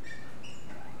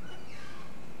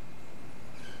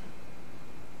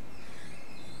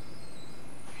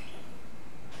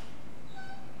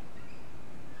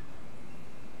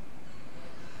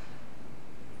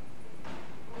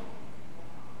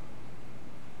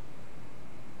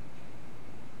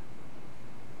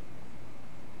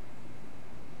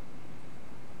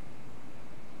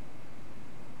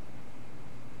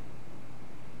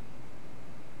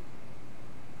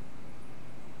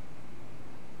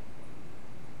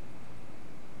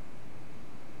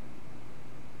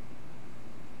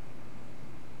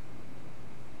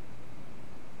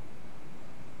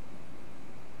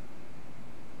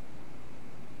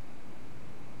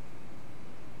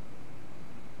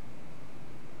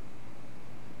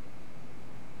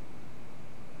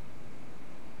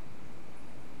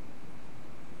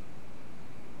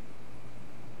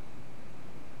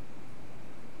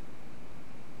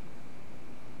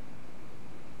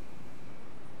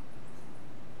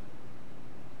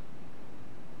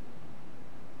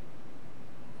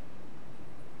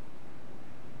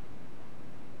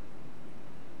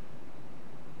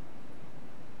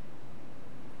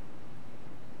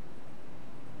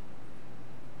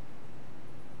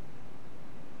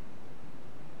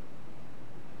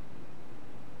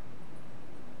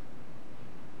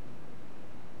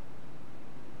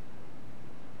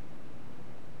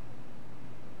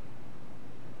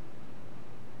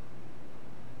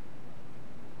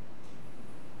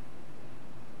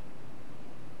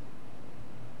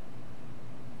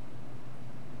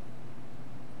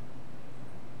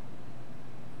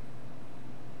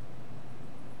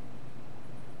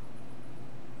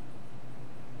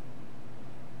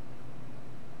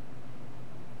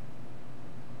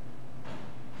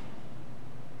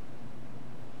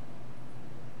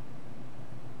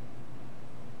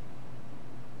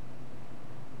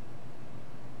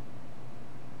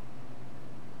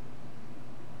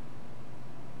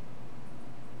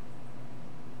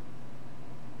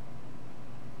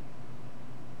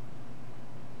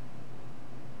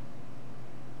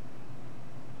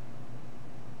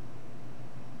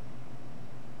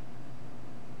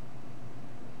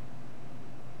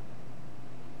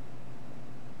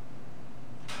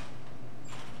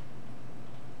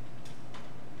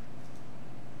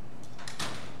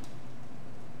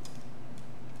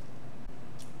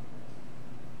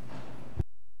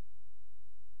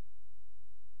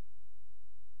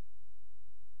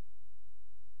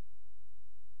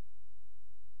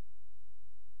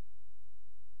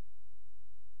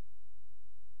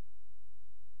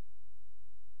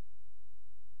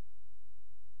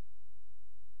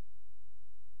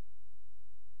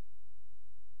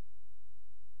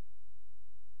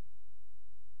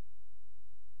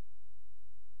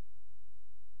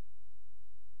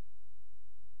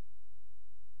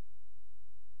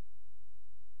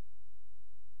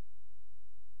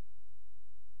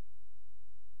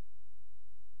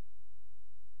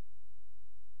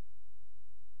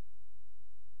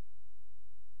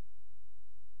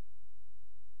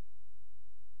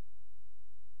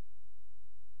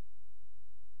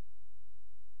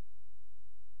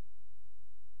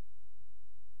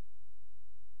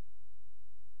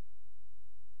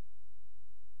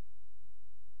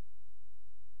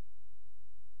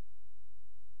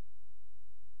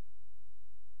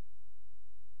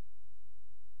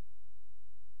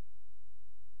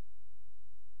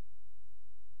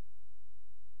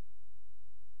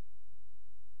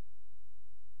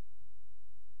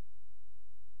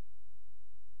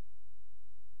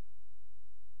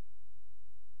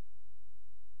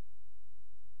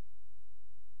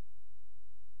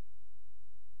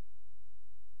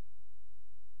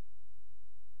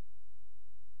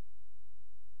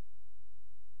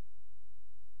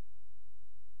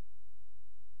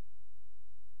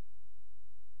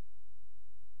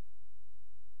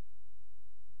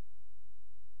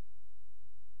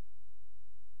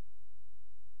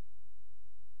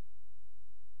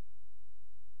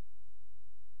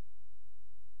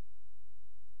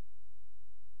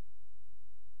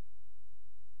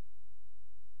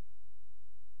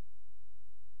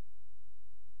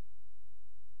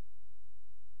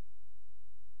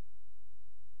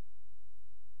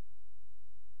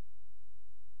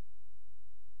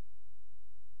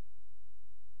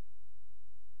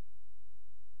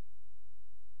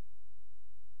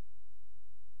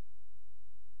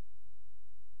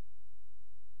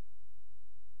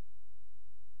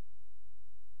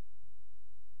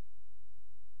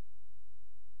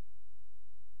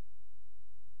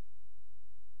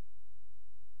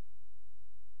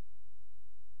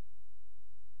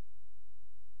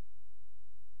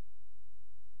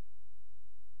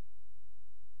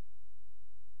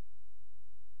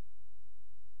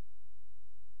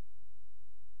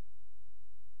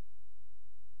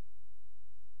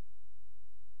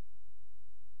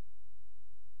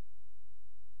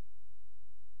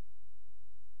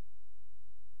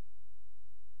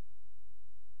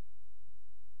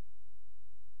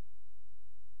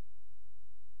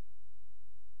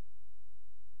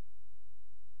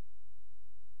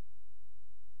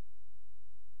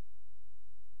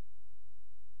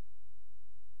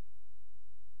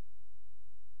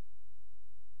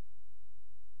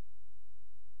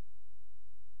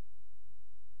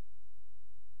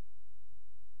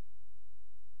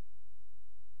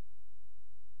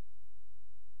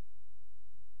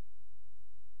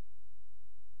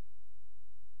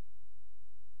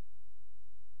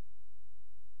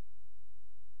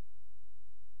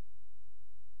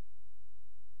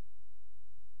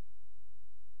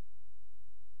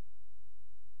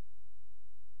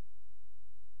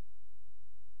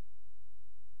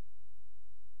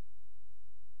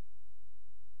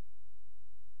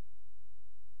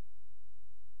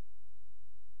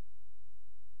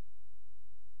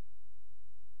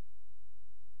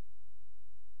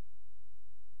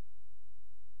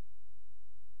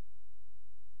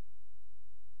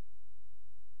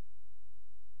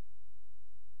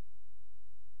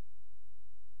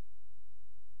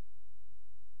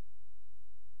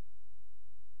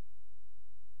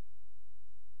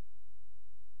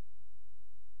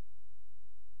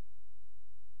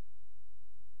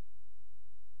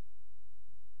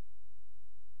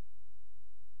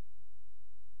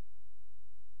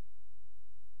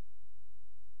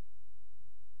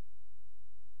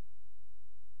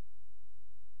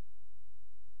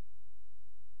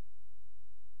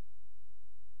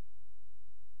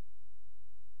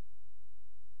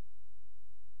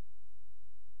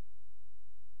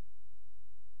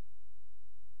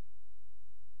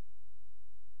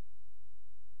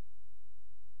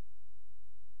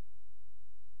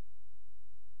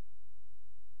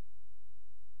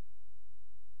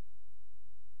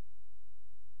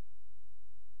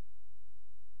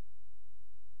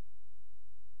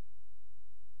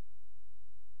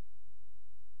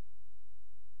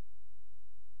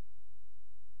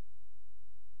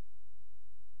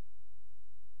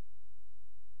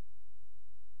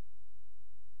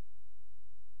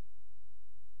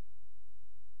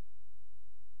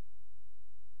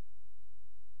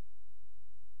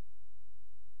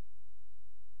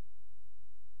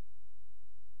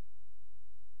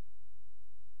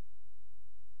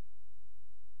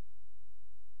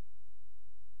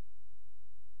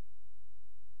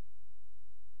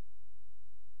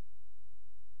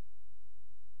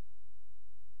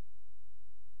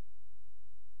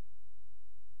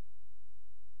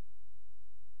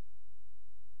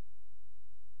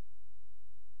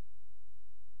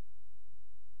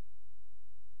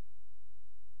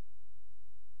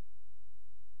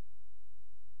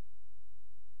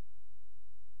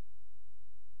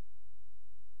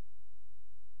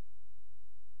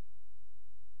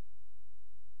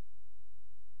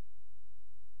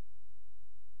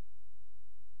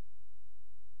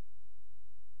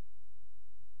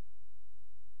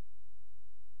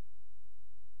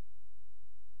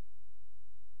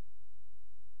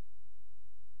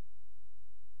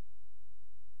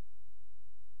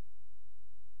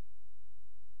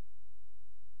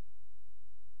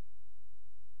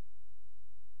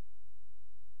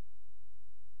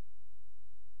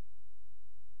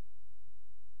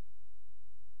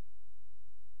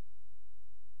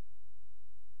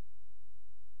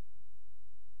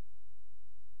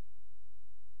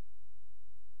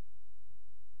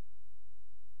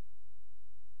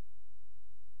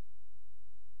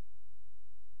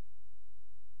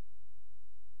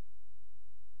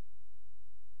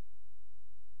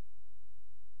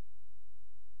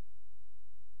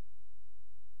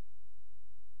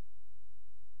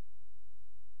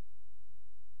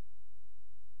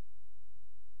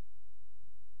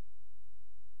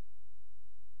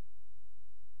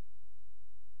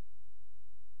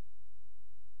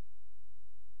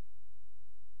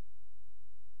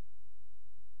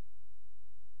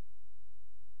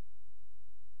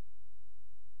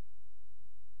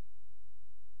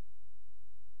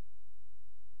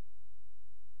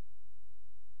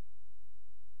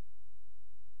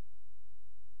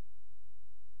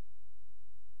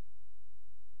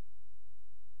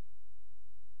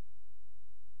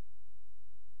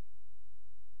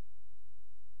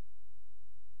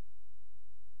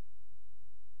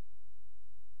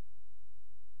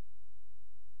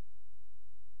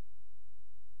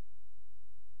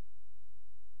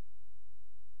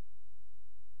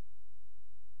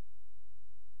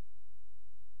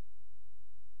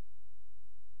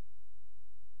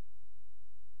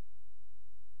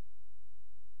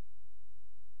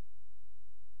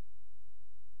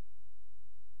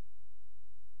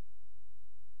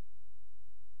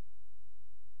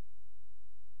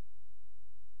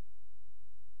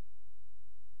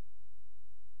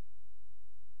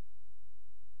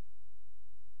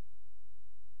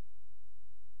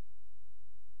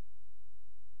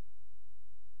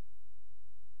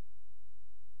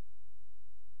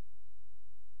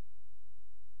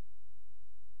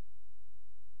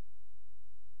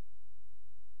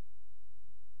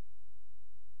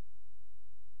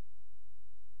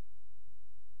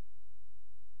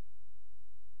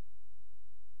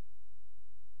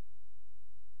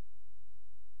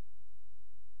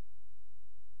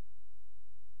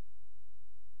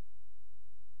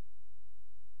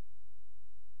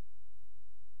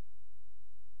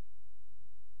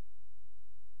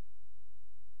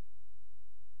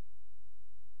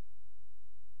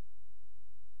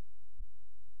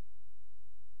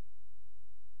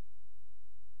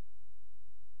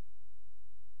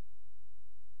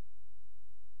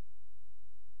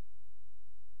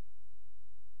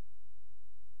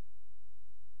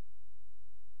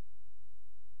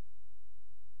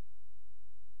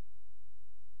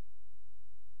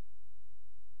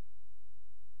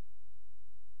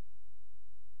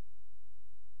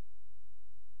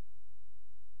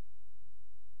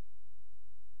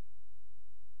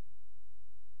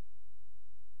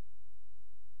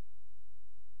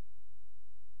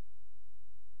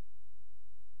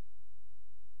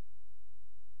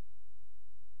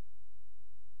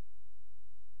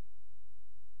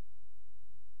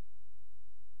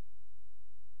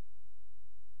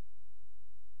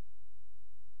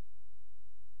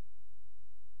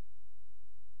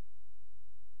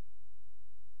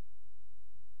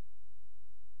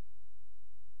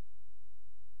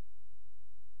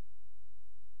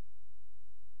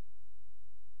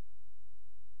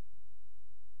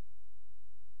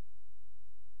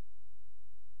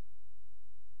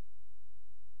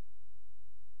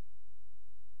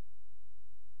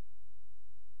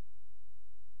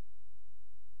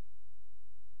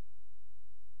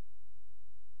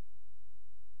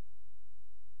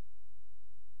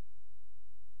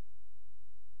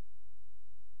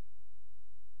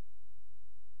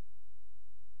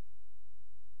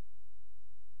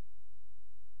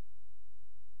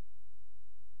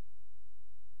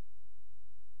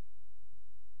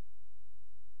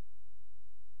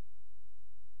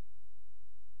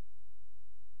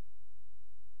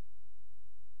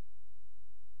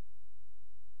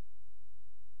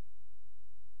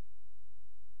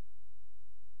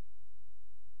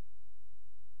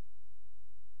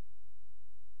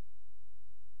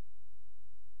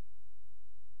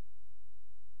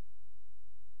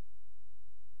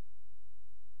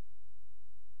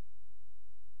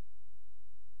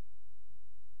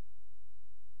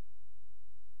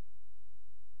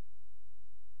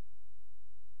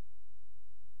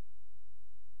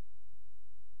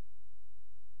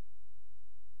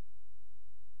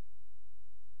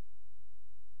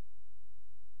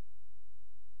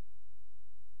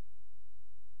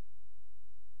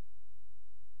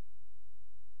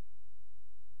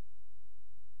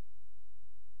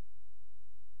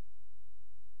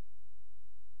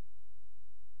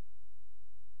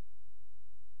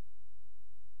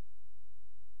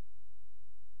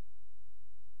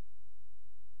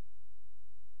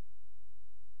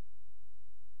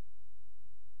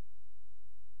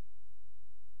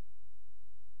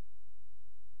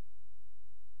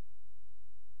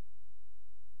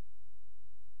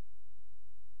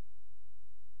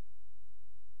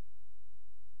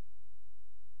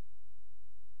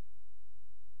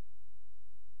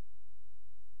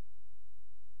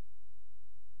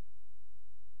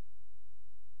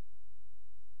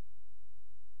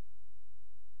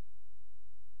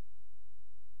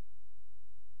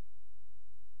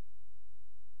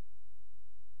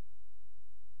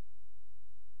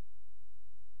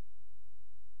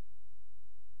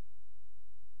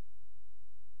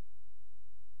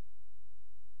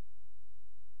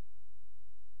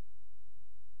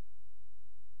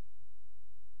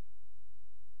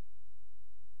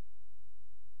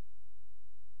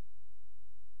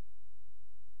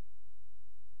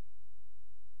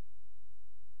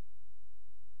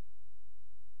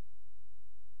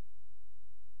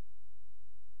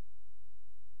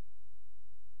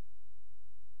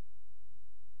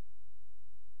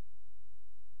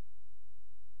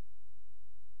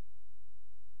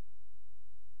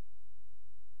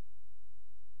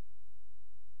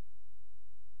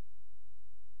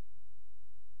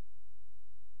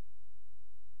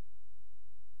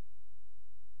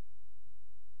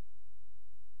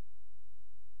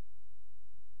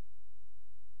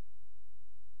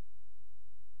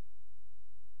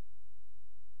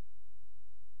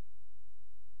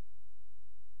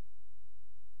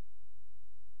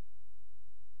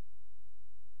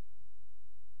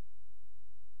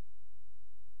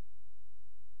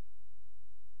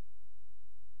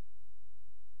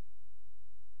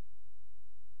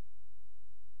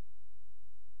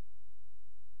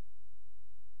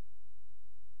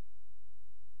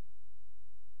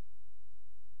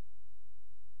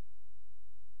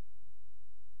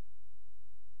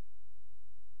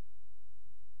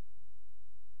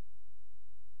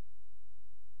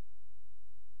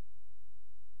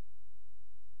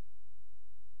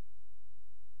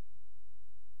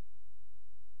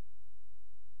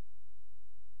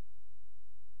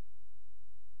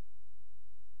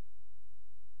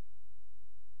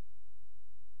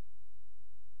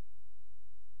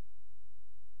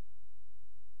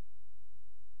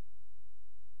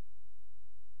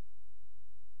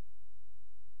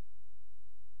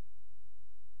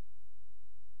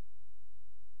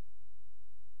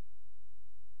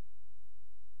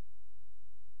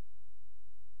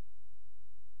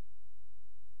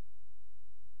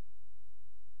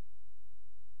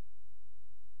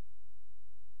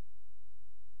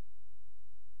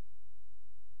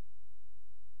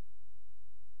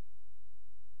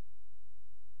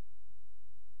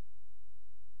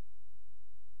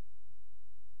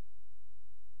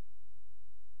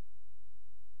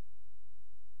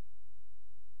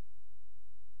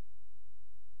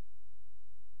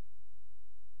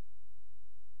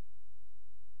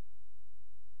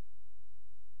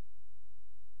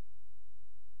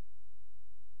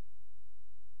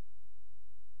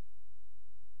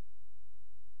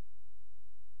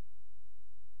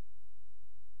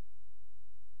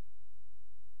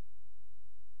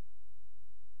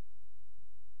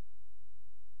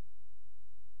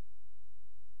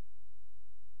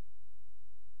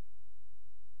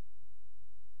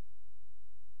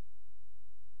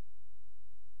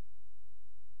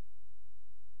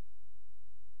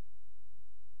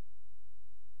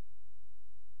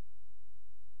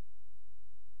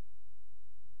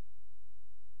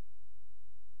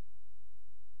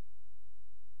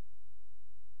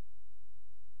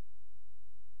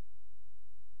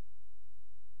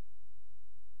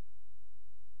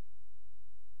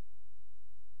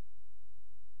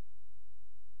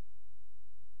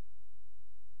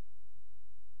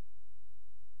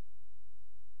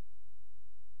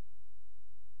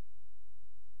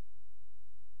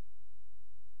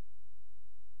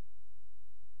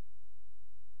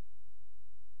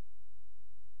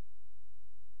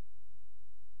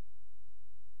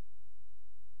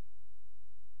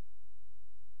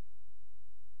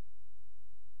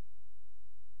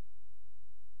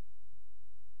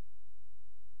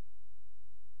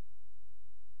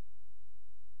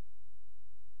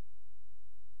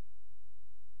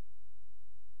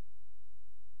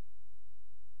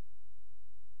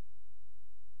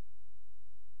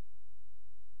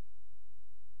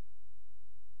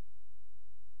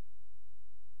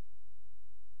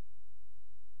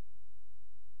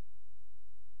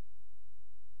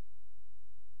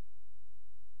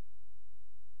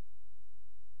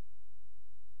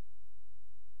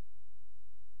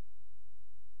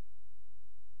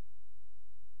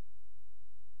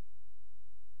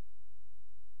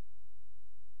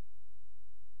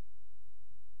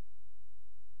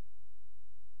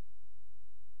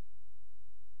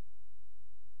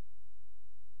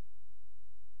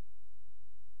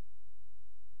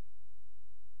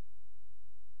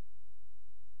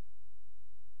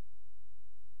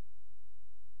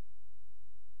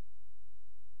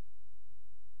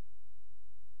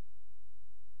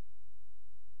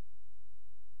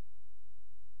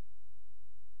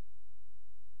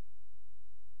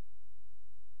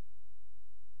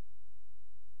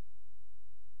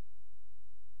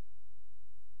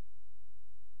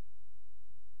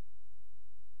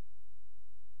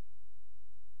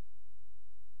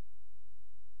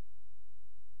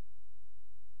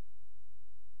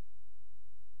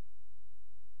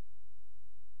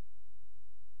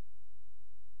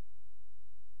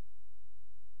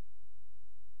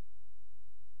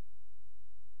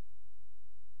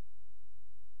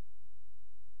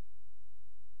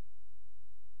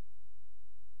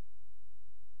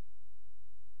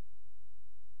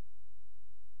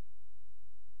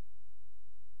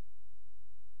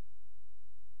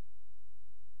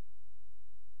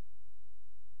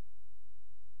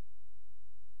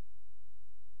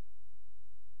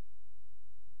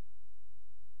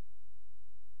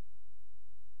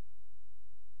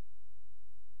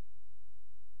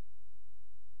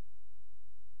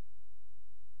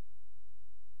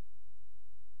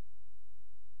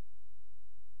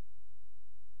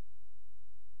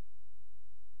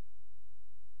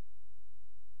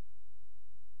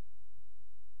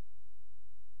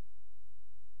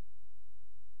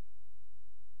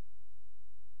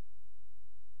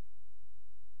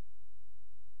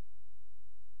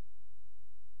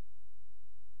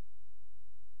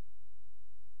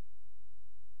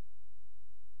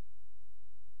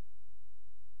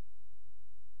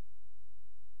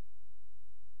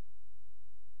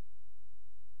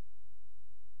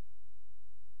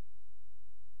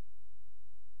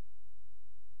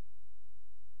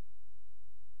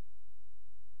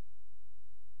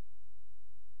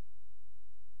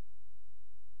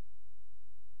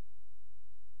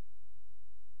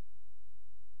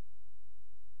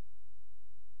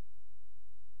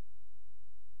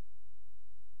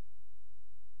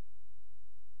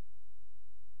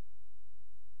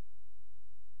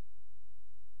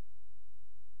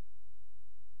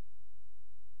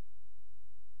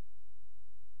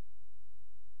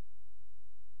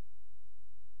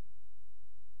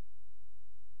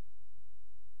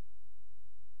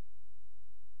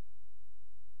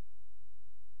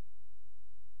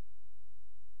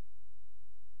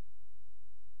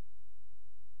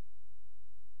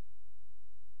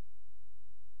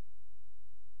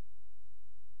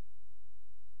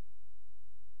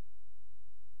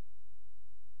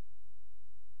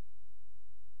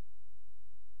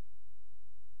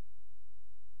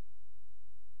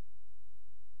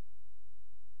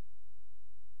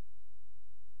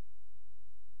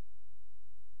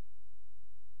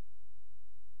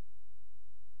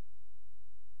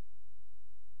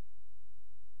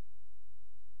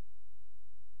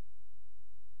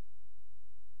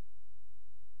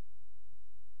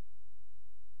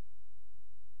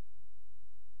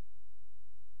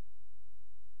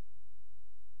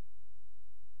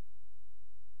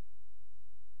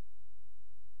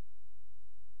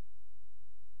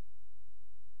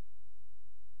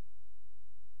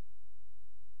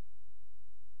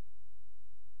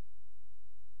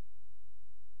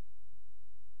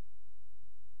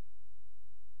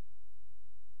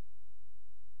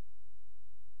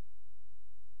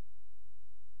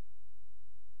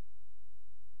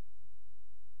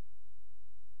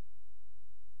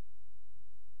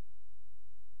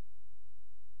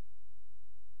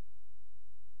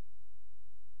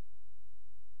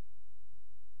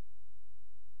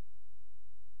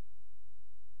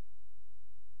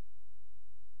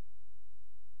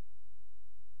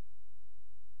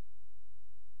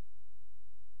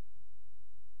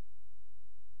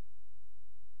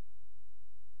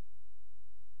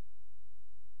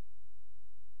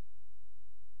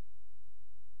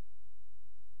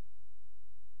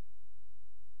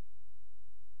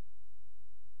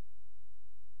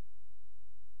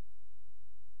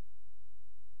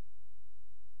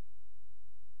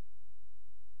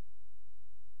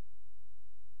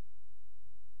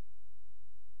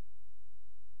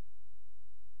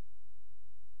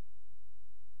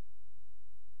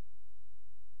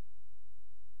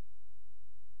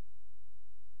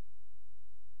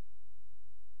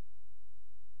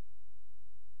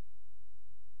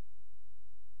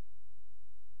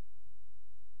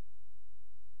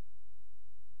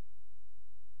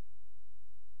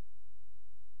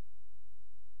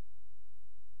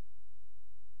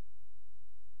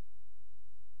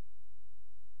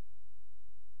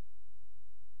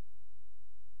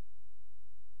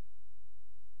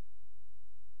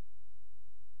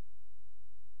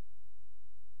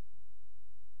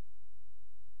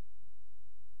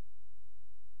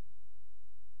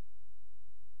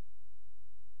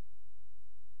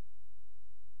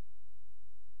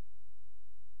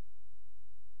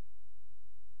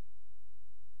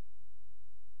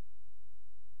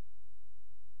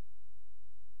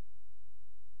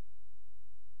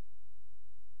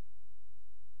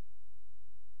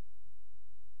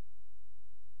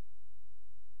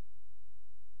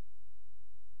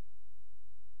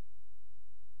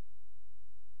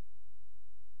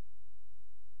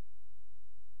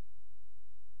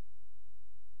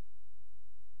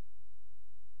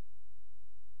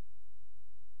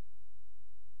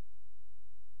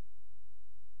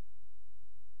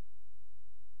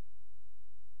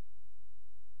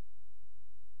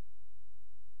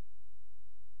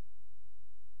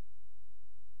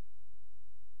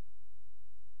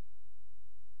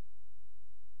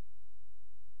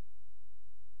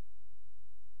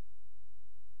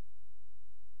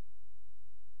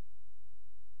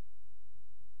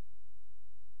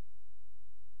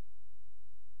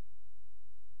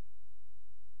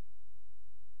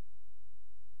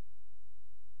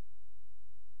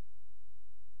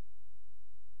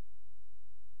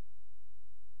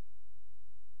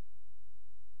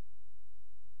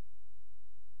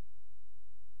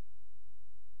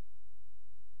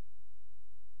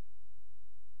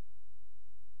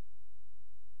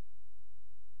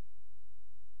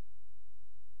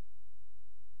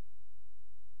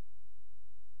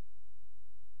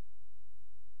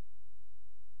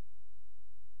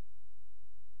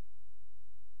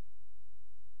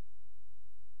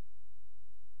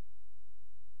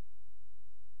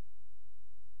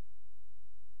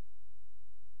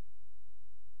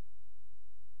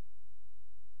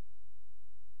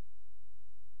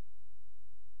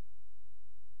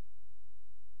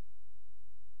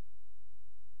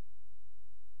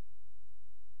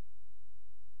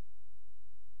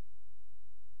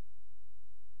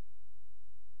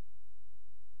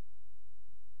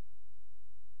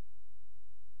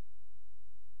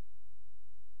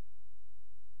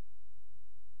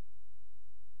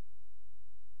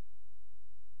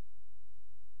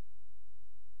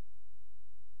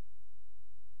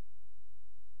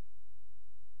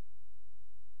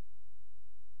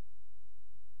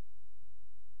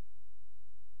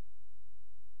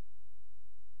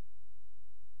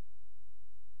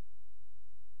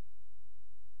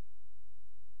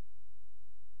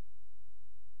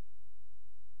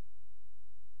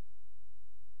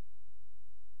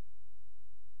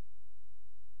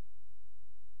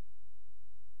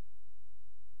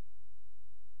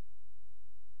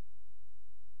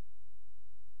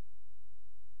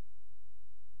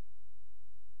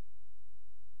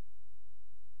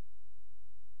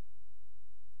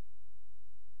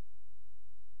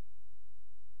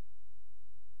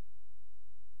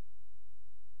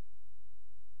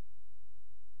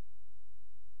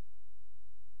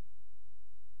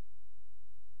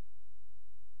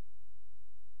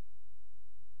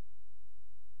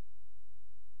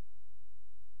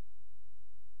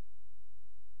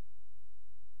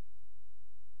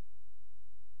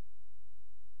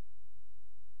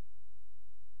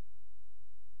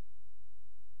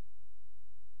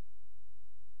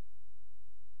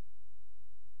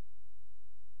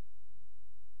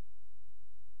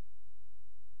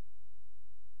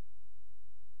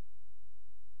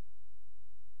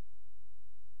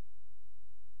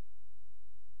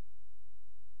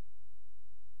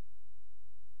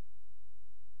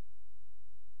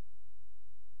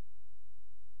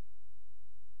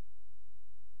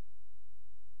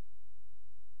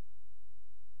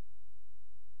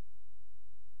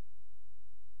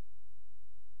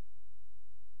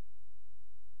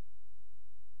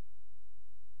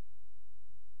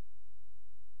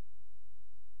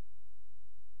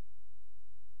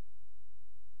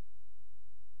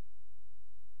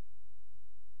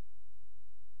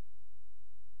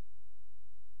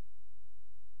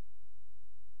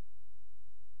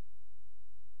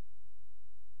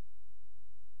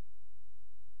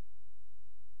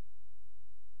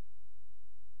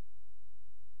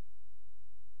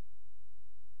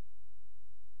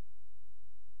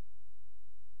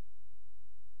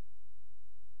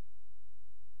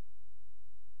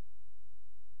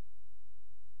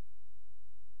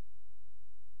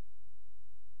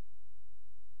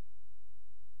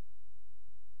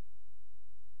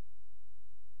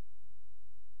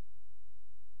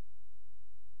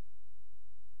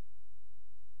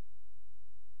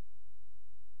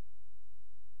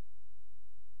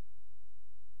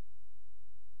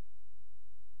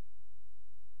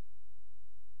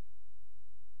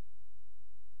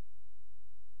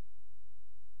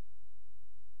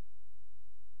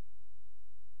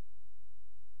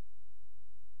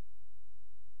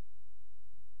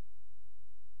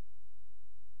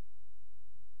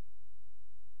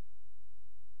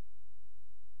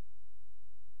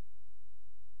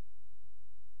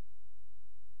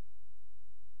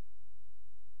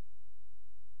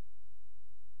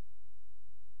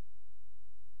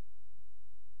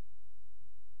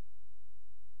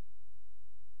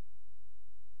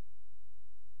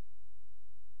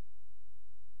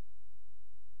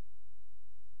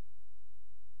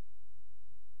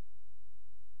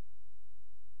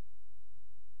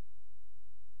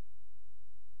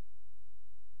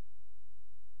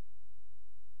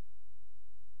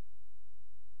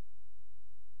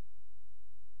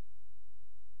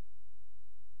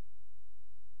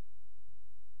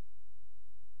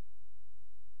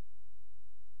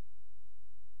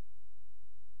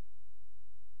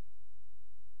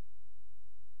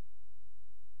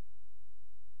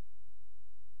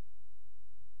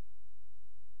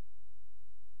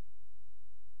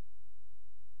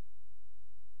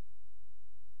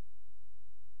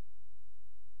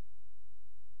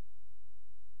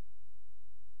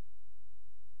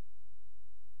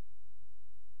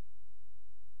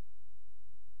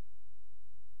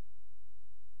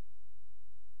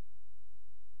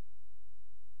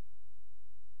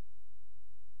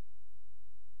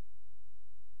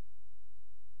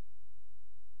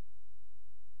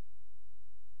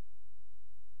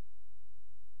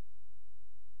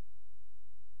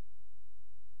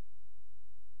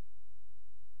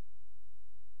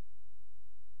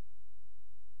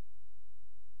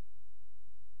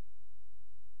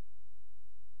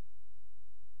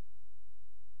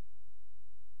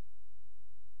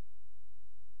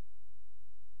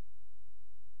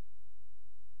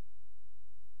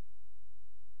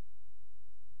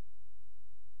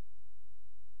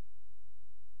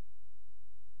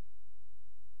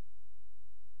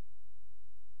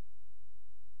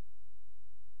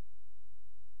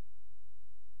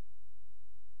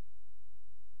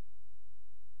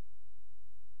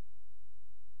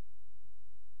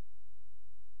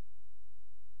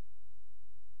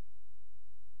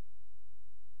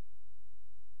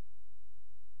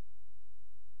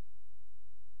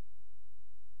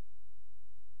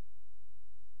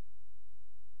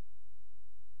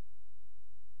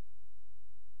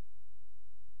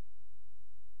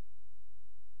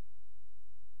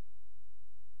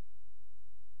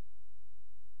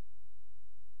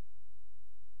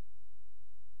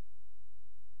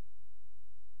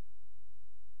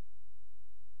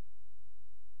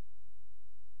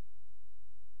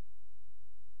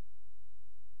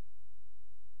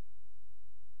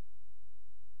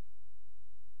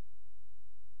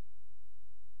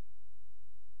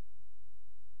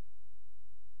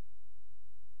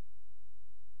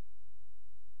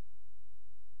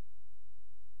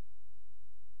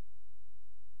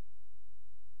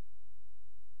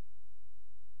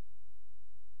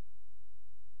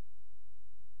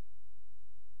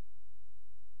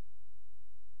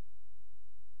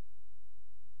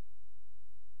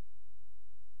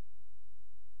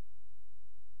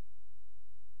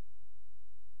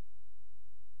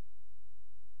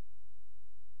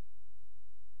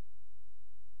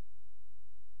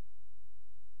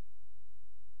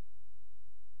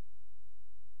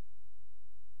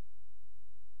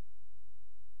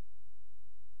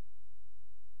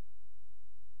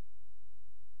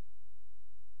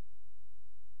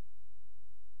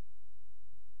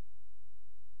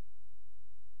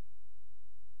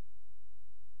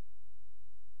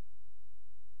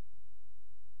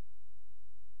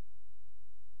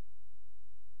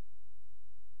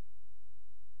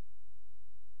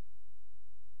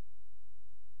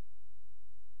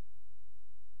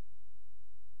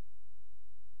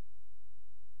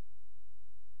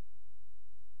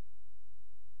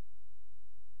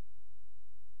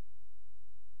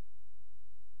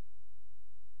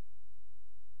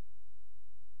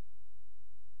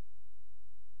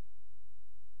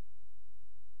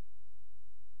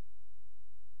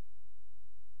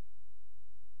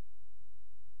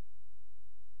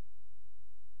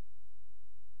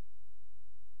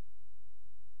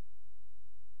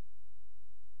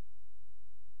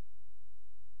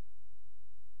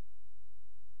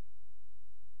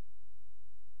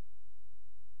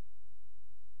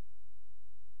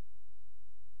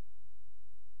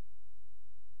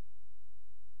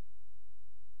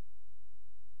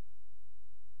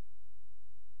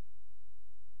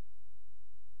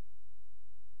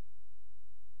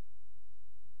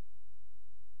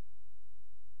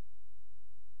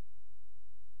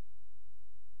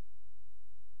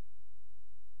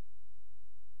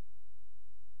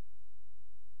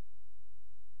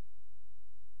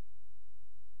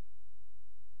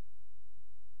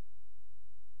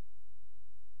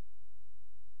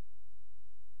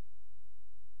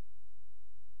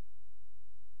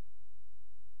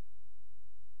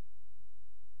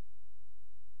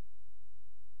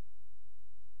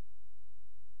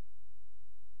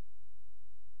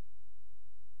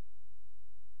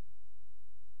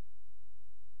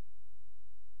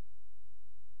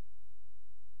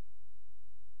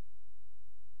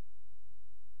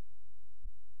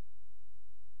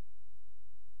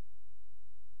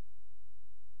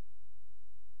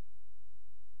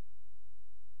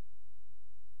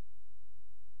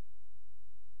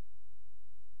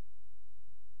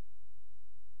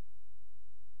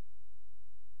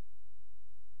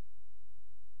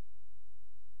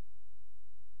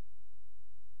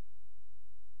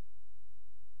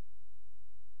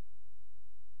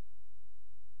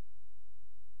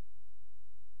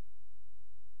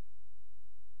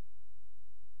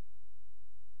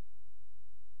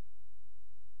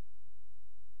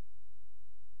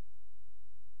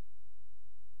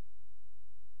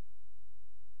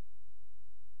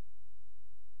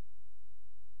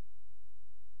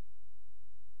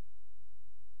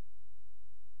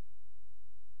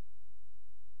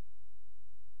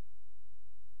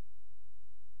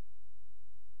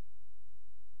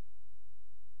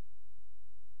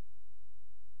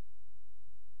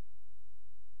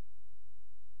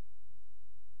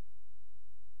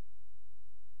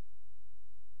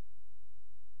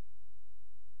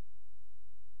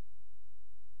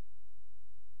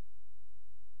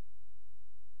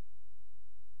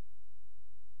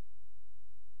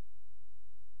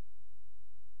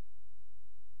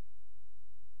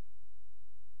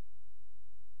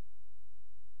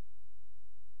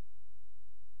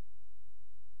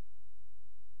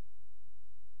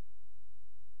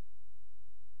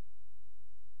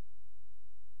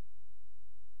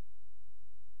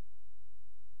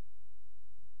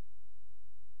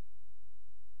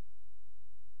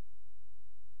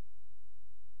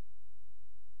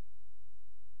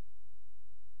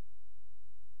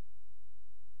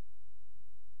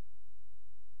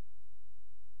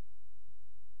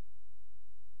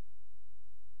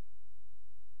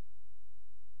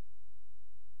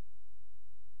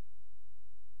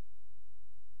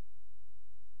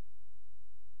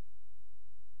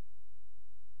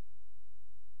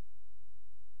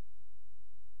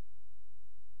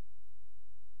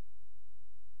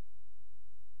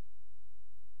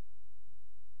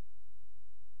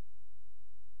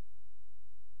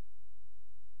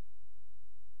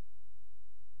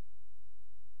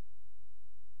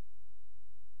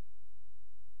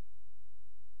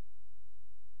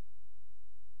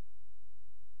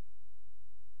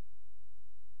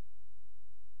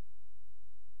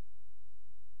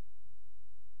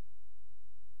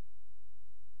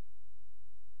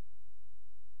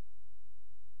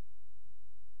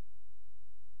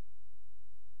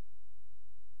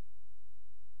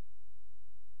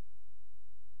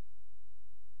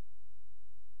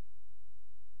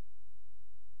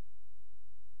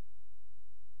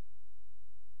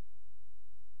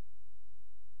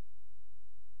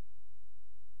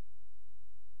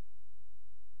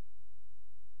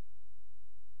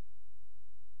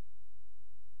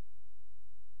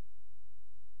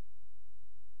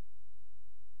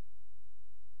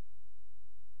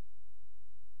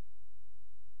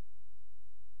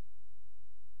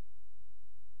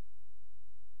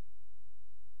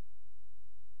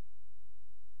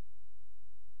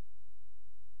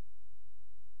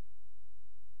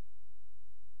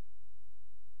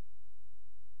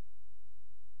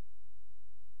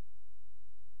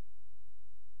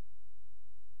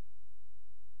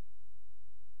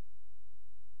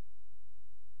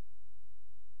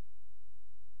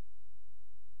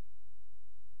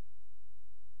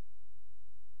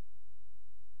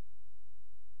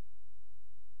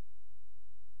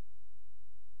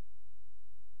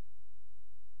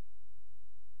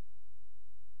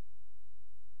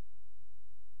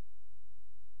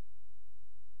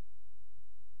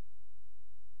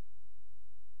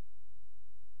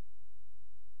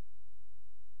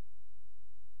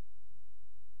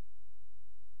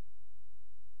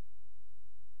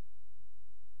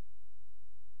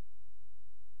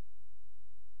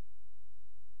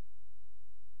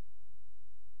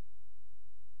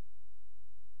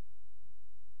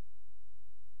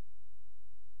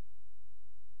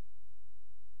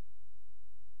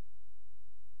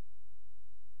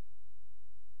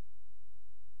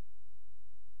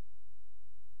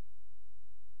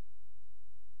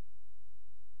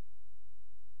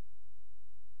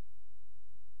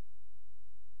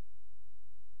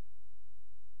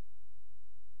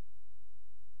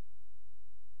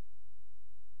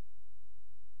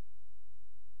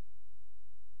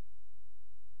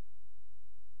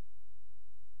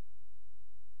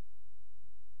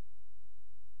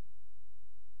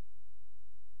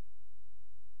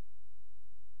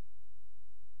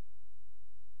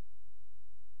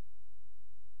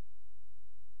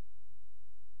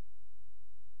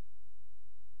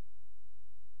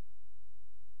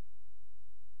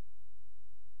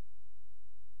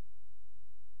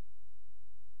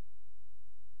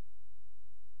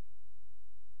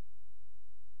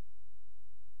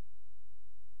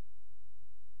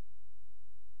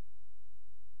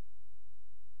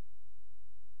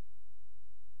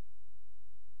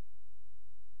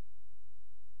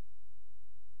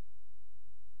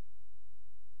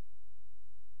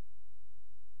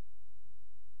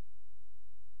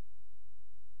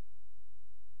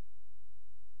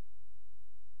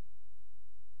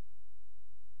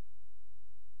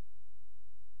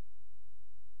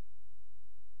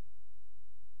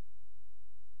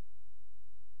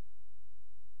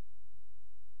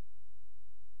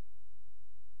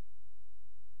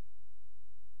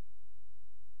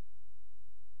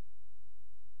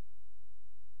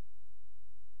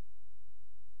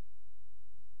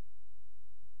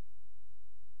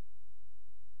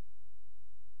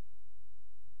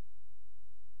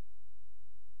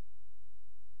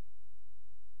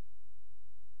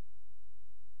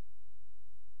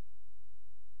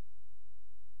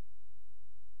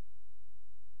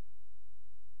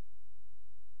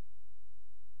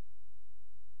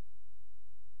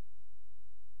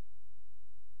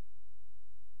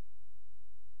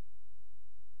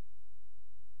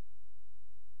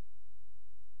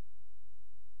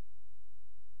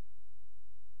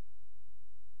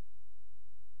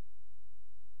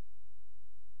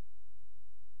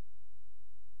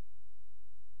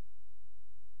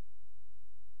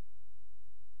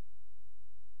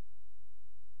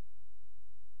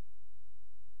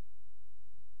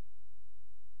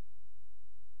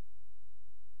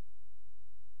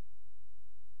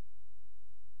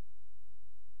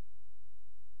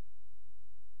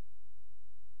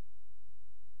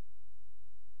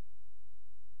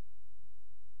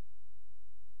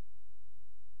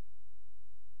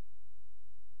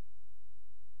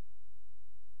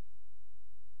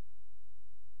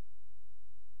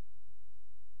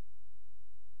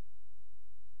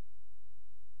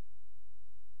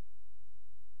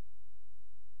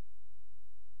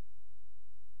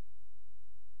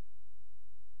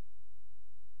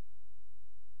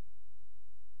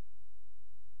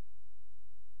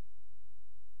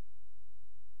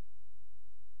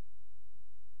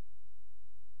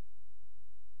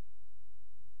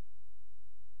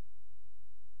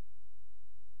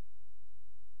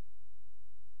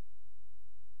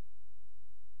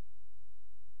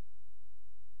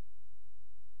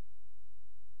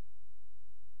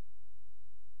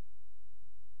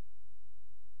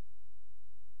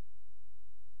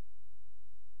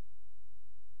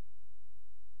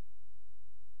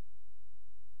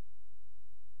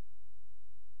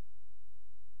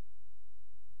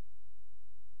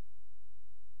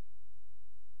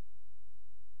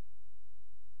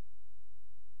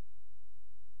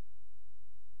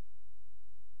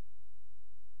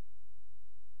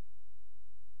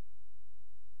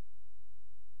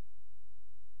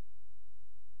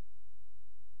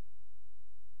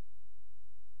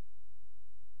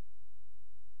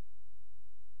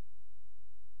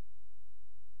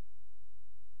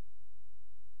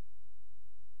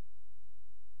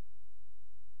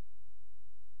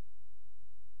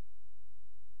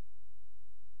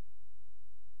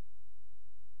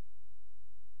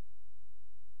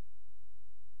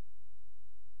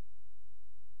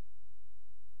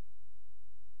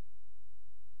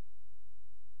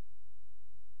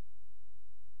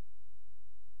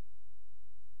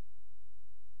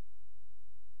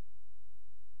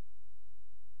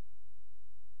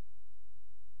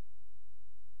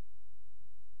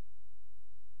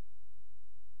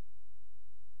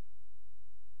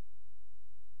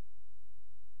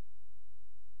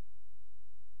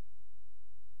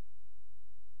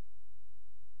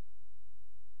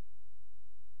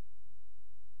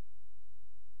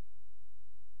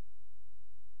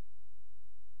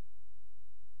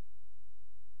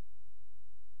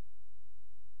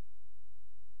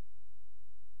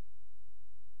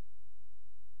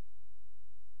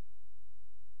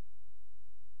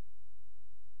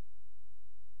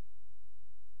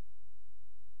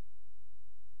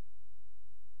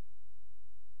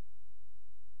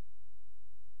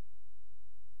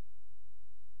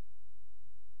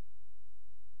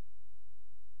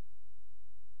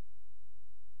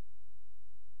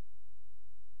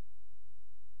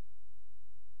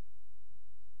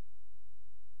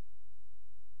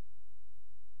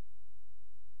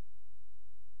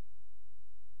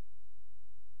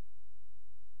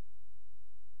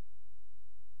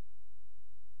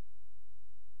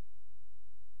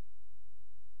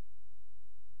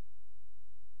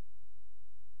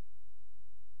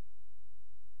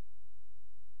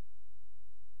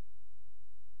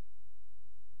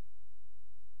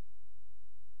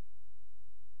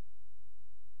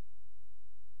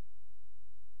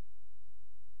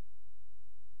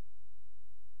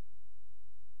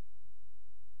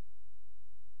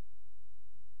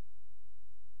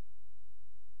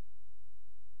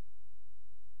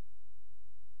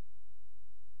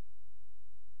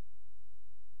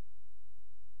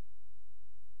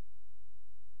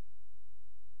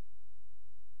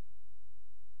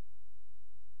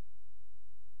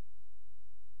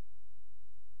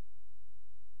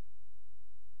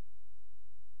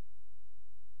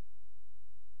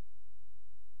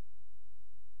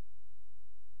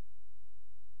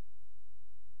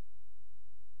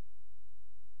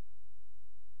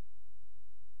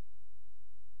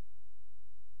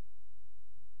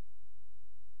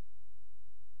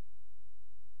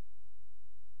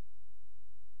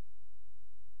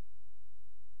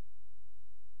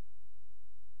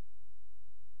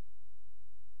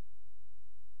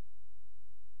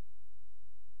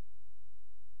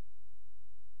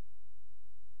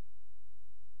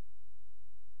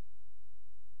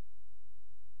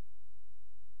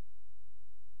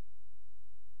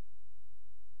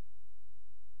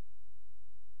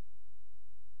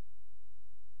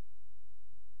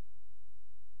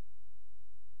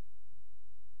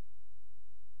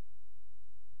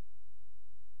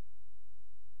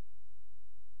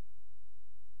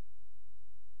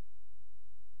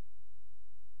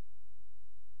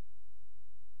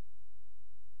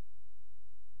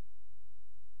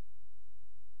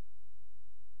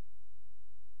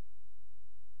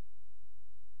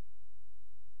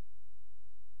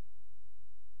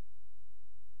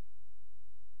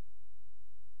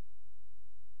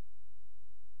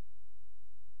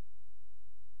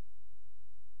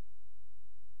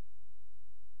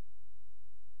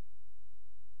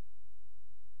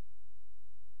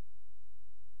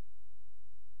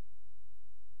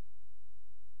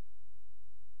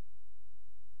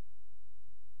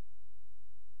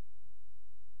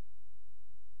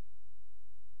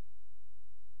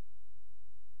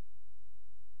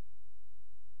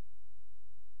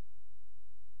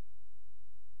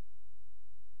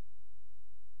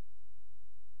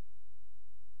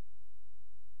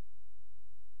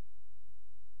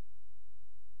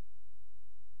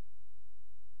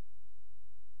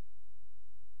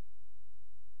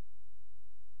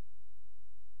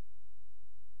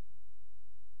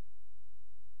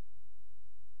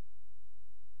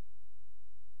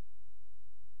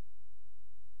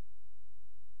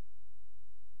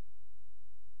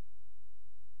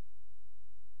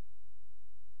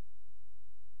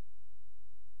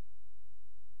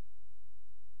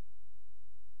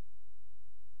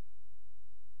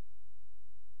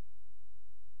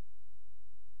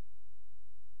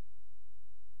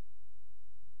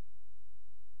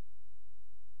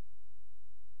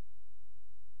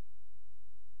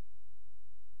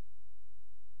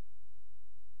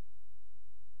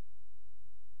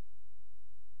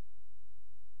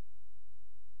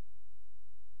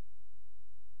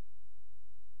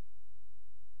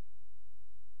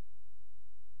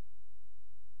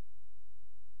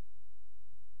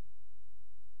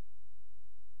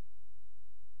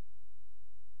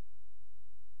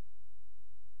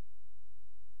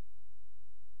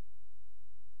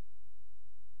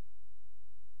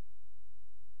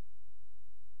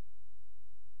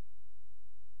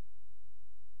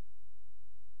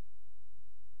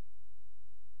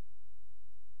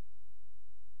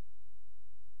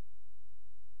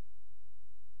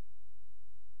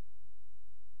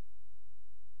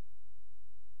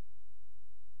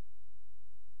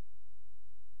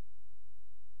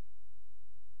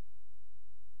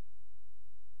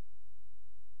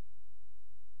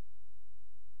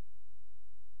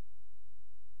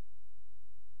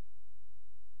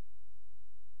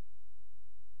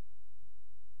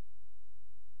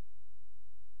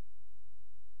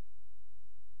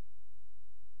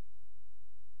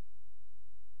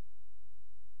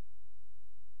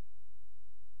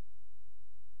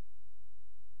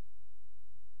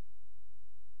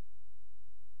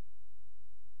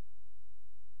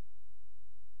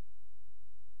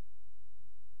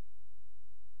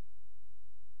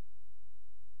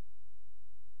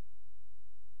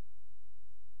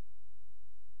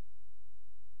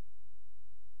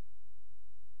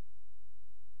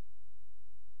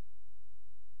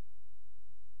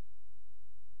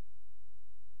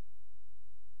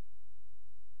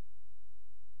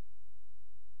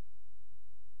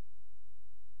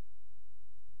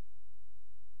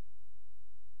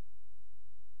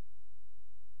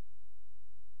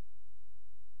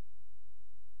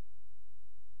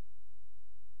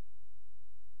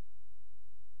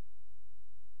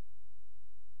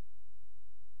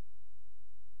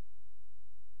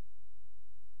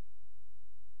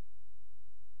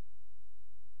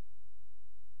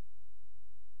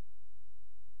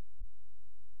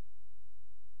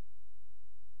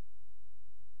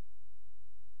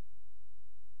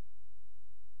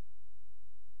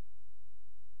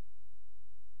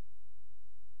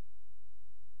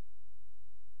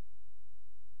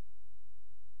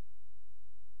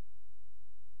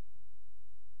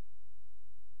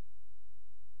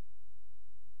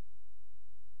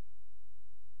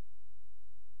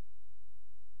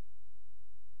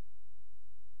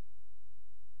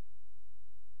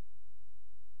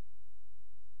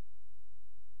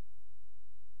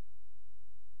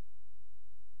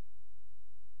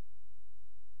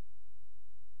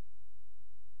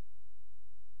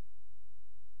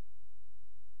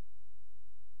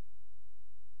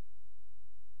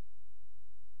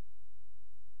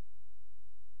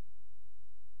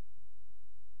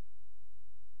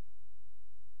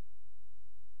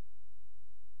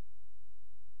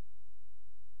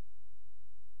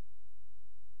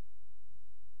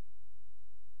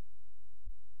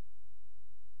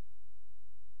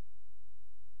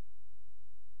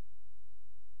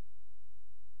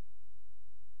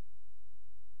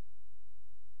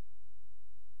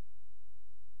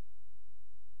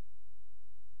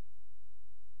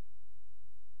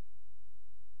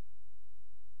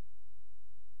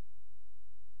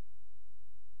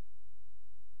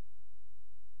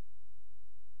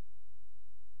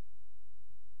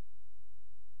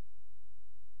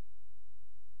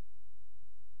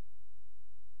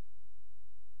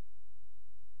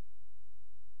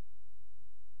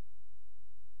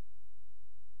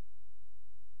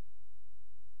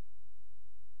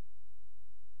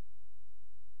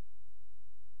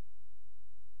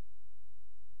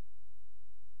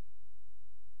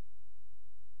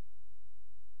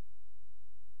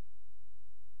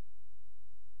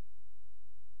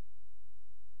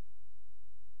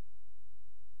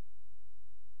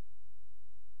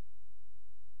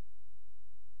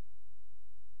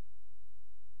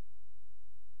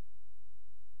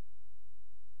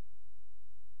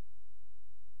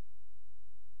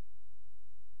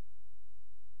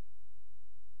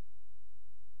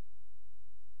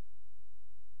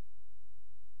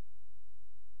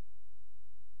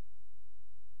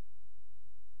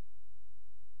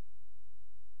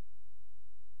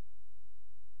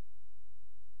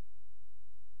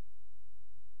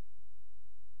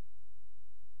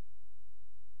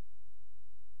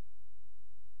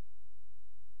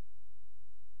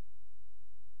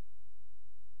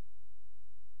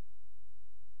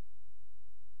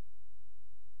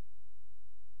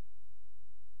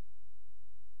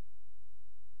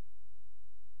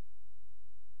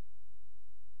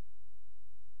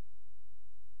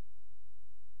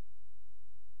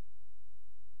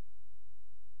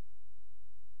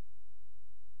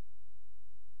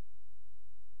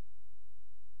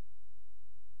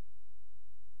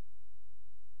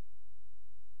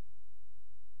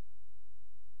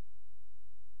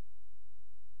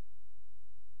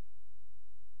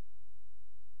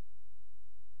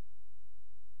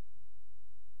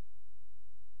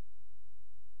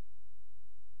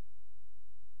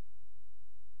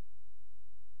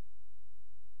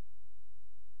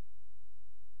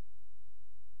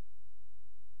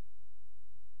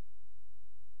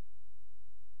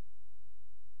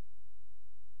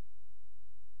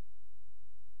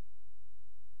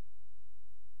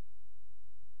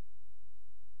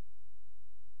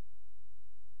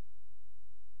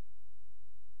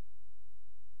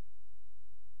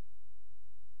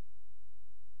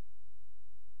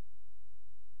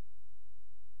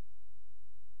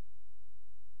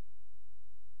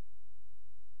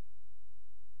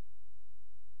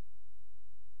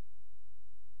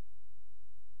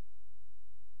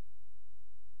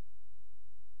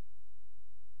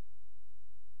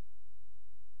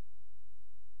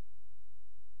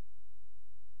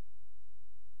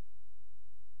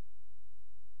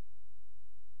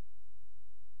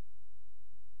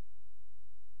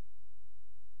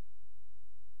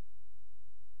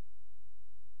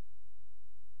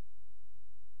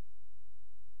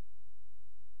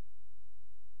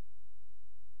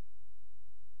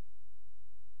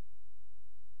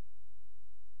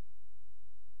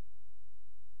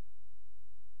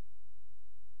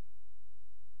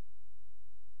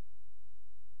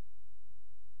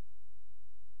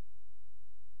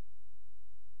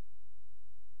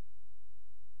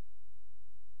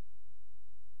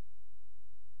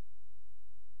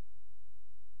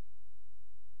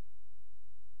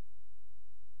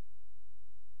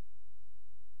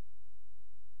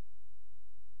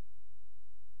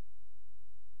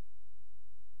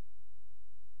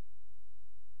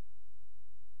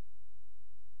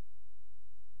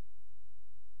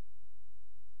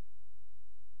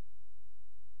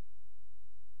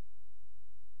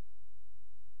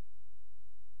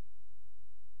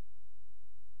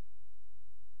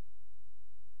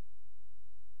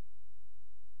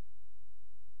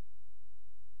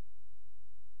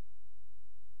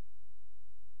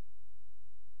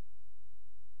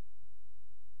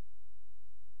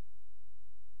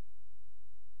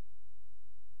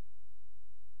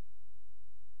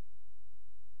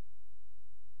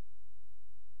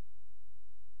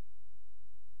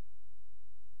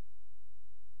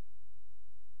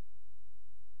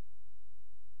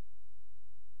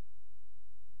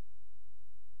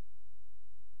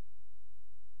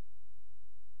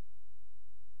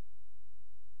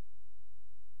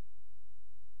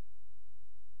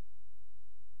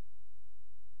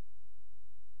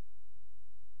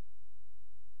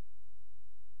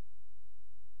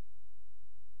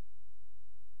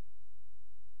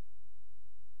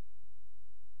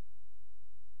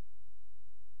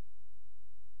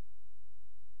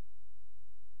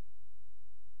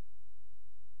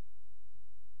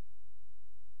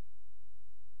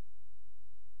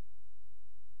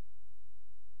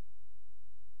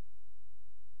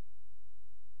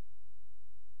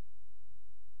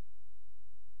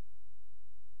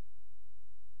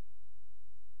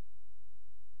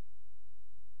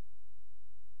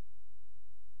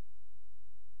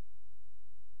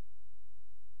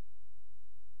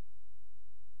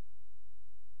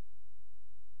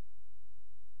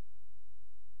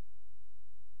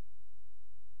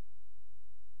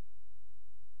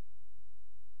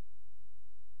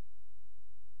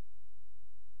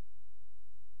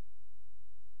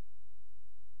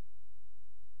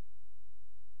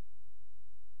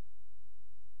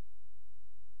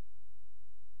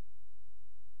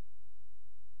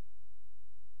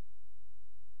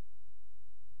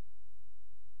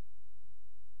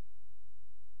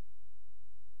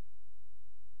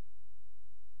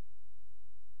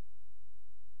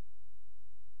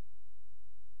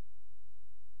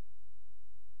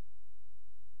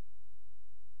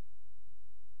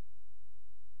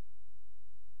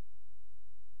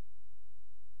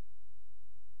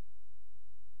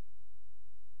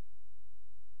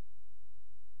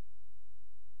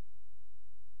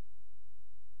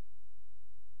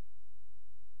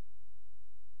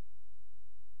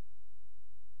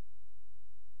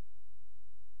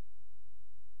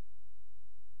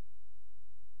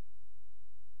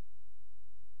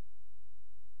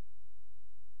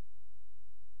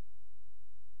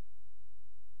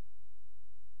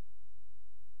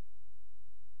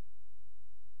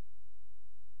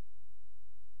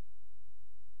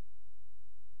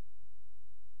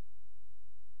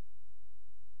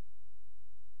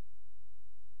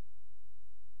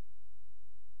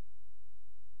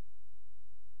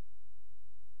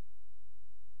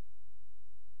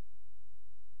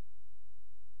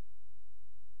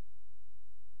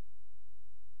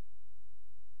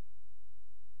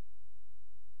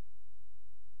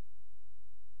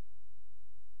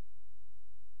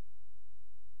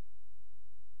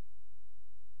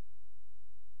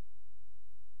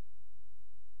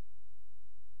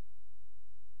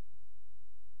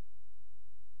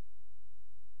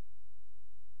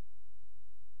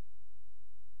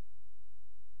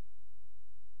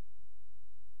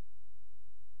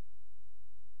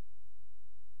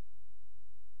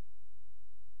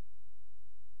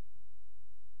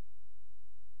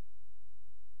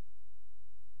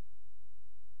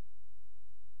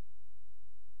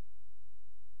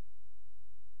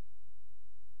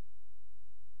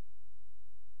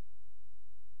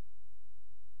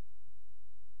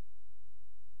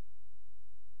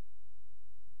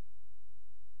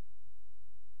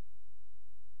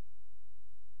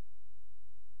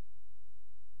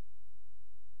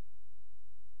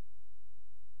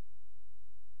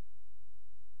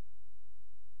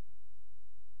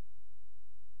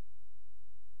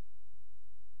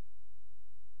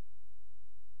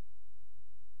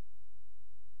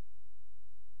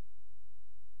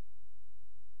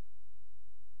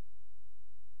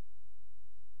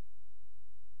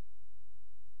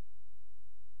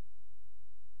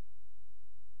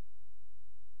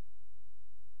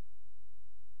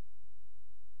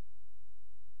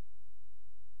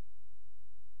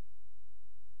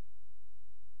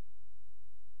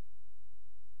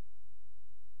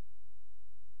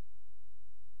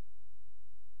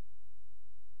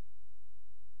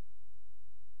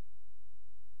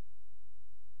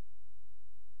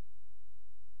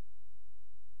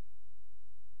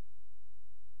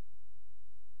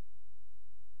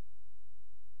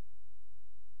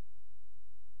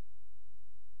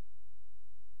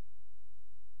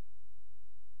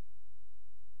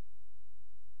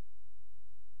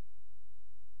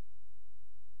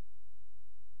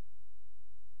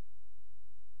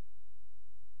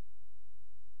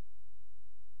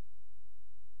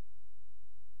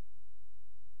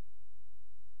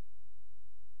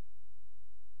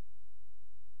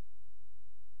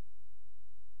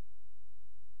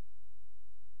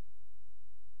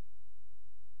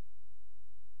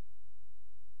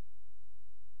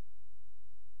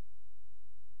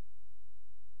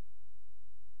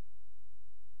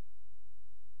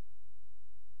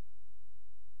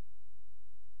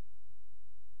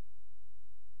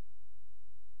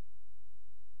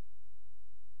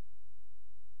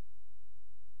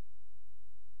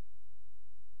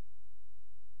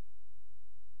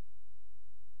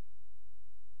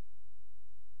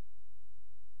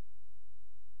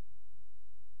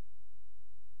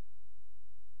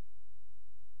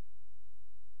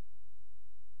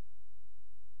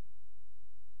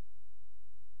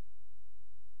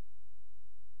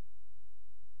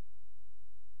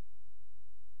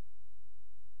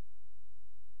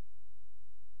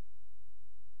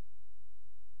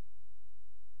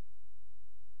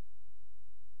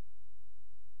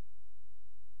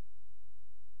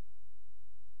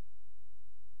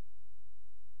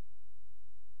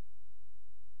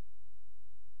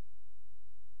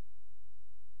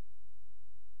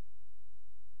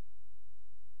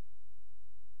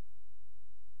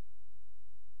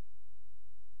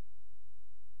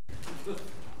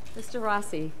 Mr.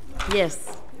 Rossi?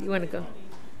 Yes. You want to go?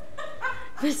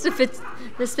 Ms.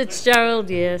 Fitzgerald,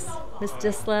 yes. Ms.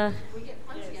 Disla?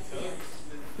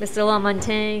 Mr.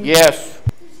 Lamontagne? Yes.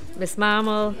 Ms.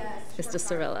 Marmol? Mr.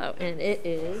 Cirillo? And it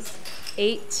is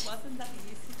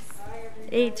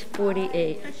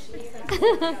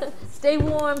 8:48. Stay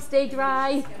warm, stay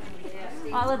dry.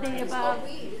 All of the above.